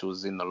machine, which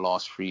was in the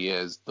last 3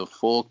 years, the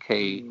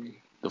 4K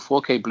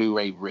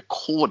Blu-ray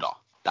recorder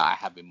that I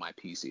have in my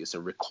PC, it's a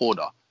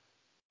recorder,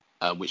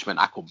 which meant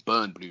I could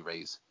burn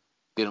Blu-rays,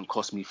 didn't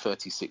cost me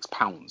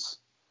 £36.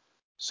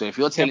 So if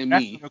you're telling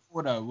me,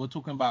 recorder, we're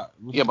talking about.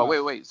 But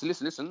wait. So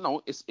listen.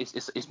 No, it's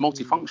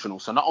multifunctional.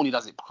 So not only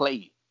does it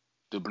play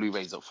the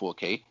Blu-rays at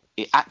 4K,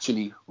 it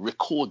actually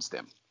records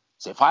them.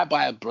 So if I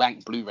buy a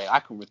blank Blu-ray,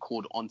 I can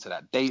record onto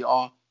that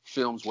data,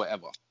 films,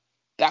 whatever.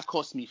 That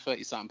cost me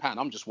 £30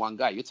 pound. I'm just one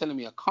guy. You're telling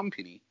me a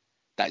company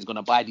that is going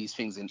to buy these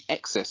things in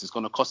excess is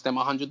going to cost them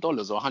 $100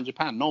 or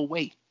 £100? No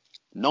way.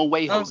 No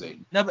way, Jose.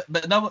 No,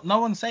 but no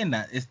one's saying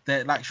that. It's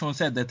that, like Sean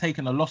said, they're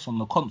taking a loss on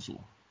the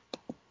console.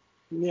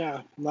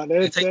 Yeah, like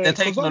they're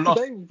taking a loss.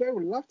 They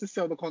would love to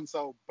sell the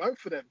console,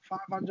 both of them,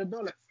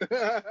 $500.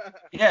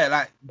 Yeah,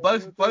 like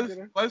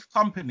both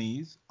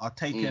companies are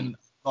taking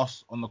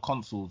loss on the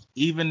consoles.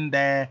 Even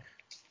their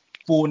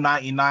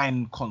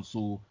 $499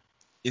 console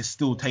is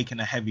still taking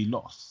a heavy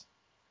loss.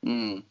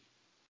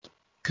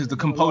 Because the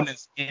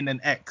components in an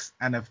X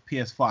and a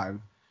PS5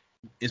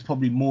 is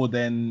probably more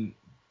than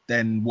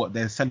than what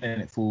they're selling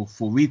it for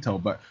retail.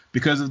 But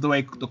because of the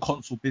way the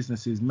console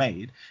business is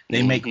made,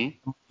 they make money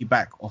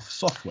back off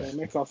software. They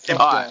make off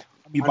software.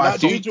 And that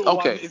digital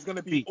one is going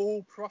to be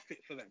all profit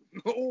for them.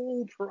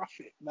 All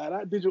profit. Now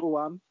that digital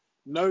one,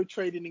 no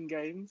trading in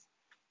games,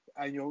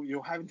 and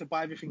you're having to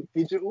buy everything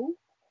digital.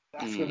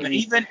 That's going to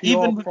be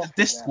even with the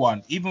disc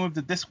one. Even with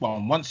the disc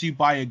one, once you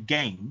buy a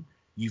game,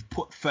 you've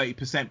put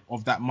 30%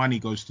 of that money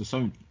goes to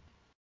Sony.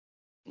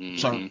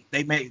 So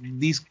they make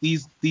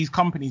these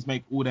companies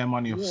make all their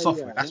money off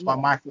software. Yeah, that's why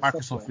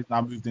Microsoft is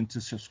now moved into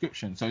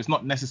subscription. So it's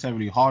not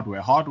necessarily hardware.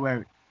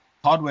 Hardware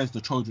is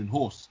the Trojan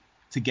horse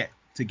to get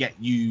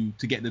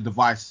the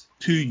device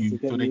to you.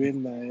 So you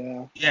in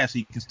there, yeah. So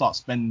you can start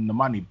spending the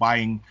money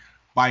buying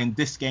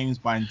disc games,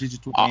 buying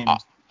digital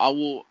games. I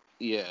will.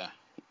 Yeah.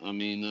 I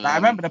mean, I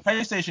remember the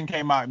PlayStation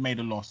came out and made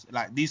a loss.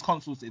 Like these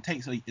consoles, it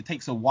takes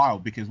a while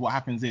because what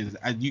happens is,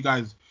 as you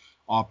guys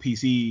are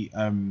PC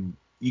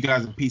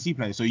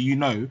players, so in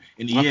the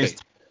years.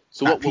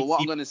 So what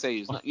I'm gonna say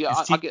is,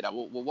 I get that.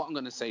 Well, what I'm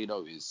gonna say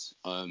though is,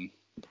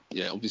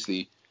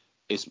 obviously,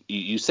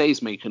 you say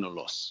it's making a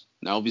loss.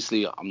 Now,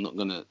 obviously, I'm not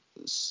gonna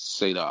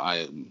say that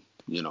I am,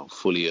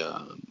 fully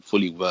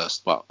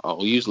versed, but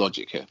I'll use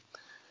logic here.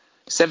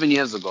 7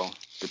 years ago,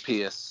 the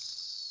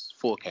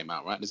PS4 came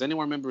out, right? Does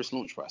anyone remember its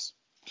launch price?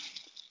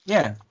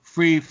 Yeah,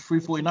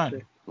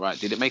 $349. Right.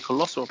 Did it make a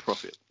loss or a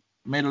profit?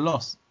 Made a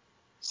loss.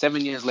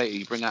 7 years later,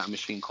 you bring out a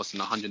machine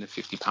costing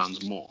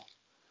 £150 more.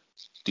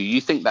 Do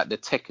you think that the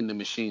tech in the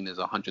machine is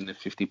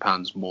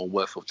 £150 more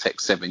worth of tech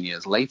 7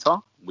 years later,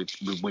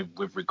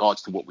 with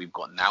regards to what we've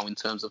got now in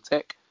terms of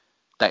tech,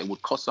 that it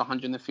would cost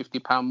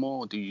 £150 more?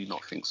 Or do you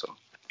not think so?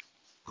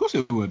 Of course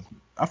it would.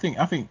 I think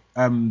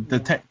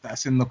the tech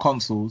that's in the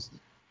consoles.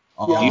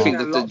 Do you think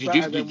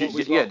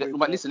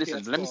but listen.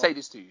 Let me say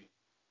this to you.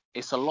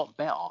 It's a lot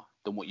better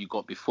than what you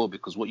got before,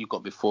 because what you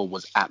got before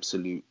was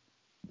absolute.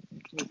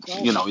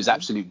 Is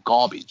absolute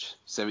garbage.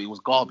 So it was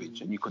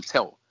garbage, and you could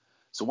tell.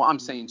 So what I'm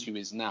saying to you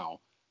is now,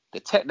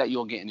 the tech that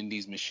you're getting in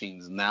these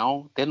machines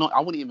now, they're not. I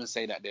wouldn't even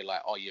say that they're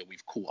like, oh yeah,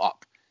 we've caught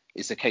up.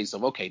 It's a case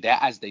of, okay, they're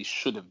as they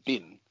should have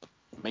been,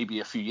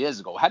 maybe a few years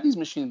ago. Had these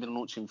machines been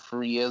launching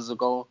 3 years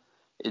ago,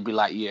 it'd be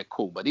like, yeah,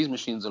 cool. But these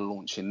machines are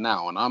launching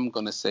now, and I'm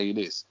gonna say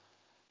this: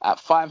 at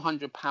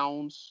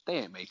 £500, they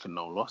ain't making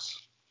no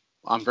loss.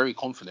 I'm very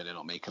confident they're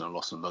not making a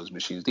loss on those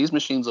machines. These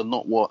machines are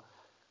not what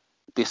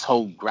this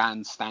whole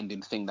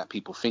grandstanding thing that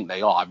people think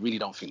they are. I really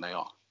don't think they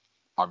are.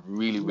 I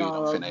really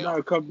don't think they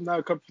are.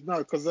 No,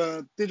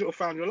 because Digital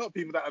Foundry, a lot of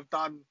people that have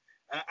done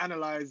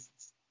analyze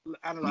the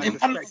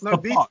specs. No,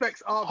 these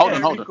specs are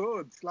very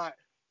good. Like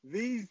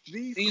these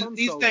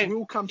consoles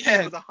will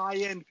compete with the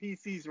high-end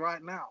PCs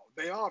right now.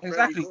 They are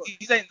very good.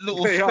 These ain't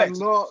little specs.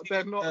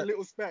 They're not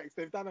little specs.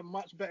 They've done a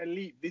much better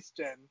leap this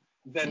gen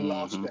than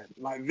last gen.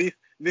 Like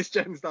this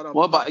gen's done a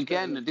but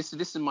again, this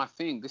is my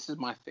thing. This is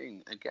my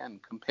thing. Again,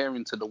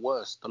 comparing to the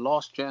worst, the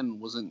last gen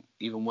wasn't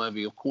even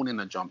worthy of calling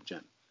a jump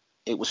gen.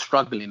 It was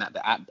struggling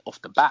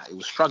off the bat. It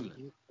was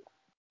struggling.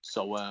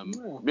 So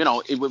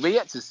we're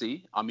yet to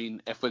see. I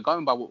mean, if we're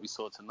going by what we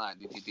saw tonight,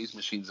 these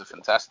machines are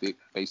fantastic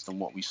based on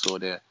what we saw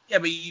there. Yeah,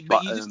 but you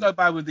just go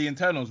by with the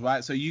internals,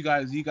 right? So you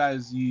guys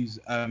use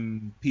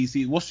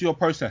PC. What's your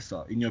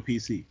processor in your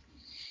PC?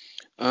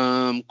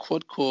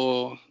 Quad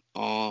core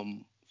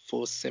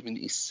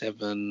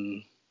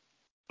 477.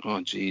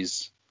 Oh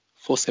geez,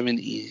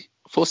 470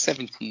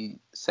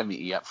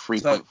 at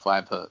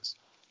 3.5 hertz.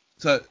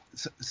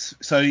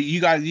 So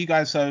you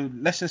guys. So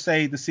let's just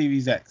say the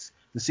Series X.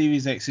 The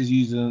Series X is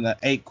using an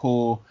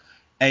 8-core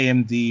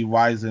AMD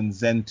Ryzen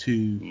Zen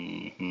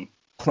 2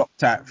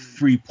 clocked at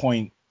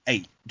 3.8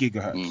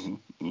 gigahertz.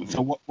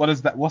 So what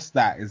is that? What's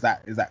that? Is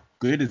that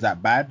good? Is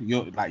that bad?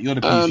 You're the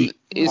PC.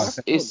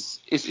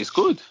 It's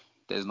good.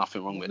 There's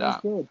nothing wrong with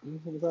that. Well,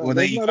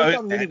 there you go.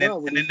 And then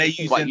they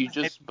use.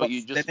 They've got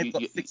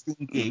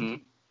 16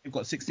 gig. They've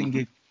got 16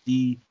 gig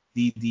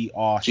GDDR.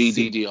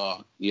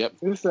 GDDR. Yep.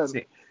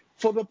 Listen,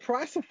 for the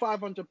price of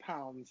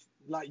 £500,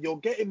 like you're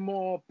getting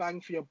more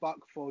bang for your buck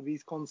for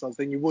these consoles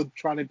than you would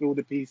trying to build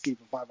a PC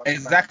for £500.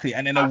 Exactly,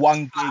 and then a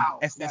 1 gig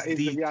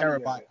SSD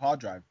terabyte hard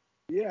drive.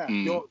 Yeah,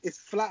 it's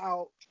flat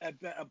out a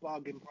better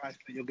bargain price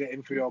that you're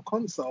getting for your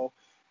console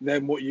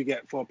than what you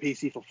get for a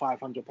PC for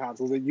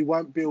 £500. Although you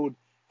won't build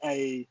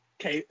a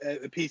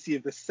PC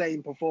of the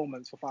same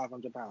performance for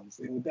 £500.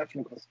 It will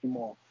definitely cost you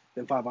more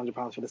than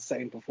 £500 for the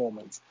same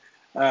performance.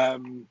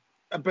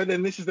 But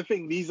then this is the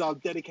thing: these are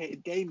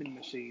dedicated gaming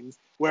machines,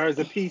 whereas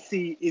a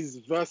PC is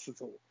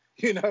versatile.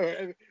 You're not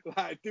going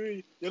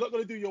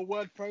to do your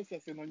word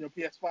processing on your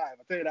PS5.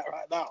 I'll tell you that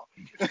right now.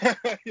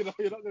 You're not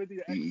going to do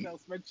your Excel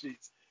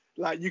spreadsheets.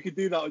 Like you could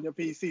do that on your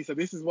PC. So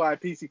this is why a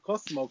PC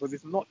costs more, because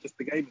it's not just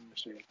the gaming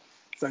machine.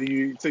 So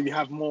you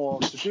have more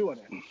to do on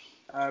it.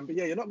 But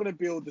yeah, you're not going to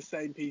build the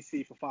same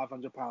PC for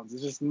 £500.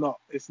 It's just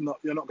not.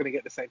 You're not going to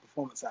get the same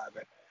performance out of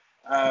it.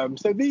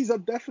 So these are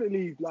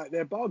definitely like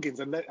they're bargains,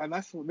 and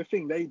that's the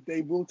thing.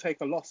 They will take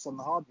a loss on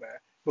the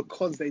hardware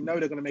because they know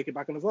they're going to make it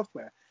back on the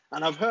software.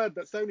 And I've heard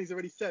that Sony's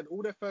already said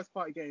all their first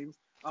party games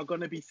are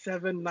going to be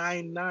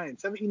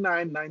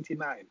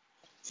 $79.99.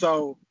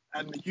 So,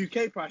 and the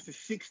UK price is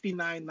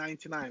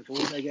 $69.99 for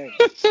all their games.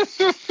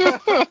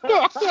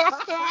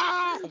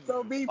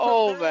 So be prepared.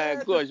 Oh my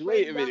gosh!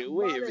 Wait a minute.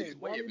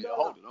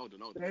 Hold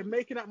on. They're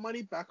making that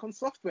money back on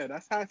software.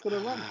 That's how it's gonna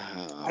run.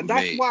 And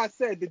that's why I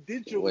said the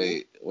digital.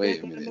 Wait they're a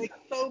gonna minute. make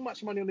so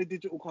much money on the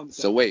digital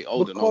console. So wait,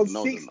 hold on.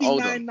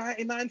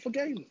 $69.99 for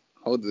games.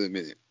 Hold on a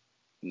minute.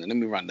 Now, let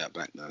me run that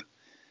back now.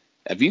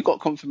 Have you got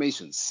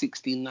confirmation?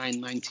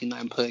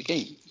 $69.99 per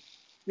game.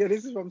 Yeah,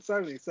 this is from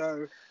Sony.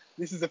 So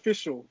this is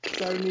official.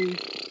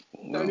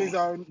 Sony's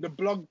own the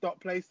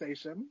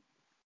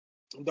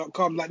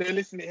blog.playstation.com. Like they're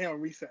listing it here on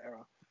Reset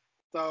Era.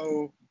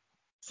 So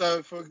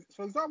for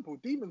example,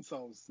 Demon's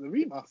Souls, the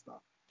remaster,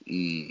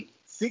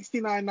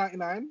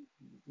 $69.99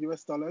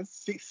 US dollars,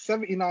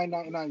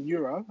 $79.99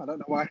 euro. I don't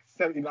know why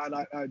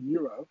 €79.99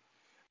 euro.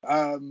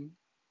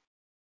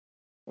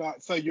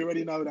 But so you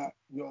already know that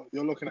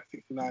you're looking at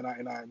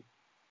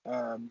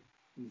 $69.99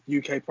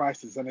 UK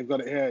prices, and they've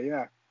got it here.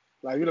 Yeah,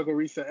 like if you look at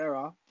Reset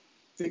Era,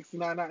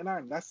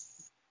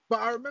 $69.99.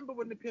 But I remember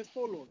when the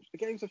PS4 launched, the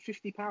games were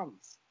 £50.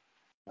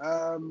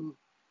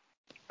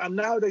 And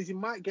nowadays you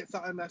might get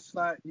something that's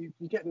like you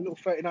get the little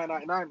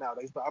 $39.99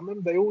 nowadays. But I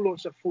remember they all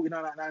launched at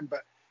 $49.99,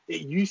 but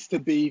it used to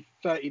be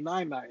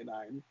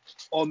 $39.99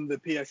 on the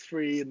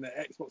PS3 and the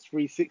Xbox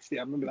 360.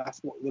 I remember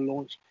that's what the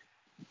launch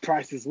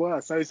prices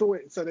were. So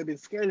they've been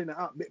scaling it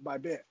up bit by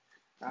bit.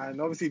 And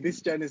obviously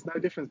this gen is no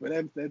different, but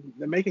they're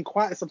making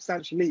quite a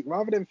substantial leap.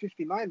 Rather than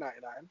 $59.99,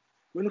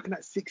 we're looking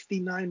at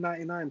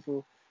 $69.99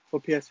 for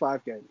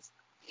PS5 games.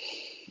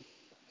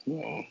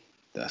 Well,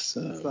 that's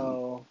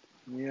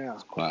yeah,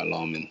 it's quite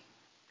alarming.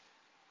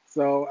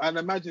 So, and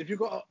imagine if you've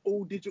got an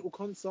all digital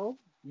console,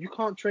 you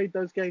can't trade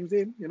those games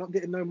in. You're not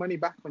getting no money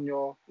back on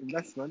your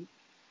investment.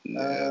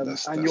 Yeah,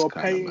 and you're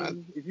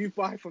paying if you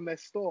buy from their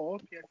store,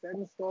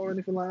 PSN store, or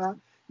anything like that.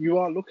 You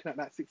are looking at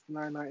that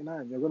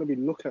 $69.99. You're going to be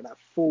looking at that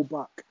full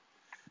buck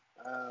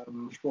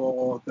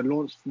for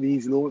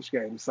these launch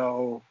games.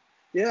 So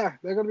yeah,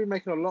 they're going to be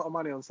making a lot of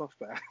money on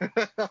software.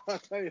 I'll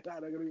tell you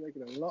that, they're going to be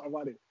making a lot of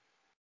money.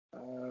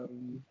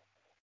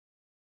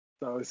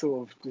 So it's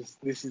sort of just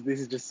this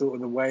is just sort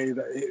of the way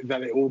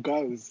that it all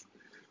goes.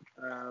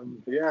 But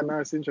yeah, no,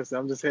 it's interesting.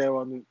 I'm just here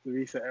on the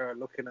Reset Era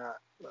looking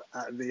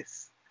at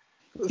this.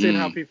 Seeing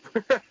how people.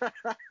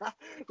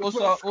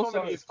 also,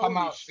 it's come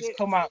out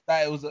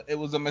that it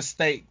was a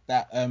mistake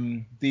that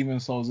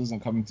Demon's Souls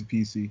isn't coming to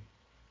PC.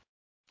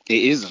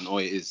 It isn't,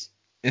 or it is.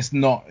 It's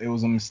not. It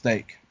was a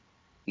mistake.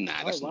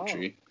 Nah, that's not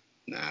true.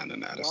 Nah,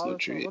 that's not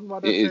true. Why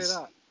they say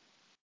that?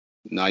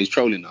 Nah, he's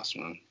trolling us,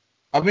 man.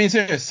 I'm being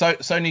serious.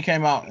 Sony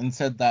came out and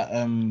said that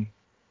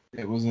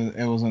it was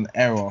an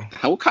error.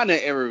 What kind of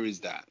error is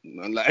that?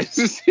 Like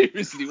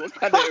seriously, what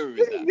kind of error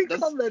is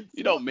that?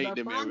 You don't make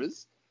them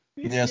errors.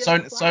 Yeah,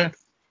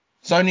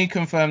 Sony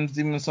confirms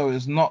Demon's Souls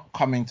is not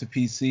coming to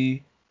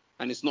PC.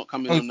 And it's not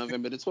coming on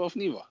November the 12th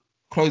neither.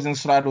 Closing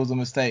slide was a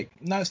mistake.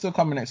 No, it's still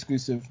coming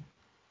exclusive.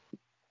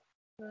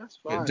 That's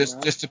fine.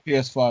 Just to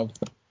PS5.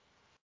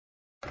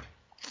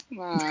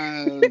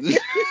 Man.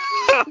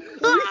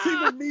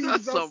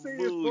 That's some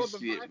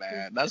bullshit,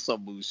 man. That's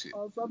some bullshit.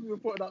 Some people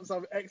putting up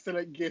some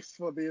excellent gifts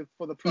for the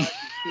price.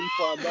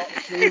 People are not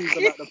pleased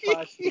about the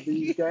price for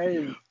these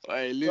games.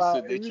 Hey,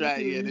 listen, they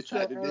tried it. It's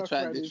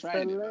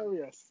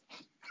hilarious.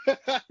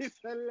 It's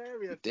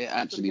hilarious. They're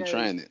actually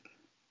trying it.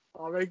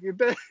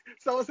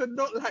 Someone said,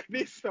 not like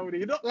this,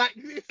 Tony. Not like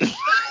this.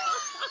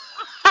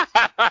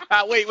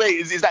 Wait,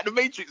 is that the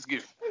Matrix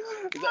gift?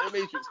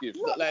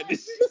 Not like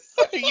this.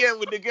 Yeah,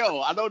 with the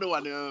girl. I know the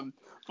one.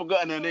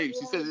 Forgotten her name.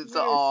 She says it's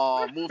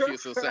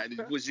Morpheus or something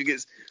before she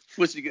gets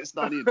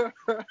done in.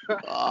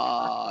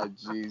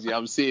 Jeez, yeah,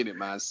 I'm seeing it,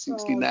 man.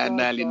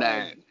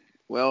 $69.99.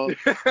 Well,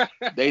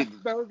 they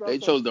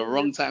chose the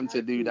wrong time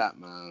to do that,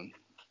 man.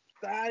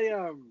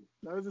 Damn.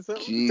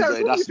 Jeez,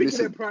 that's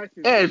listen.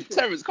 Hey,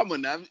 Terrence, come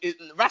on now.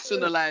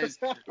 Rationalize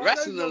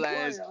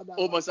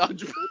almost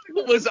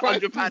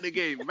 £100 a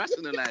game.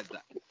 Rationalize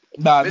that.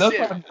 Nah, those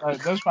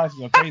prices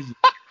are crazy.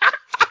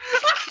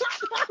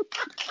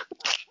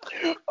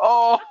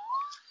 Oh,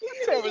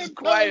 Terrence,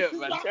 quiet,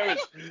 man.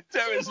 Terrence,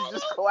 you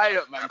just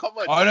quiet, man. Come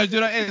on. Oh, no, do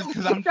you know what it is?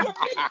 Because I'm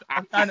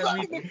trying to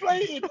read it.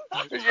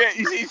 Yeah,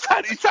 he's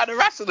trying to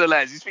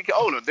rationalize. He's thinking,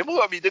 hold on, they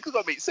could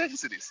not make sense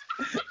to this.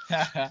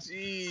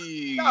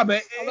 Jeez. Nah,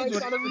 but I'm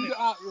trying to read it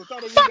out. You're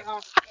trying to read it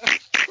out.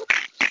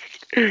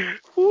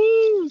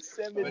 Woo,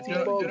 70 bobs. You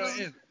know what it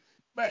is?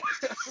 But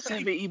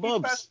 70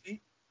 bobs.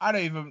 I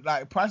don't even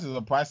like prices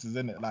are prices,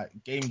 isn't it? Like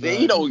games. Yeah,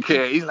 he don't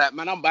care. He's like,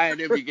 man, I'm buying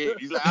every game.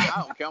 He's like,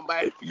 I don't care. I'm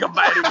buying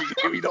every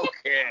game. He don't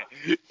care.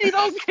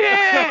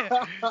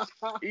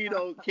 He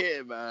don't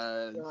care,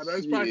 man. Yeah,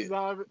 those prices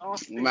are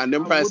man.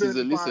 Them prices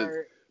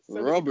are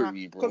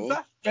robbery, bro.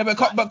 Yeah, but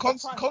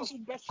console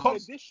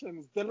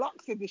editions,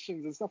 deluxe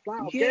editions, and stuff like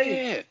that. Yeah.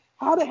 Games.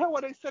 How the hell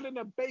are they selling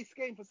a base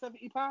game for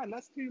 £70?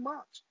 That's too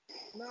much.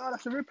 No,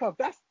 that's a rip-off.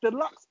 That's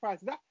deluxe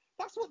price.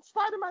 That's what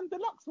Spider-Man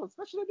Deluxe was,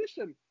 special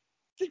edition.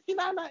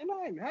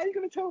 $69.99. How are you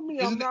going to tell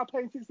me I'm now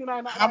paying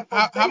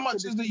 $69.99? How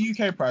much is the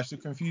UK price? You're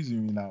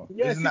confusing me now.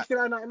 Yeah,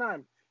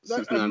 $69.99.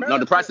 No,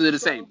 the prices are the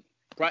same.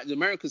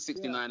 America's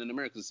 69 and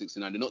America's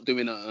 69. They're not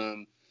doing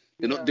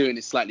they're not doing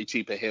it slightly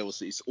cheaper here.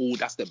 So it's all,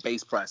 that's the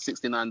base price,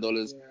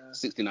 $69,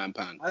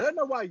 £69. I don't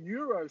know why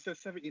Euro says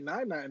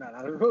 $79.99.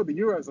 I don't know, the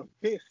Euros are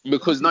pissed.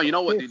 Because you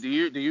know what,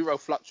 the Euro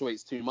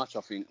fluctuates too much,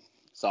 I think.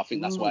 So I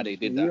think that's why they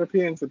did that.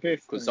 Europeans are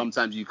pissed. Because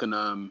sometimes you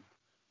can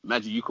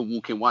imagine you can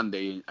walk in one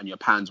day and your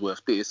pound's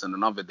worth this, and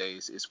another day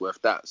it's worth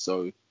that.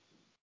 So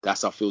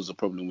that's I feel is the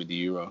problem with the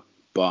Euro.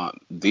 But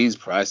these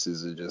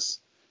prices are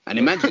just, and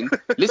imagine,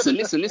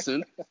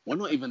 listen, we're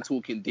not even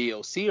talking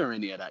DLC or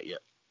any of that yet.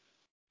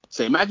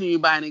 So imagine you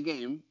buying a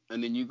game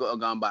and then you got to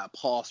go and buy a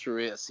pass for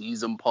it, a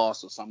season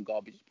pass or some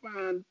garbage.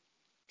 Man,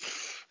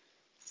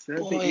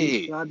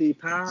 £70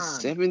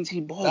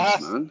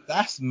 $70, man.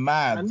 That's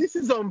mad. And this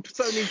is on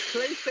Sony's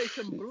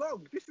PlayStation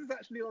blog. This is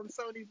actually on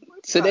Sony's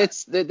website.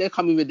 So they're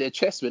coming with their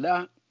chest with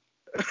that.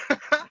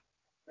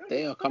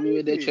 They are coming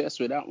with their chest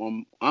with that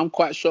one. I'm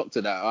quite shocked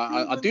at that.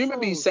 I do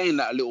remember you saying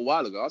that a little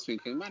while ago. I was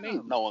thinking, man,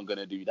 ain't no one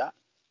gonna do that.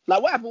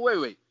 Like, what happened?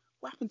 Wait.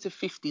 What happened to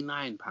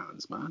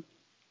 £59, man?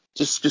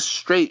 Just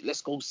straight.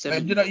 Let's go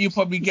 70. You know, you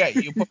probably get.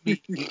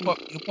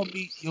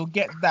 You'll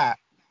get that.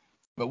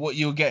 But what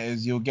you'll get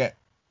is you'll get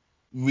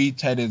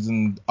retailers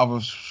and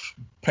other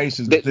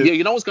places.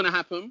 You know what's gonna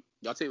happen?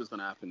 I'll tell you what's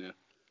gonna happen here.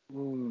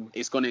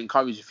 It's gonna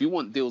encourage. If you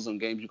want deals on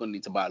games, you're gonna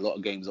need to buy a lot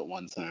of games at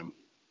one time.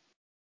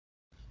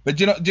 But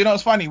do you know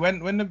what's funny?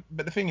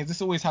 But the thing is,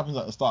 this always happens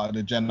at the start of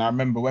the gen. I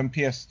remember when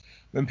PS4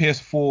 and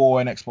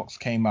Xbox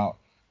came out,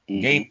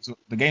 the games were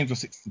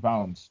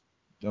 £60.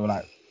 No,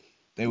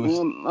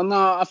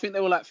 I think they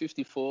were like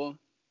 54.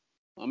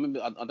 I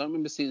don't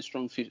remember seeing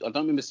strong 50. I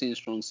don't remember seeing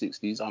strong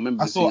 60s. I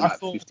remember seeing like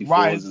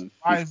 54s and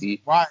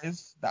 50.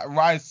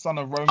 Rise Son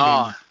of Rome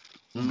game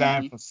was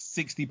going for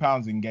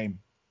 £60 in game.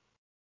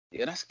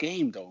 Yeah, that's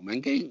game though, man.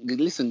 Game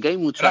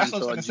will try and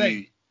charge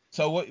you.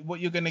 So what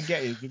you're gonna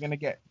get is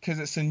because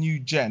it's a new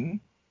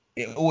gen,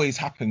 it always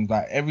happens.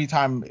 Like every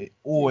time, it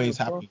always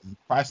happens.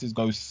 Prices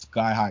go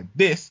sky high.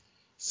 This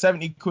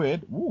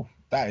 £70, woo,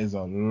 that is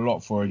a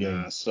lot for a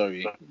game. Nah,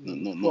 sorry,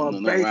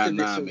 not right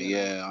now, but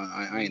yeah,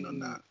 I ain't on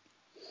that.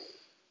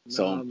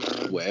 So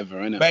whatever,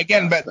 innit? But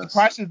again,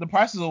 the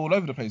prices are all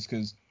over the place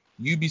because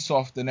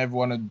Ubisoft and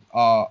everyone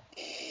are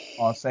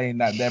saying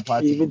that their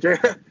prices. Even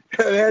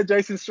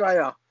Jason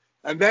Schreier,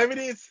 and there it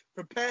is.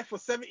 Prepare for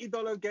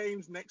 $70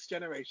 games next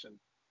generation.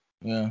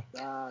 Yeah.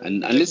 And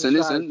listen.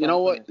 You know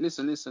what?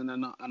 Listen.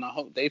 And I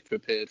hope they've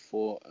prepared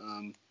for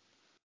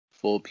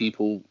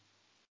people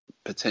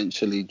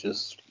potentially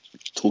just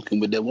talking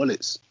with their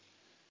wallets,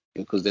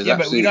 because there's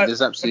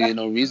absolutely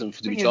no reason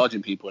to be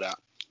charging people that.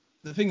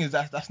 The thing is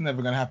that's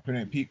never gonna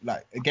happen. People,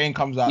 like, a game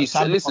comes out.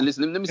 Listen.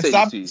 Let me say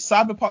this to you.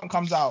 Cyberpunk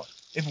comes out.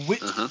 If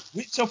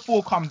Witcher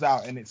 4 comes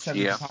out and it's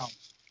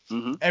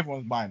 £70,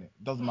 everyone's buying it.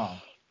 Doesn't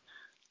matter.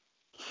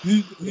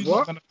 Who's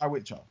not gonna buy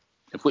Witcher?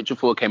 If Witcher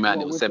 4 came out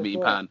and it was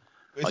 £70, are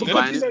you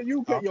buying it?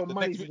 You get your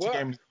money's worth. Witcher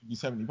game would be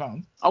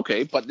 £70.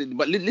 Okay, but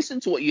listen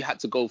to what you had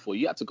to go for.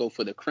 You had to go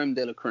for the creme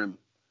de la creme.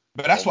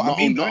 But that's what I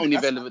mean. Not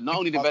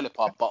only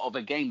developer, but of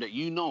a game that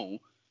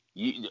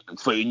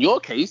for in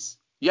your case,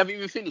 you haven't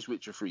even finished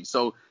Witcher 3.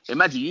 So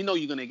imagine, you're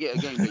going to get a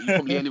game that you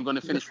probably ain't even going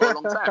to finish for a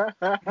long time.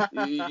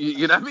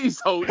 You know what I mean?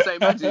 So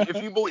imagine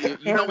if you bought it,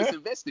 it's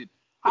invested.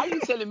 How are you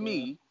telling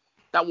me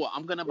that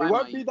I'm going to buy it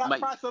won't be that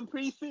price on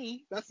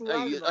PC. That's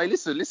what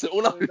listen.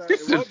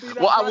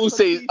 What I will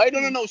say is,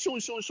 no,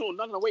 Sean.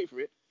 No, wait for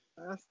it.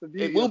 That's the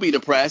beauty. It will be the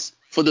price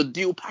for the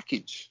deal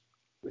package.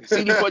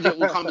 CD Projekt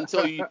will come and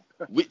tell you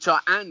Witcher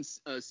and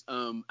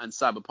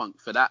Cyberpunk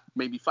for that,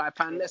 maybe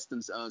 £5 less than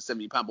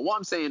 £70. But what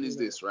I'm saying is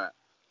this, right?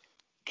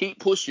 Keep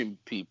pushing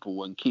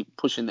people and keep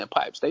pushing their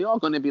pipes. They are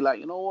going to be like,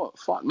 you know what,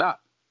 fuck that.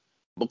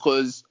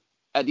 Because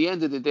at the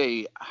end of the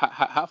day,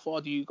 how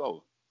far do you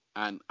go?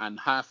 And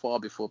how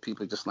far before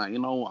people are just like,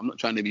 I'm not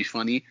trying to be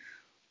funny.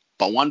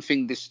 But one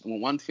thing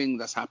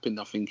that's happened,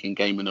 I think, in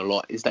gaming a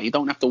lot is that you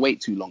don't have to wait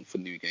too long for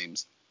new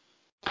games.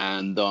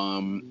 And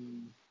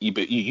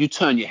you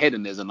turn your head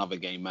and there's another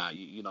game out.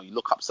 You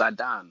look upside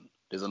down,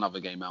 there's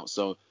another game out.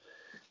 So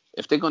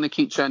if they're going to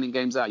keep churning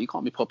games out, you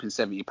can't be popping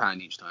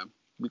 £70 each time.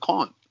 We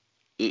can't.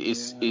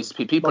 It's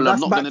people are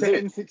not going to do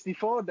it.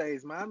 N64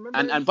 days,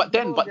 man. But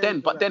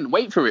then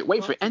wait for it.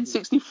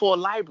 N64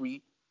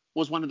 library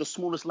was one of the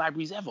smallest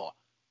libraries ever,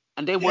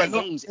 and there were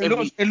games.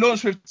 It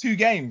launched with 2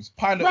 games,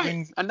 Pilot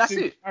Wings, and that's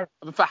it.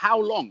 For how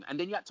long? And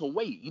then you had to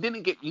wait. You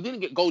didn't get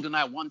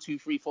GoldenEye 1, 2,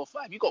 3, 4,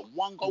 5. You got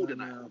one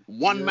GoldenEye,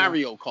 one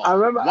Mario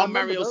Kart, one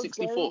Mario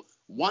 64,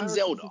 one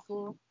Zelda.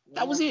 64.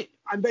 That was it.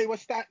 And they were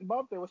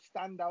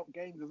standout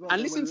games as well.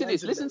 And listen to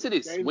this.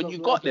 When you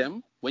got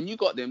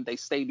them, they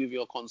stayed with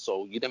your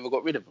console. You never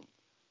got rid of them,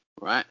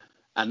 right?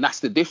 And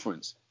that's the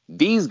difference.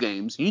 These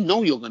games,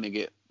 you're going to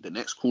get the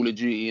next Call of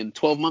Duty in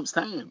 12 months'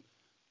 time.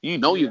 You're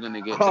going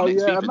to get the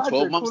next FIFA in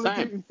 12 months'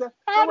 time.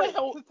 How the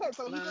hell?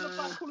 So he's going to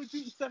buy Call of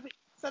Duty £70?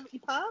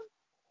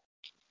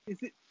 Is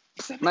it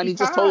 £70? Man, he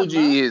just told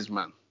you he is,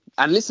 man.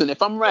 And listen,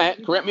 if I'm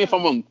right, correct me if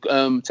I'm wrong.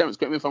 Terrence,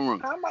 correct me if I'm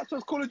wrong. How much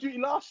was Call of Duty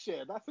last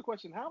year? That's the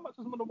question. How much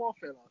was Modern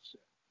Warfare last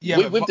year?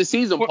 Yeah, with the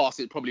season pass,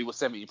 it probably was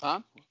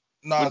 £70.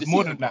 No, it's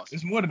more than that.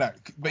 It's more than that.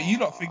 But you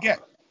don't forget,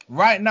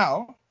 right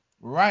now,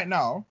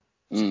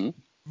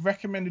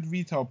 recommended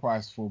retail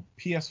price for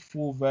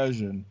PS4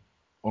 version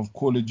of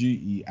Call of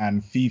Duty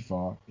and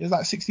FIFA is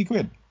like 60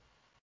 quid.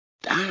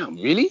 Damn,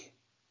 really?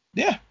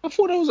 Yeah. I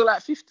thought it was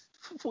like 50,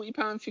 40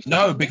 pound, 50.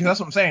 No, because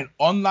that's what I'm saying.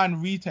 Online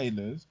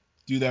retailers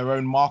do their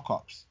own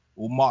markups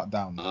or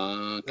markdowns.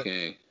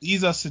 Okay.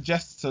 These are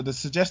so the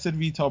suggested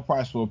retail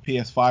price for a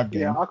PS5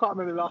 game. Yeah, I can't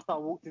remember the last time I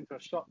walked into a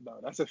shop though.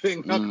 That's the thing.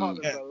 I can't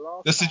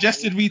remember the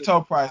suggested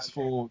retail price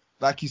for,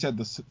 like you said,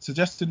 the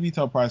suggested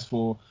retail price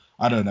for,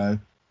 I don't know,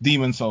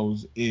 Demon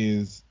Souls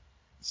is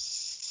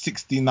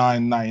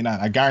 $69.99.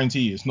 I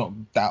guarantee you it's not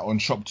that on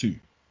Shop 2.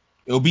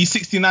 It'll be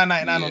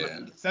 $69.99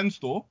 on the Send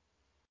store.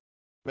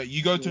 But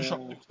you go to Shop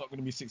 2, it's not going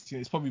to be 60.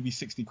 It's probably be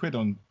 60 quid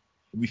on.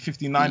 It'll be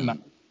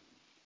 $59.99.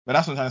 But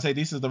that's what I'm trying to say.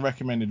 This is the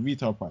recommended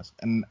retail price,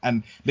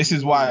 and this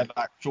is why,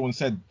 like Sean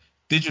said,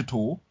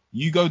 digital.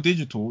 You go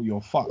digital,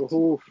 you're fucked.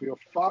 Oof, you're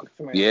fucked,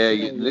 man. Yeah,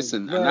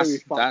 listen, very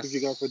and fucked if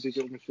you go for a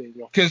digital machine.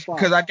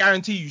 Because I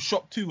guarantee you,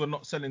 Shop 2 are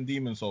not selling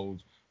Demon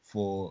Souls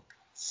for.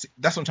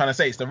 That's what I'm trying to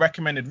say. It's the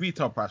recommended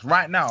retail price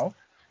right now.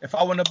 If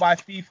I want to buy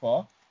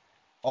FIFA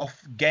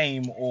off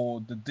Game or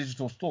the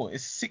digital store,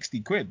 it's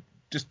 60 quid.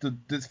 Just the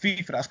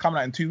FIFA that's coming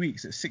out in 2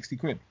 weeks, it's 60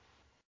 quid.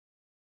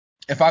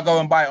 If I go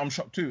and buy it on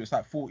Shop 2, it's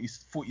like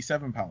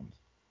 47 pounds.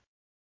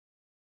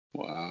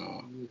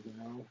 Wow.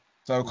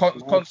 So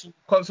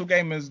console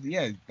gamers,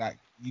 yeah, like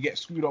you get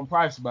screwed on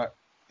price, but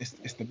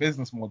it's the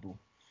business model,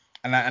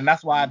 and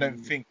that's why I don't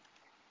think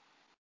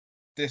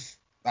this,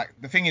 like,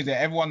 the thing is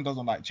that everyone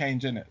doesn't like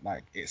change in it.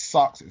 Like, it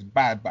sucks, it's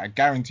bad, but I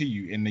guarantee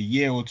you in a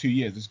year or 2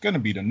 years it's gonna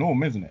be the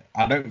norm, isn't it?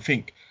 I don't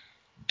think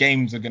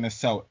games are gonna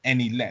sell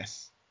any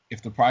less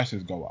if the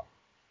prices go up.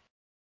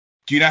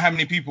 Do you know how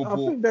many people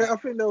bought? I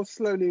think they'll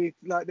slowly,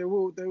 like, they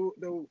will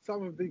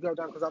some of them go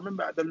down, because I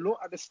remember at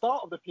the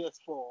start of the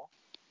PS4,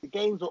 the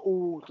games were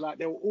all like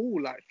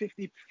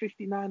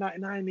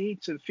 59.99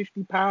 each and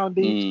 £50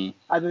 each,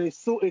 and then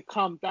it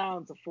come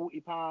down to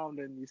 £40,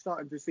 and you're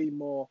starting to see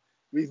more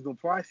reasonable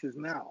prices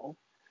now,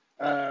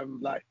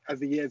 like as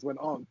the years went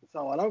on.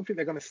 So I don't think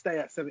they're going to stay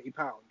at £70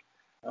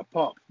 a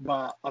pop,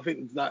 but I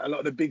think like a lot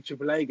of the big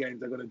AAA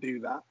games are going to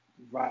do that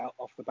right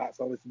off the bat.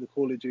 So obviously the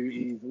Call of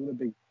Duties, all the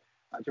big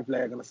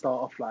AAA are going to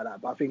start off like that.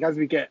 But I think as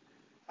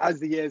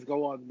the years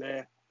go on,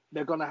 they're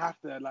going to have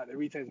to, like, the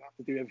retailers have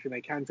to do everything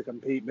they can to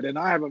compete. But then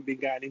I haven't been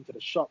going into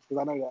the shops,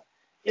 because I know that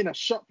in a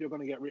shop you're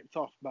going to get ripped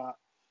off. But,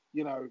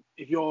 you know,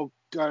 if you're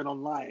going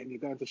online,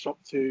 you're going to Shop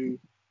 2,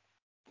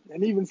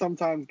 and even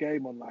sometimes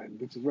Game Online,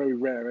 which is very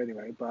rare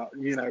anyway. But,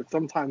 you know,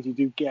 sometimes you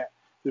do get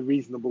the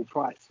reasonable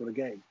price for the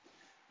game.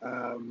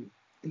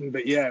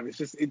 But yeah,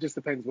 it just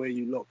depends where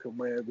you look and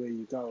where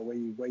you go,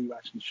 where you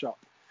actually shop.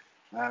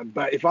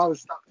 But if I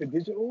was stuck to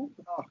digital,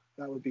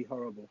 that would be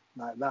horrible.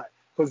 Like that,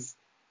 because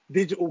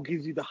digital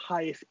gives you the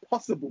highest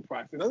possible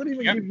price. It doesn't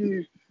even give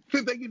you.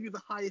 They give you the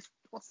highest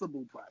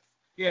possible price.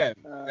 Yeah,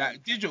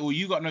 like digital,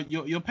 you got no.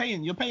 You're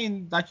paying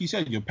like you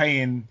said, you're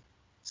paying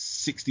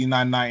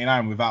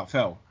 $69.99 without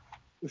fail.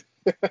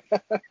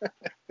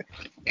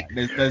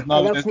 There's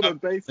no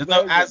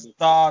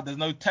Asda, there's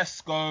no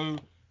Tesco,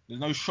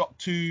 there's no Shop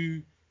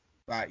 2.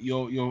 Like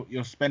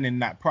you're spending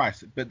that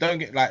price, but don't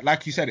get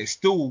like you said, it's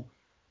still.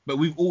 But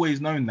we've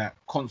always known that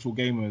console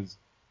gamers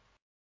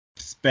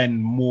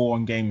spend more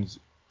on games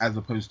as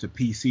opposed to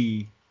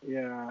PC.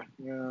 Yeah.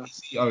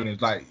 PC owners,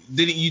 like,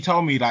 didn't you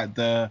tell me like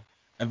the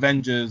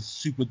Avengers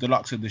Super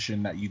Deluxe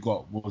Edition that you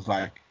got was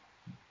like,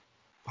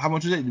 how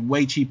much was it?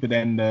 Way cheaper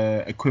than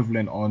the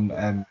equivalent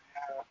on.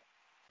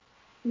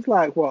 It's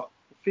like what,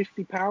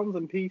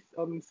 £50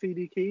 on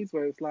CD keys,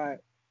 where it's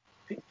like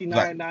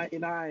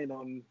 $59.99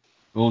 on.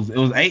 It was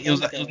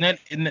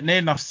near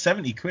enough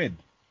 70 quid.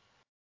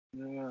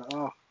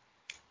 Yeah.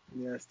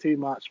 Yeah, it's too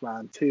much,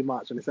 man. Too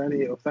much, and it's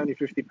only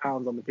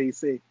 £50 on the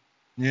PC.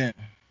 Yeah.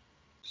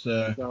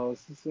 So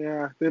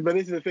yeah, but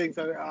this is the thing.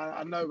 So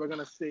I know we're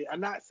gonna see,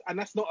 and that's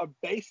not a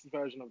base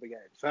version of the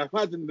game. So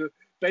imagine the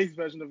base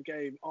version of the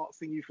game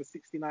asking you for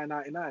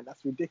 $69.99.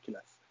 That's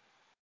ridiculous.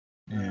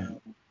 Yeah.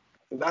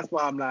 So that's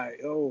why I'm like,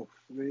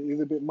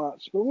 it's a bit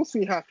much. But we'll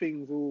see how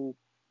things all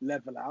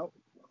level out.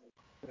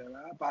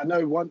 But I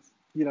know once,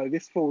 you know,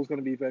 this fall is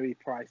going to be very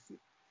pricey.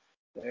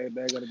 They're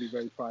going to be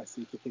very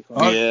pricey to kick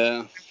on.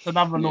 Yeah.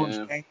 Another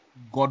launch game,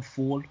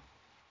 Godfall.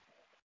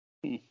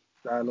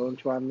 That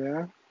launch one,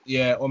 yeah.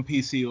 Yeah, on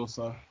PC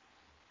also.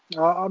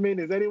 I mean,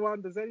 does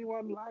anyone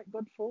like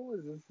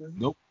Godfall?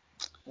 Nope.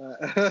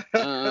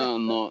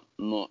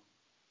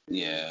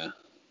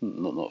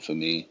 Not for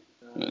me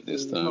at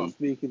this time. It's not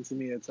speaking to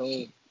me at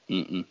all.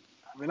 Mm-mm.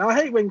 I mean, I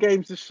hate when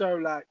games just show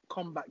like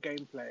combat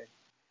gameplay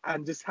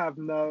and just have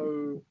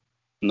no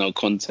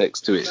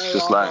context to it. It's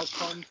just like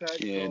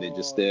they're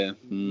just there.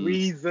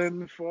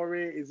 Reason for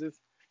it is just,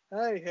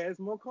 hey, here's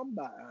more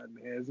combat and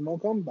here's more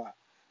combat.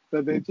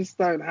 So they just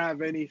don't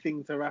have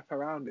anything to wrap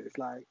around it. It's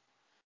like,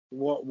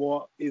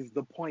 what is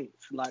the point?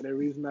 Like,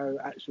 there is no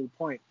actual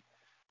point.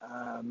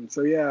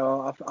 So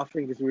yeah, I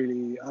think it's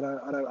really, I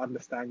don't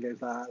understand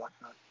games like that. Like,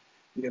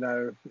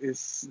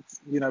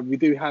 we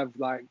do have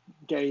like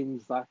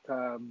games like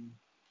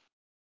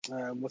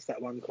what's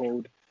that one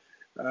called?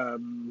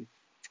 The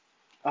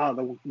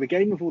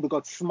game of all the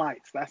gods,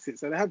 Smite. That's it.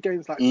 So they have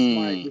games like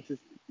Smite, which is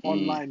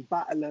online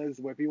battlers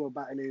where people are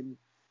battling,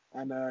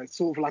 and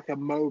sort of like a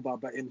MOBA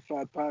but in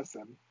third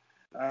person.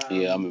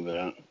 Yeah, I remember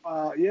that.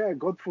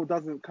 Godfall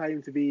doesn't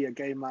claim to be a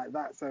game like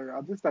that, so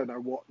I just don't know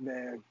what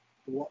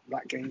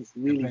that game's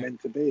really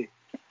meant to be.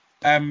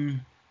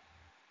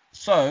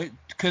 So,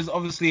 because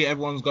obviously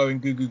everyone's going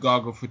goo goo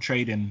gaga for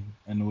trading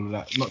and all of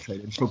that, not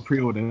trading, for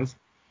pre-orders.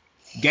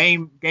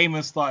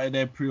 Gamers started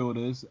their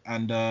pre-orders,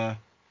 and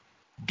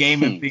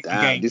Gamer being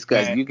Damn, game. this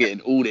guy's you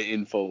getting all the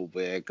info,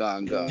 boy. Go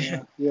on.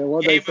 Yeah,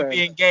 what Gamer they say?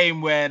 being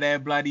game where they're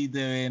bloody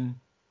doing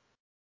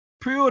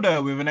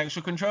pre-order with an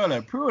extra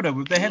controller, pre-order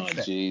with the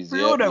headset,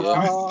 pre-order with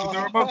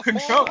the remote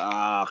control.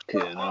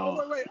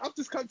 Wait, I've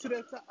just come to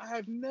that. I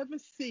have never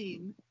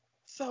seen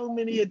so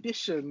many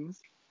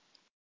editions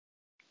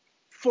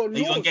for launch.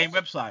 Are you on game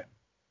website?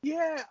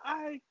 Yeah,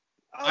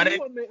 Are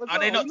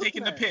they not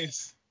taking the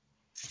piss?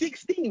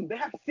 16. They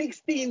have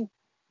 16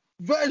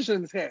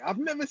 versions here. I've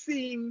never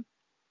seen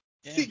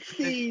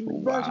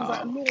 16 versions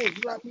at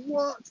launch. Like,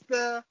 what's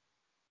the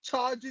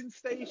charging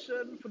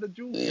station for the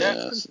dual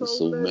controllers? It's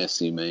so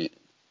messy, mate.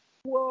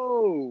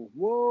 Whoa.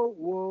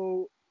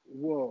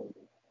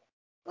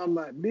 I'm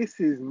like, this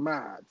is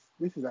mad.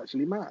 This is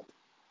actually mad.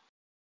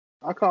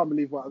 I can't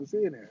believe what I'm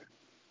seeing here.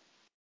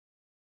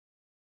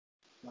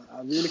 Like,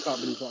 I really can't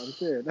believe what I'm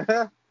seeing.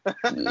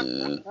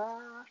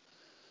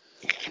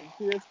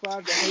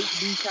 PS5, the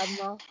HD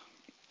camera.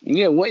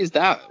 Yeah, what is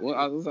that?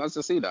 I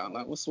just see that.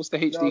 Like, what's the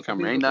HD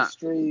camera? Ain't that?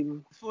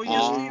 Stream. For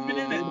your streaming,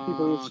 innit?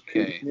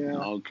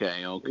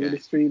 Okay. All the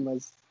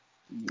streamers.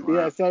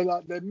 Right. Yeah, so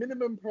like the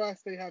minimum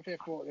price they have here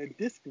for the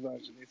disc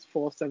version is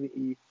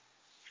 $474.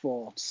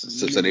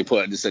 So they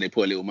put a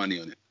little money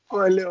on it.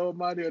 Put a little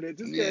money on it.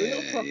 Just get a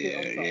little profit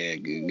on top. Yeah,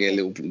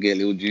 get a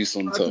little juice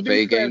on top. To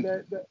be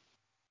fair,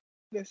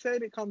 they're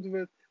saying it comes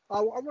with.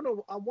 I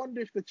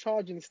wonder if the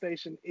charging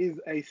station is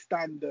a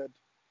standard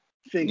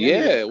thing. Yeah,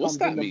 anyway, what's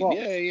that mean?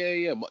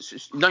 Yeah.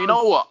 No, you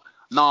know what?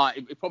 Nah,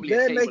 it probably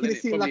a cable.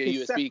 It's probably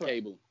a USB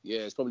cable.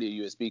 Yeah, it's probably a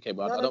USB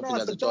cable. I don't think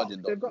that's a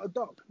charging dock. They've got a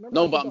dock.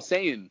 No, but I'm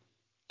saying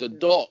the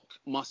dock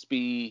must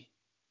be.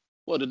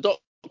 Well, the dock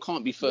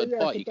can't be third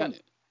party, can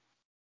it?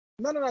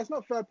 No, it's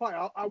not third party.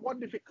 I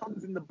wonder if it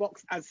comes in the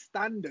box as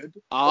standard.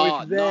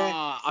 I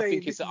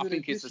think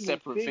it's a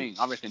separate thing.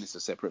 I reckon it's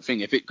a separate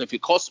thing. If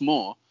it costs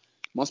more,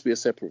 it must be a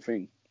separate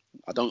thing.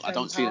 I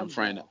don't see them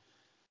throwing it.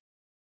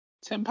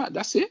 £10.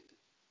 That's it.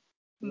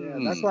 Yeah,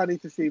 that's what I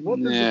need to see. What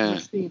does the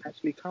machine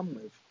actually come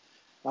with?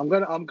 I'm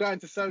going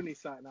to Sony's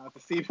site now to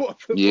see what.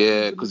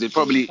 Because it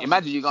probably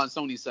imagine you go on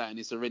Sony's site and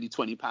it's already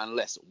 £20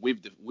 less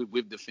with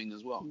the thing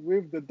as well.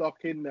 With the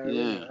dock in there,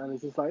 isn't it? And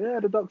it's just like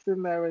the dock's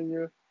in there and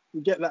you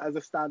get that as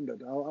a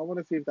standard. I want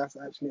to see if that's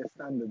actually a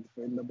standard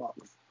in the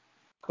box,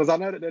 because I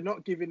know that they're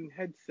not giving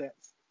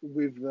headsets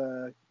with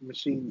the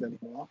machines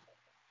anymore.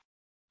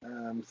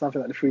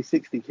 Something like the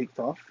 360 kicked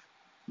off.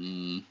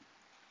 Yeah,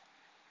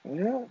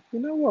 you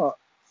know what?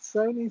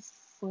 Sony's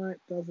site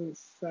doesn't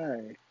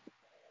say.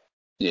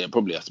 Yeah, it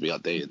probably has to be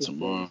updated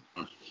tomorrow.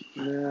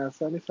 Yeah,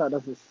 Sony's site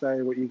doesn't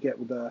say what you get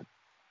with the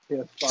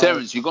PS5.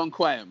 Terence, you gone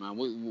quiet, man.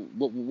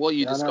 What are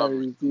you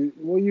discovering?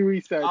 What are you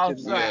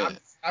researching?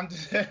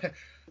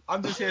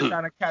 I'm just here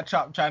trying to catch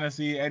up, trying to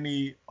see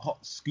any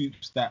hot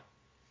scoops that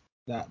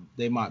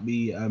they might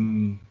be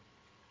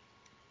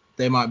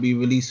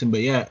releasing.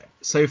 But yeah,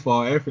 so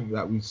far everything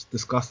that we've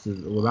discussed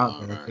is all out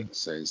there. Right. I think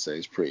so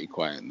it's pretty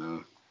quiet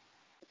now.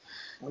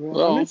 I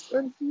mean,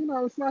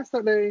 it's nice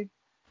that they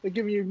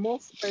give you more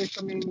space.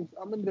 I mean,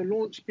 the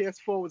launch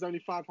PS4 was only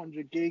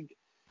 500 gig.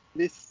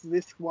 This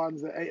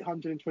one's an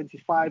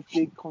 825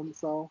 gig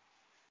console.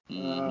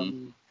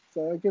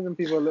 So they're giving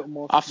people a little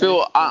more space. I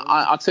feel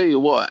I'll tell you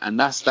what, and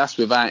that's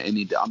without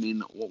any. I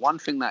mean, one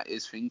thing that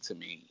is thing to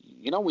me,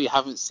 we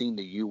haven't seen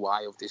the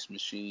UI of this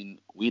machine.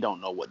 We don't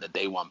know what the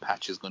day one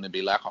patch is going to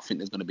be like. I think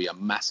there's going to be a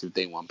massive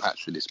day one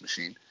patch for this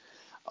machine.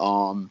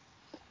 And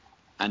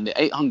the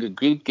 800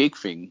 gig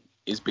thing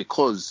is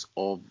because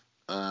of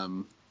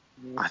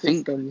I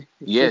think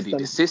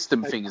the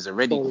system thing is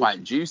already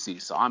quite juicy.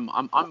 So I'm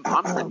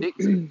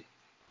predicting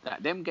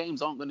that them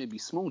games aren't going to be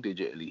small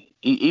digitally.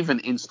 Even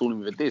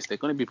installing with this, they're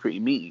going to be pretty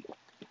meaty.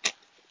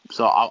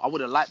 So I would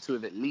have liked to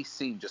have at least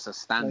seen just a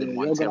standard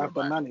 1 terabyte. You're going to have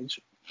to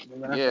manage.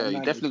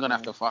 You're definitely going to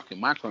have to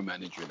fucking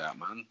micromanage with that,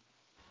 man.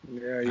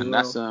 Yeah, and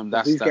that's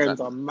these games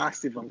are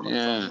massive on console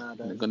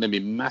nowadays. They're going to be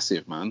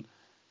massive, man.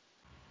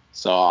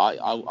 So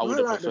I would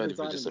have preferred if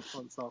it just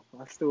console.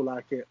 I still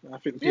like it. I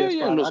think the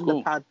PS5 and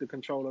the pad, the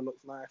controller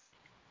looks nice.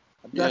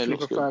 I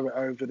definitely prefer it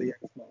over the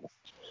Xbox.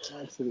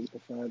 I absolutely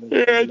prefer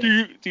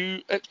it.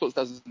 Do Xbox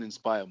doesn't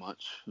inspire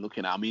much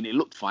looking at. I mean, it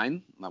looked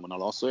fine. Like when I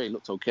last saw it, it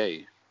looked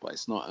okay, but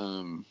it's not.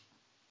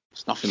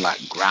 It's nothing like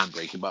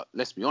groundbreaking. But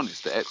let's be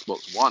honest, the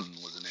Xbox One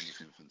wasn't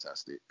anything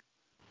fantastic.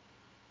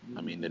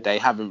 I mean, they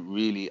haven't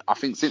really. I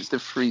think since the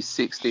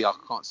 360, I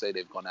can't say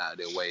they've gone out of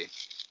their way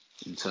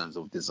in terms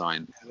of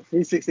design. Yeah, the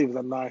 360 was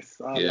a nice.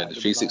 The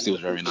 360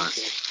 was very nice.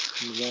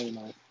 It was very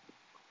nice.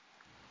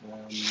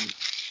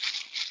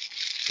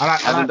 I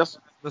like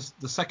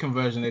the second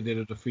version they did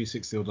of the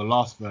 360, or the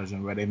last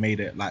version where they made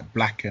it like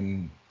black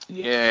and.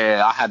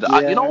 Yeah, I had.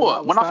 You know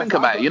what? When I think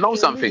about it, you know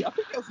something.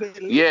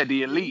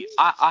 The Elite.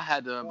 I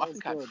had. I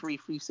think I had 3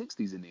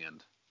 360s in the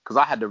end, because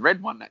I had the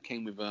red one that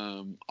came with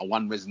a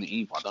one Resident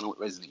Evil. I don't know what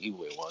Resident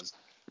Evil it was.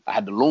 I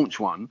had the launch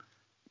one,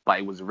 but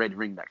it was a red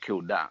ring that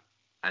killed that.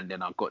 And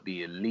then I got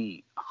the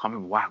Elite. I can't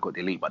remember why I got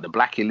the Elite, but the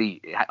black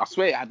Elite. I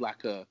swear it had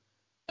like a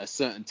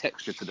certain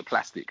texture to the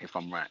plastic, if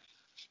I'm right.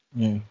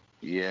 Yeah.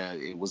 Yeah,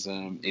 it was.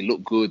 It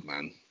looked good,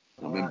 man.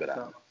 I remember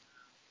that.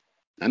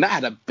 And that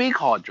had a big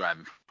hard drive,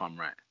 if I'm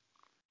right.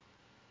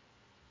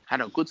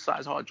 Had a good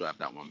size hard drive,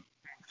 that one.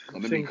 I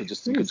remember you could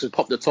just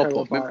pop the top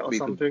off. Or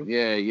something.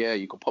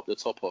 You could pop the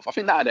top off. I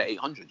think that had an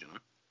 800, you know.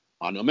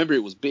 I remember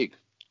it was big.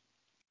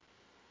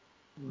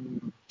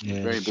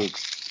 Yeah. Very big.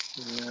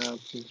 Yeah.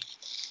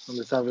 I'm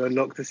just having a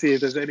look to see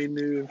if there's any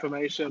new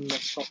information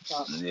that's popped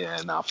up. Yeah,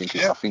 no, I think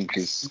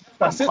it's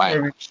That's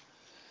it.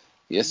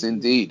 Yes,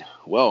 indeed.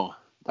 Well,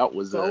 that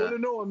was. So I want to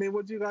know. I mean,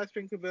 what do you guys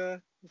think of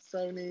the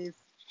Sony's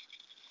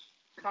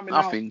coming I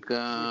out? think.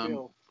 I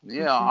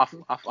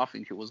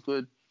think it was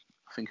good.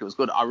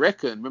 I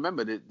reckon.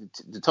 Remember, the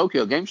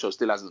Tokyo Game Show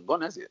still hasn't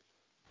gone, has it?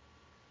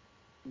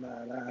 No,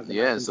 that hasn't.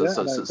 Yeah. Yet,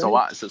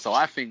 So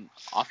I think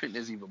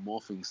there's even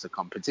more things to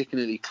come,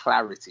 particularly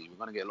clarity. We're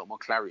gonna get a lot more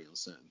clarity on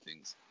certain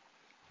things.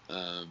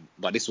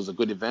 But this was a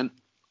good event.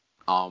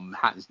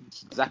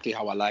 It's exactly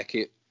how I like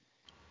it.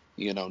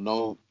 You know,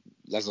 no,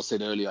 as I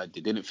said earlier, it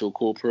didn't feel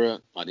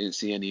corporate. I didn't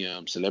see any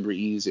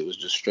celebrities. It was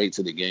just straight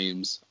to the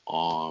games.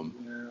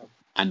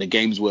 And the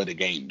games were the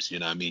games. You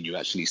know what I mean? You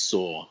actually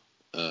saw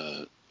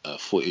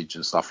footage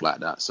and stuff like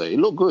that. So it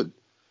looked good.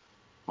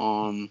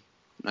 And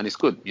it's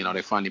good. You know,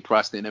 they finally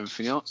priced it and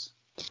everything else.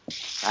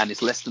 And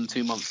it's less than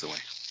 2 months away.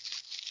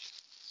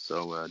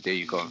 So there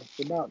you go. It's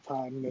about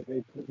time that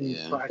they put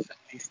these price and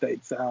these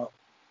dates out.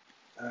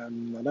 I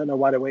don't know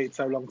why they waited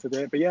so long to do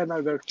it. But yeah,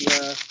 no, the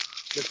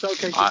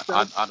showcase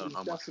itself, I don't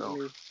know myself.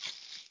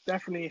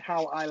 Definitely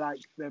how I like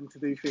them to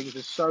do things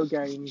is show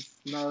games,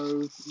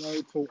 no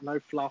talk, no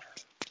fluff.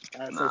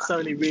 So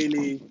Sony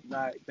really,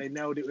 they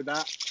nailed it with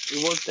that.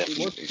 It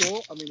was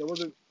short. I mean, there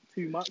wasn't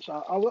too much.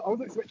 I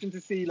was expecting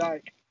to see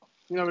a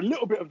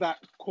little bit of that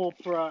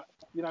corporate,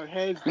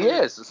 here's the UI.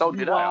 This is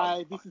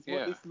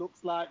what this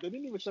looks like. They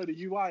didn't even show the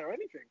UI or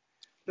anything.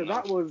 So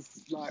that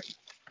was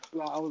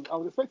I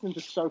was expecting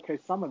to showcase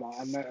some of that,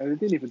 and they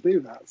didn't even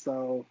do that.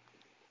 So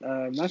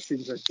that's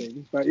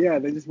interesting. But yeah,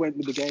 they just went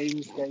with the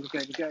games.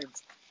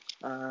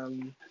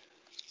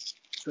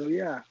 So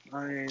yeah,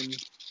 I mean,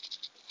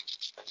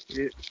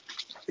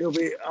 it'll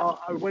be.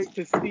 I'll wait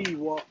to see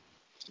what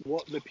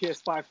the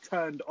PS5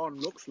 turned on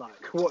looks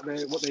like. What their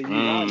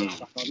UI looks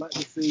like. I'd like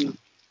to see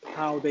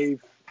how they've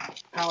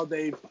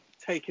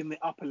taken the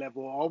upper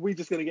level. Or are we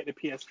just going to get the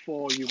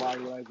PS4 UI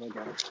all over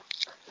again?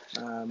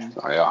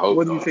 I hope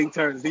what do you think,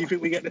 Terrence? Do you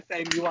think we get the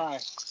same UI?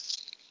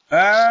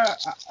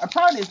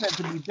 Apparently it's meant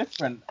to be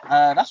different.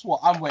 That's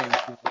what I'm waiting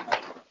for.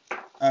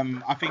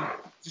 I think,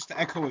 just to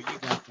echo what you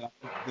guys said, I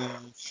think the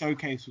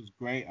showcase was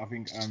great. I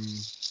think,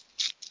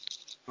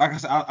 like I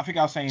said, I think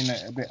I was saying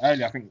it a bit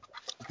earlier. I think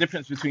the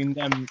difference between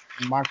them and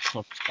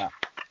Microsoft is that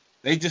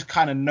they just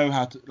kind of know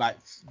how to,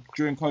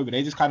 during COVID,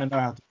 they just kind of know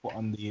how to put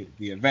on the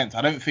events.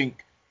 I don't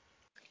think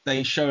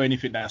they show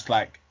anything that's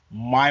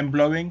mind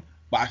blowing,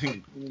 but I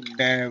think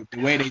the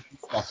way they do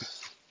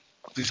stuff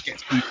just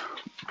gets people.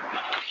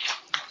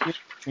 I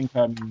think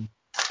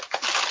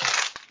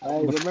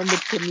remember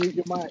to mute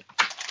your mic.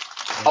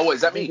 Oh, wait,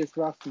 is that me? It's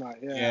last night.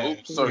 Yeah.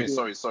 Oops, sorry.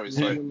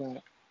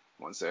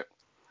 1 sec.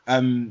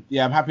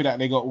 Yeah, I'm happy that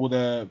they got all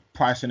the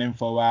price and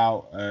info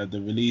out,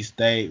 the release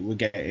date. We're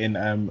getting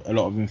a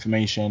lot of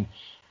information,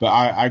 but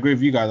I agree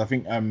with you guys. I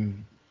think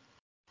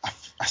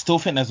I still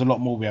think there's a lot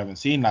more we haven't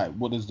seen.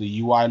 What does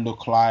the UI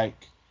look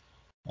like?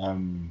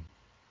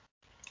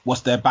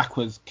 What's their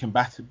backwards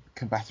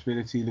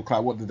compatibility look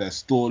like? What does their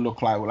store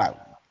look like? What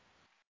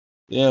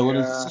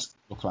does the system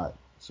look like?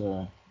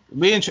 So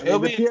it'll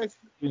be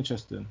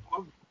interesting.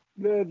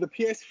 The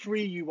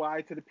PS3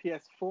 UI to the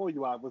PS4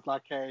 UI was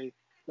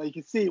you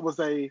can see it was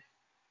it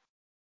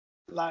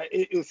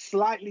was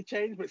slightly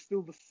changed, but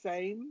still the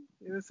same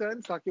in a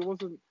sense. It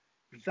wasn't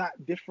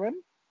that different.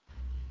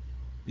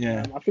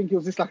 Yeah. I think it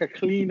was just a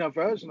cleaner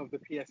version of the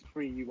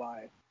PS3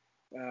 UI.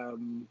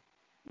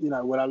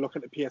 When I look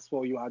at the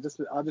PS4 UI, I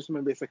just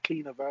remember it's a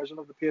cleaner version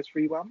of the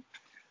PS3 one.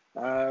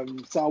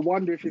 So I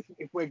wonder if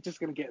we're just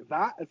going to get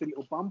that as a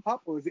little bump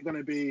up, or is it going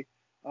to be,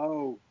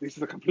 this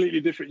is a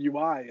completely different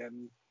UI,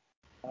 and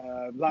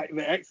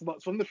the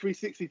Xbox from the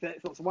 360 to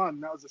Xbox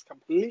One, that was just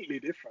completely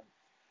different.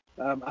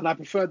 And I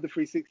preferred the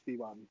 360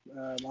 one.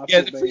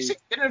 Didn't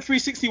the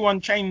 360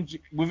 one change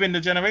within the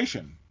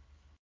generation?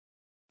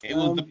 It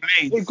was the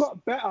blades. It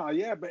got better,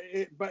 yeah, but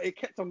it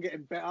kept on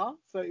getting better.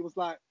 So it was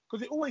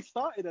because it always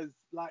started as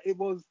it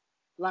was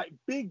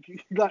big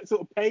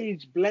sort of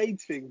page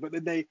blades thing, but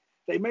then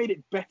they made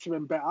it better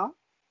and better.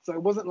 So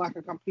it wasn't like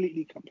a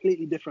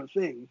completely different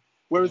thing.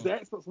 Whereas the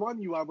Xbox One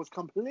UI was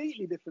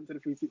completely different to the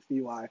 360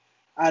 UI.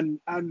 And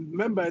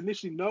remember,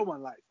 initially no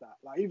one likes that.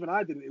 Like even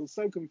I didn't. It was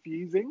so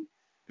confusing.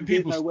 You didn't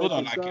People know where still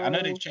don't to like go. it. I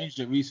know they've changed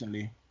it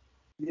recently.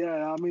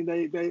 Yeah, I mean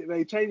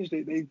they changed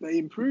it. They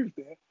improved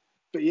it.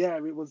 But yeah,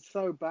 it was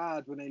so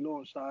bad when they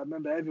launched. I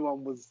remember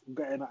everyone was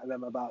getting at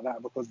them about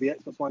that because the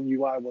Xbox One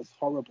UI was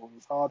horrible. It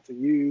was hard to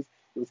use.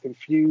 It was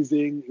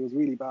confusing. It was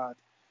really bad.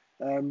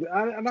 And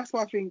that's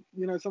why I think,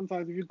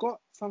 sometimes if you've got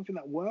something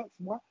that works,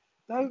 why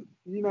don't,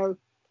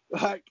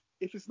 like,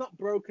 if it's not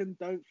broken,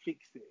 don't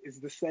fix it, is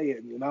the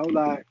saying,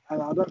 like,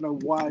 and I don't know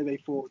why they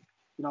thought,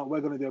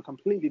 we're going to do a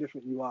completely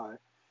different UI.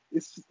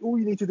 It's all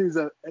you need to do is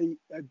a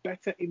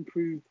better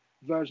improved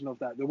version of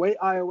that. The way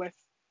iOS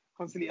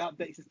constantly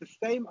updates, it's the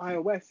same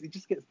iOS, it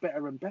just gets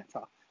better and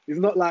better. It's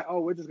not like, oh,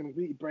 we're just going to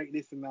completely break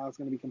this and now it's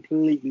going to be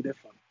completely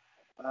different.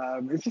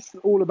 It's just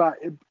all about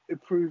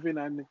improving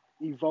and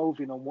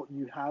evolving on what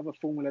you have, a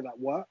formula that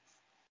works.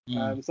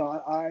 So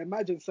I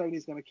imagine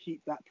Sony's going to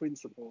keep that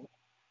principle.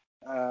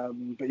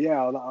 But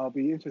yeah, I'll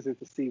be interested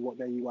to see what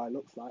their UI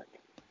looks like.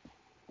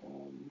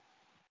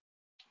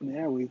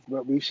 Yeah,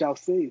 we shall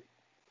see.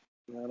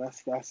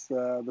 That's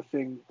the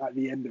thing at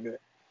the end of it.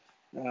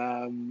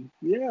 So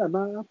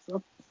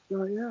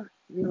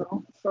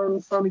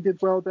Sony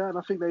did well there, and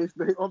I think they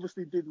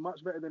obviously did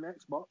much better than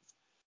Xbox.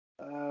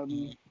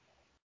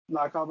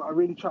 Like I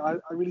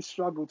really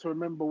struggle to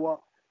remember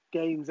what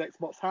games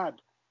Xbox had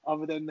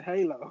other than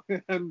Halo,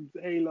 and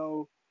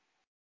Halo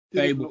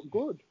didn't look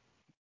good.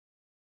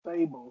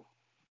 Fable.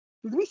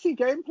 Did we see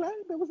gameplay?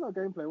 There was no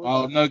gameplay.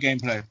 Was there? No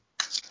gameplay.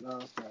 No,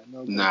 okay,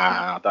 no gameplay.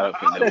 Nah, I don't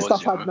think there their was.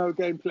 Stuff had no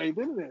gameplay,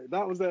 didn't it?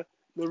 That was the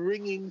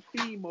ringing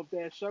theme of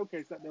their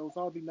showcase, that there was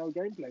hardly no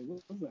gameplay,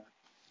 was there?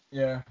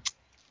 Yeah.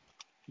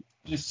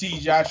 Just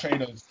CGI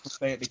trailers for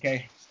State of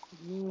Decay.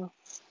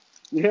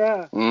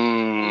 Yeah.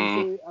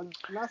 And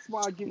that's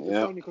why I give it to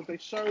Sony, because they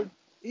showed,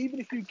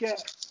 even if you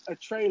get a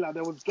trailer,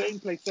 there was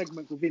gameplay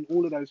segments within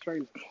all of those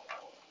trailers.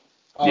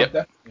 Oh,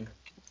 definitely.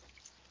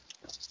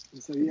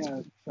 So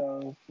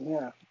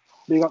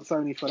big up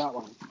Sony for that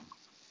one.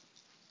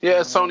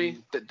 Yeah,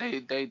 Sony,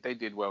 they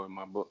did well in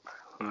my book.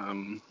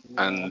 And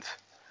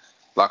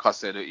like I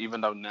said, even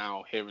though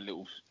now hearing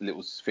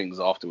little things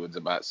afterwards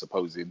about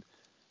supposed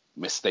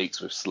mistakes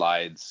with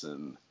slides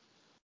and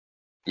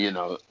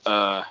the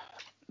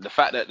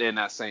fact that they're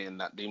now saying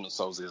that Demon's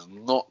Souls is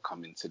not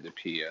coming to the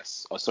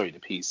the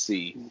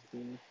PC.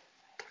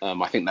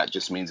 I think that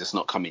just means it's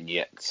not coming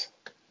yet,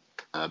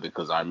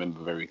 because I remember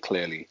very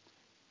clearly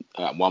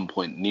at one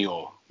point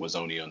Neo was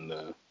only on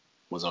the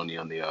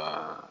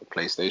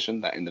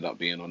PlayStation. That ended up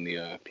being on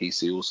the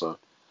PC also.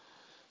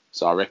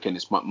 So I reckon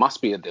it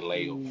must be a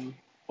delay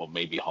of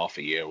maybe half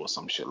a year or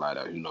some shit like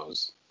that. Who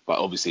knows? But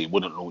obviously, it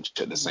wouldn't launch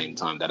at the same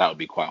time. That would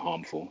be quite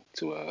harmful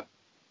to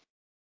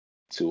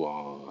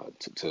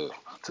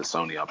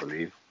Sony, I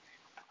believe.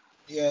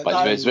 Yeah. But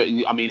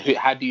I mean,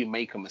 how do you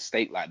make a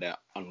mistake like that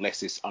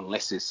unless it's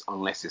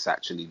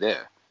actually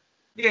there?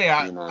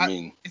 Yeah. You know what I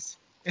mean?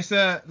 It's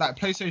like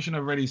PlayStation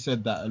already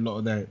said that a lot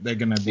of they're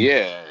gonna be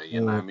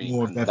you know what I mean?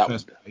 more of their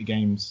first party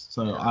games.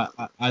 So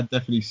I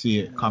definitely see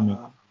it coming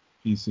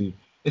PC.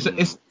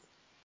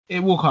 It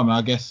will come,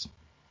 I guess.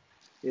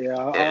 Yeah,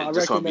 I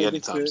reckon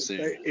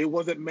it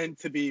wasn't meant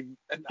to be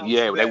announced.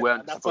 Yeah, they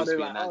weren't supposed to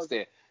be announced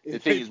there. The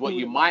thing is, what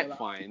you might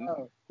find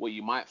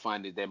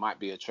is there might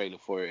be a trailer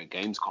for it at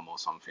Gamescom or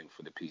something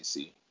for the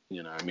PC.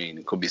 You know what I mean?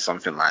 It could be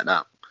something like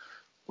that.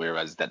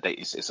 Whereas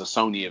it's a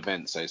Sony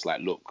event, so it's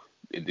like, look,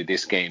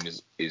 this game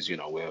is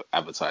we're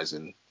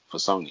advertising for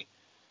Sony.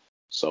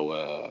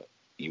 So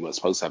you weren't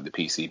supposed to have the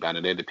PC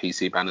banner there. The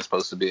PC banner is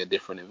supposed to be a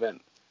different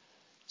event.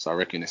 So I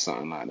reckon it's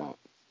something like that.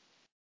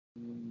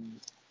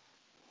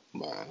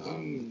 But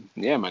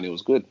yeah, man, it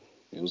was good.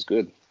 It was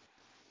good.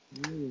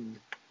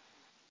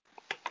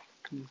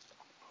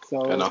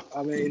 So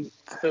I mean,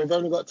 so we've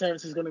only got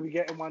Terrence is going to be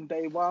getting one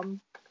day one.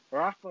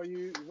 Raph,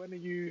 when are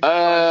you?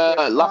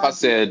 Like I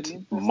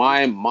said,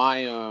 my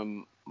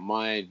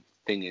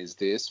thing is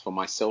this for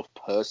myself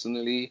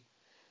personally.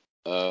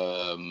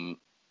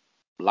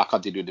 Like I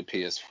did with the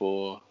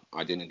PS4,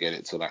 I didn't get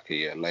it till like a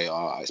year later.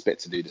 I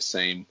expect to do the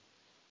same.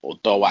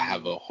 Although I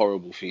have a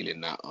horrible feeling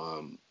that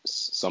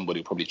somebody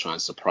will probably try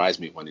and surprise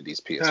me with one of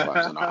these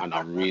PS5s, and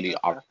I really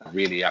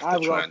have to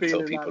try and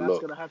tell people,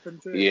 look, I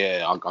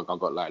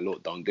got like,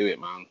 look, don't do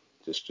it, man.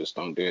 Just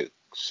don't do it.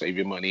 Save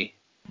your money,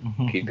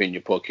 keep it in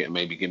your pocket, and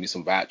maybe give me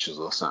some vouchers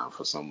or something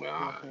for somewhere.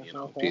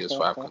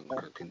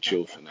 PS5 can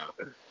chill for now.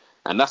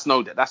 And that's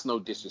no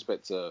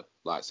disrespect to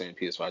like saying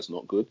PS5 is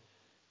not good.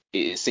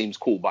 It seems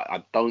cool, but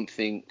I don't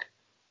think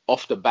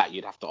off the bat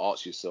you'd have to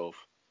ask yourself,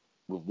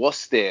 with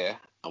what's there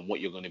and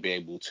what you're going to be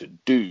able to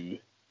do,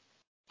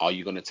 are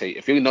you going to take,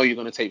 if you know you're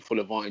going to take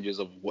full advantages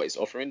of what it's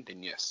offering,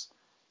 then yes.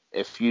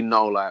 If you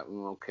know, like,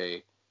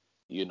 okay,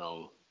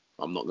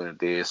 I'm not going to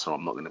do this or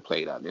I'm not going to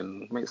play that,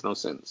 then it makes no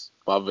sense.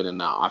 But other than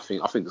that, I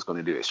think it's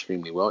going to do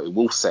extremely well. It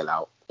will sell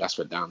out. That's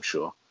for damn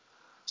sure.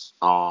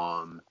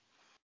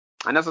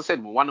 And as I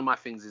said, one of my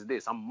things is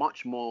this: I'm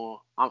much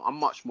more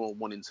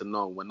wanting to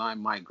know when I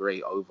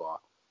migrate over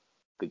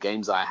the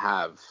games I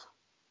have.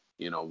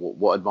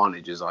 What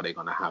advantages are they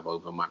going to have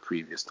over my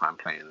previous time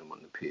playing them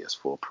on the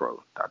PS4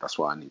 Pro? That's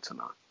what I need to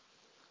know.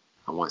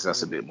 And once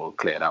that's a bit more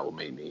clear, that will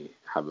make me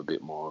have a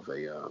bit more of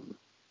a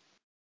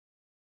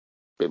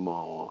bit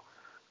more,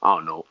 I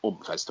don't know,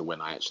 oomph as to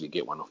when I actually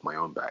get one off my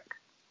own back.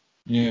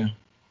 Yeah.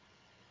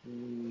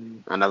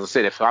 And as I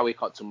said, if I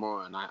wake up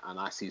tomorrow and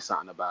I see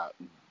something about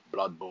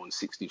Bloodborne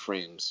 60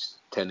 frames,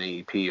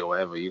 1080p or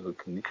whatever, you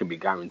can be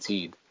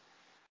guaranteed.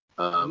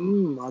 I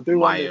do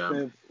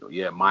wonder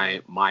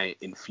my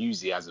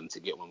enthusiasm to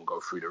get one will go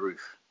through the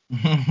roof.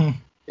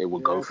 It will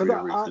go through the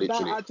roof,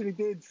 literally.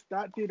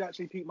 That did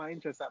actually pique my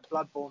interest. That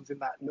Bloodborne's in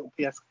that little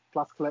PS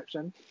Plus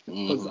collection,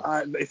 because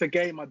it's a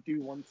game I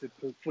do want to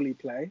fully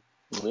play.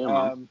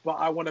 Yeah, but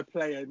I want to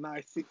play a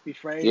nice 60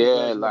 frames.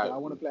 Yeah, like I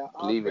want to play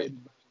leave it.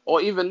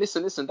 Or even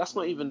listen. That's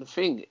not even the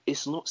thing.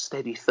 It's not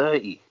steady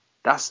 30.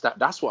 That's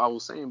what I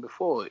was saying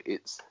before.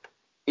 It's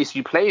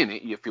you playing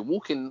it. If you're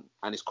walking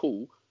and it's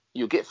cool,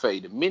 you'll get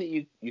 30. The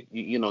minute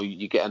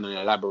you get an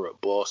elaborate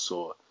boss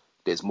or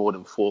there's more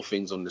than 4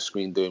 things on the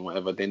screen doing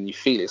whatever, then you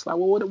feel it. It's like,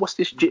 well, what's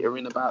this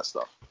jittering about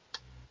stuff?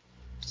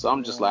 So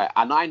I'm just like,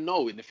 and I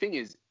know, and the thing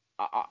is,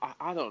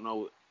 I don't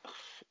know.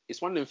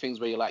 It's one of them things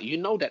where you're like,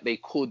 that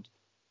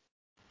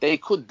they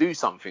could do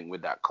something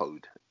with that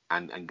code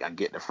and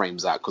get the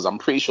frames out, because I'm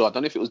pretty sure, I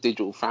don't know if it was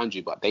Digital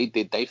Foundry, but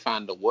they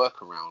found a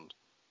workaround.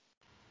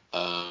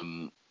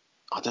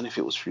 I don't know if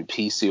it was through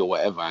PC or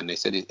whatever, and they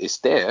said it's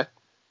there,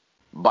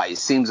 but it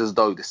seems as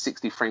though the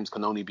 60 frames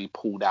can only be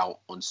pulled out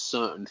on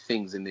certain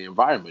things in the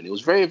environment. It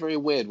was very, very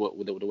weird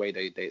the way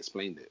they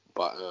explained it,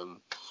 but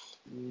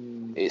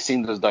it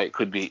seems as though it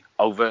could be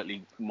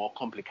overtly more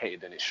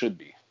complicated than it should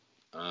be,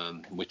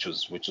 which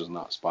was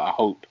nuts. But I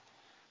hope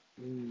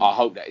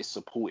that it's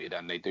supported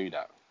and they do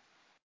that.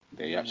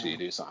 They actually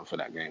do something for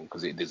that game,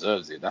 because it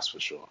deserves it, that's for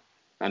sure.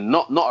 And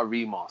not a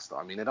remaster.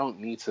 I mean, they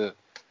don't need to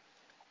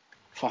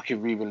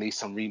fucking re-release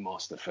some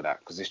remaster for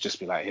that, because it's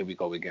just be like, here we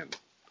go again.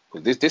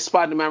 Because this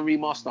Spider-Man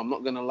remaster, I'm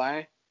not gonna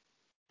lie,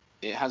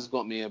 it has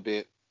got me a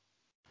bit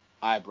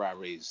eyebrow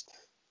raised.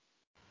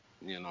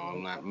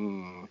 I'm like,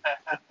 my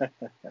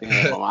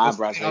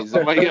eyebrows raised.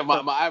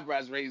 My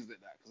eyebrows raised at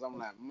that, because I'm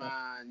like,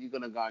 man, you're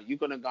gonna go and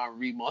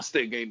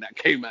remaster a game that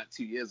came out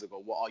 2 years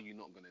ago. What are you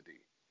not gonna do?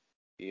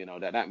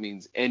 That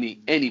means any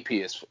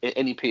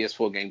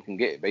PS4 game can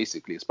get it.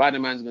 Basically,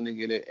 Spider-Man's gonna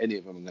get it. Any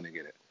of them are gonna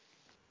get it,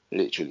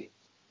 literally.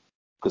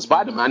 Because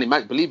Spider-Man,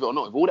 believe it or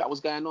not, if all that was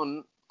going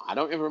on, I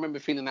don't ever remember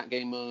feeling that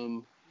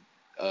game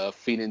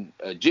feeling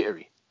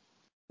jittery.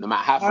 No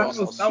matter how fast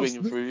I was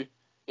swinging through,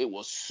 it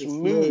was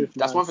smooth.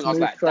 That's one thing I was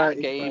like, that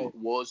game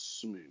was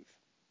smooth.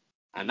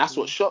 And that's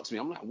what shocks me.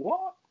 I'm like,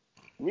 what?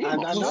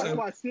 And that's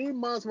why seeing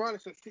Miles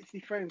Morales at 60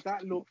 frames,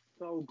 that looked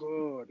so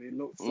good. It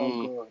looked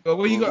so good. But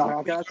what you got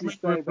I can actually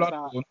say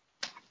Bloodborne,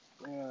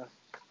 what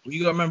you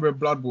got to remember of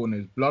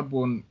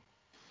Bloodborne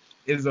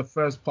is a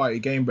first party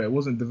game, but it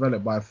wasn't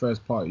developed by a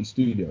first party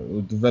studio. It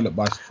was developed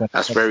by.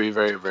 That's very,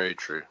 very, very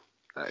true.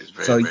 That is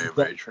very, very,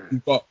 very true.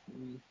 You've got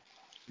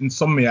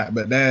Insomniac,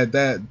 but they're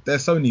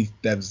Sony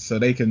devs, so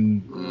they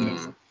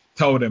can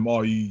tell them,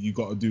 you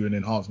got to do an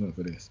enhancement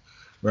for this.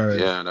 Whereas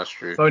that's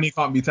true. Sony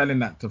can't be telling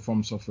that to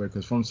From Software,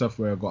 because From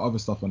Software have got other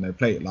stuff on their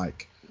plate,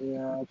 like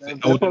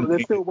they're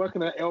still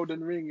working on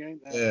Elden Ring,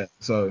 ain't they? Yeah,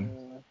 so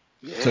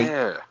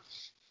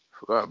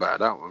forgot about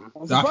that one.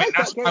 I'm surprised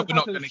that game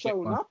hasn't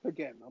shown up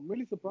again. I'm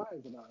really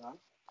surprised about that.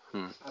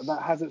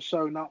 That hasn't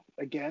shown up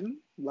again.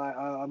 Like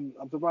I'm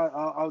surprised.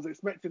 I was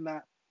expecting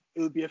that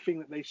it would be a thing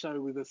that they show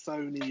with a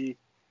Sony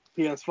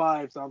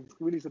PS5. So I'm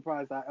really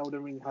surprised that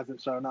Elden Ring hasn't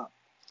shown up.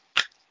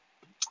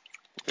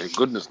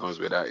 Goodness knows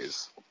where that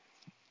is.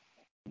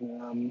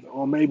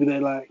 Or maybe they're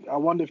like, I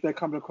wonder if they're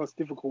coming across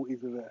difficulties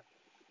with it,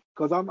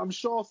 because I'm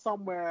sure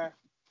somewhere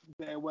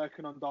they're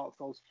working on Dark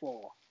Souls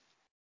 4.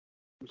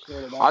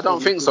 I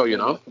don't think so.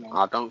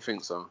 I don't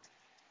think so.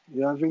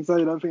 You don't think so?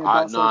 You don't think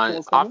Dark Souls 4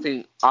 is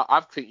coming?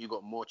 I think you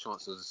got more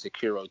chances of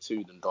Sekiro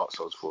 2 than Dark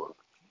Souls 4.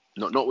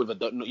 Not with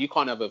you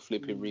can't have a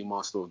flipping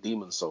remaster of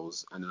Demon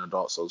Souls and then a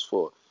Dark Souls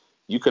 4.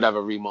 You could have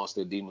a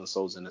remaster of Demon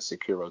Souls and a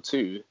Sekiro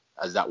 2,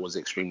 as that was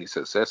extremely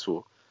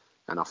successful.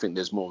 And I think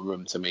there's more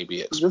room to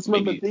maybe. Just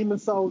remember, Demon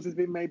Souls has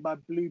been made by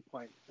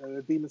Bluepoint.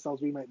 The Demon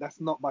Souls remake,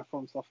 that's not by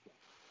From Software.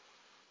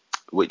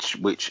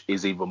 Which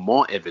is even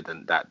more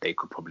evident that they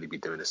could probably be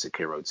doing a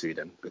Sekiro 2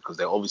 then, because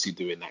they're obviously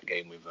doing that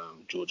game with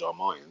George R.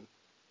 Martin.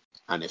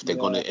 And if they're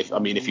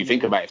if you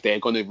think about it,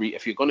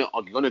 if you're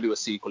gonna do a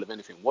sequel of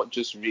anything, what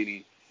just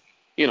really,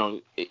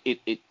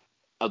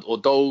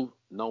 although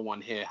no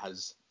one here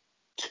has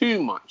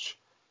too much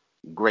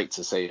great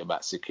to say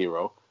about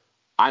Sekiro,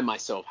 I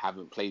myself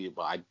haven't played it,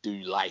 but I do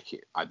like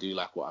it. I do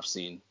like what I've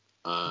seen,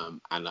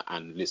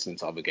 and listening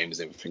to other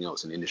gamers, everything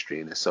else in the industry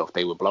in itself,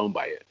 they were blown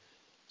by it.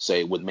 So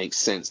it would make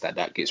sense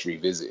that gets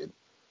revisited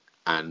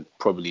and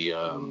probably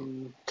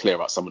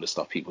clear out some of the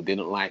stuff people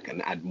didn't like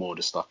and add more of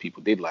the stuff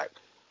people did like.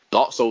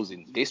 Dark Souls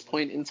in this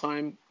point in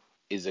time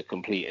is a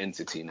complete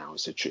entity now.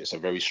 It's a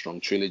very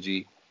strong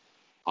trilogy.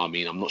 I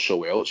mean, I'm not sure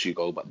where else you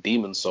go, but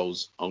Demon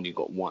Souls only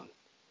got one,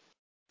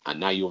 and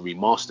now you're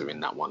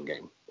remastering that one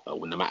game,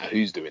 no matter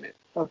who's doing it.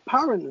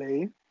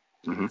 Apparently,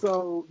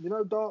 so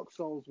Dark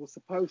Souls was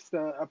supposed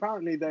to.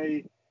 Apparently,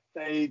 they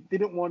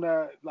didn't want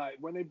to, like,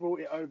 when they brought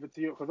it over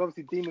to Europe, because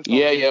obviously Demon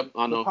Souls.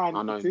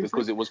 I know,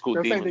 because it was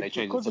called Demon, they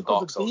changed it to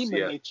Dark Souls.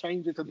 Demon, they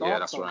changed it to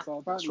Dark Souls. Right. So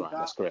apparently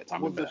That's correct. I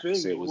remember the thing.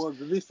 So it was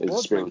a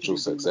spiritual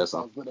successor.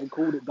 Souls, but they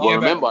called it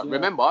Dark Souls. Souls.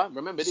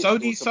 Remember this.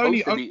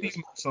 Sony owns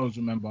Demon Souls,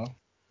 remember?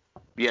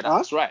 Yeah,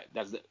 that's right.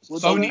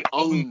 Sony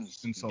owns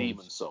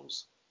Demon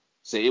Souls.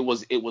 So it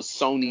was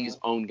Sony's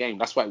own game.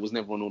 That's why it was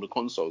never on all the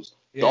consoles.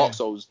 Yeah. Dark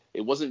Souls,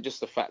 it wasn't just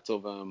the fact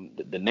of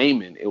the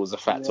naming. It was the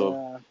fact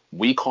of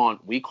we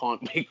can't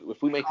make,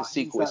 if we make a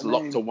sequel, it's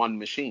locked to one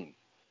machine.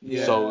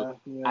 Yeah. So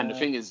and the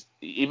thing is,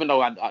 even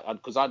though I'd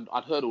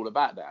heard all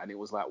about that, and it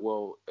was like,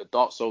 well,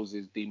 Dark Souls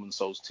is Demon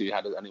Souls 2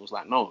 and it was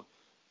like, no,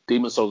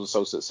 Demon Souls is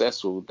so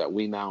successful that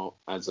we now,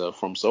 as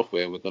From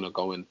Software, we're gonna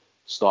go and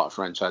start a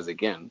franchise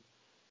again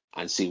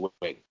and see where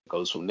it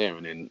goes from there.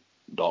 And then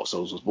Dark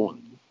Souls was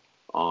born.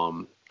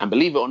 And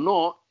believe it or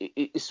not,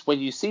 it's when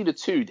you see the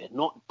two, they're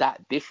not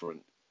that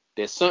different.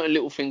 There's certain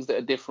little things that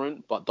are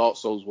different, but Dark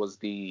Souls was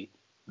the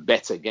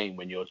better game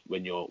when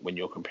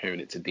you're comparing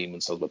it to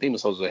Demon Souls. But Demon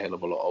Souls is a hell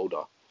of a lot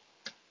older.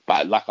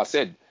 But like I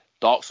said,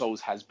 Dark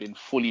Souls has been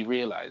fully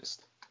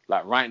realized.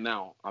 Like right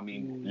now, I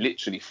mean,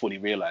 literally fully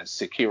realized.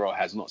 Sekiro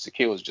has not.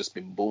 Sekiro's just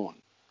been born.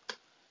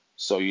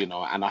 So,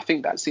 and I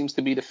think that seems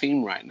to be the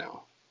theme right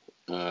now.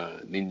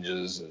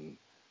 Ninjas and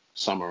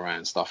samurai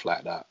and stuff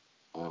like that.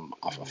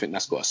 I think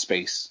that's got a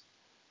space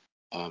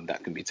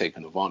that can be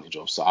taken advantage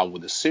of. So I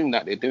would assume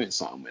that they're doing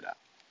something with that.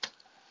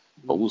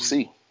 But we'll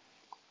see.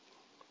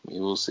 We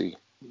will see.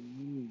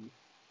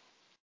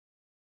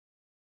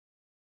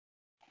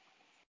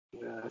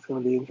 Yeah, it's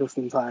going to be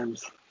interesting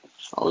times.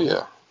 Oh,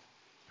 yeah.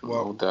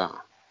 Well, no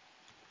doubt.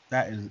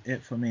 That is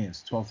it for me.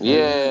 It's 12:30.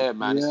 Yeah,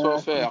 man. It's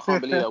 12:30. I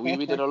can't believe that.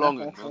 We did a long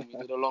one, man. We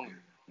did a long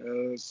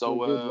one.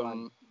 So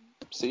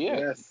yeah.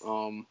 Yes.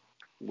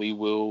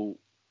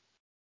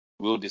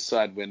 We'll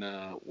decide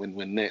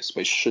when next,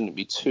 but it shouldn't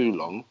be too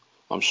long.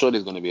 I'm sure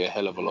there's going to be a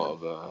hell of a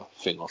lot of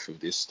thing off of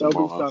this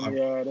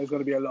tomorrow. There's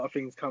going to be a lot of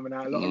things coming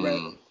out. A lot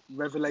of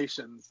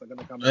revelations are going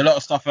to come out. A lot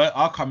of stuff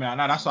are coming out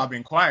now. That's why I've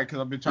been quiet, because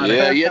I've been trying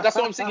to... Yeah, that's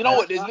what I'm saying. You know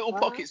what? There's little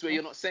pockets where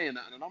you're not saying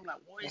that. And I'm like,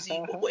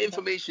 what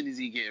information is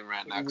he getting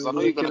right now? Because I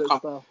know you're going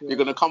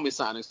to come with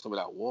something that's going to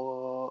be like,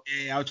 what?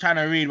 Yeah, I was trying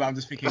to read, but I'm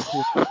just thinking,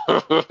 cool.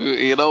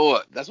 You know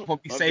what? That's what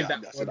probably save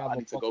that. I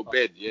need to go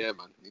bed. Yeah,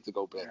 man. I need to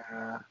go bed.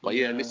 But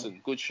yeah,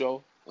 listen, good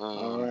show.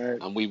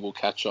 And we will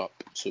catch up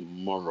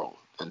tomorrow.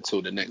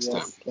 Until the next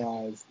time.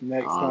 Guys.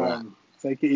 Next time. Take it easy.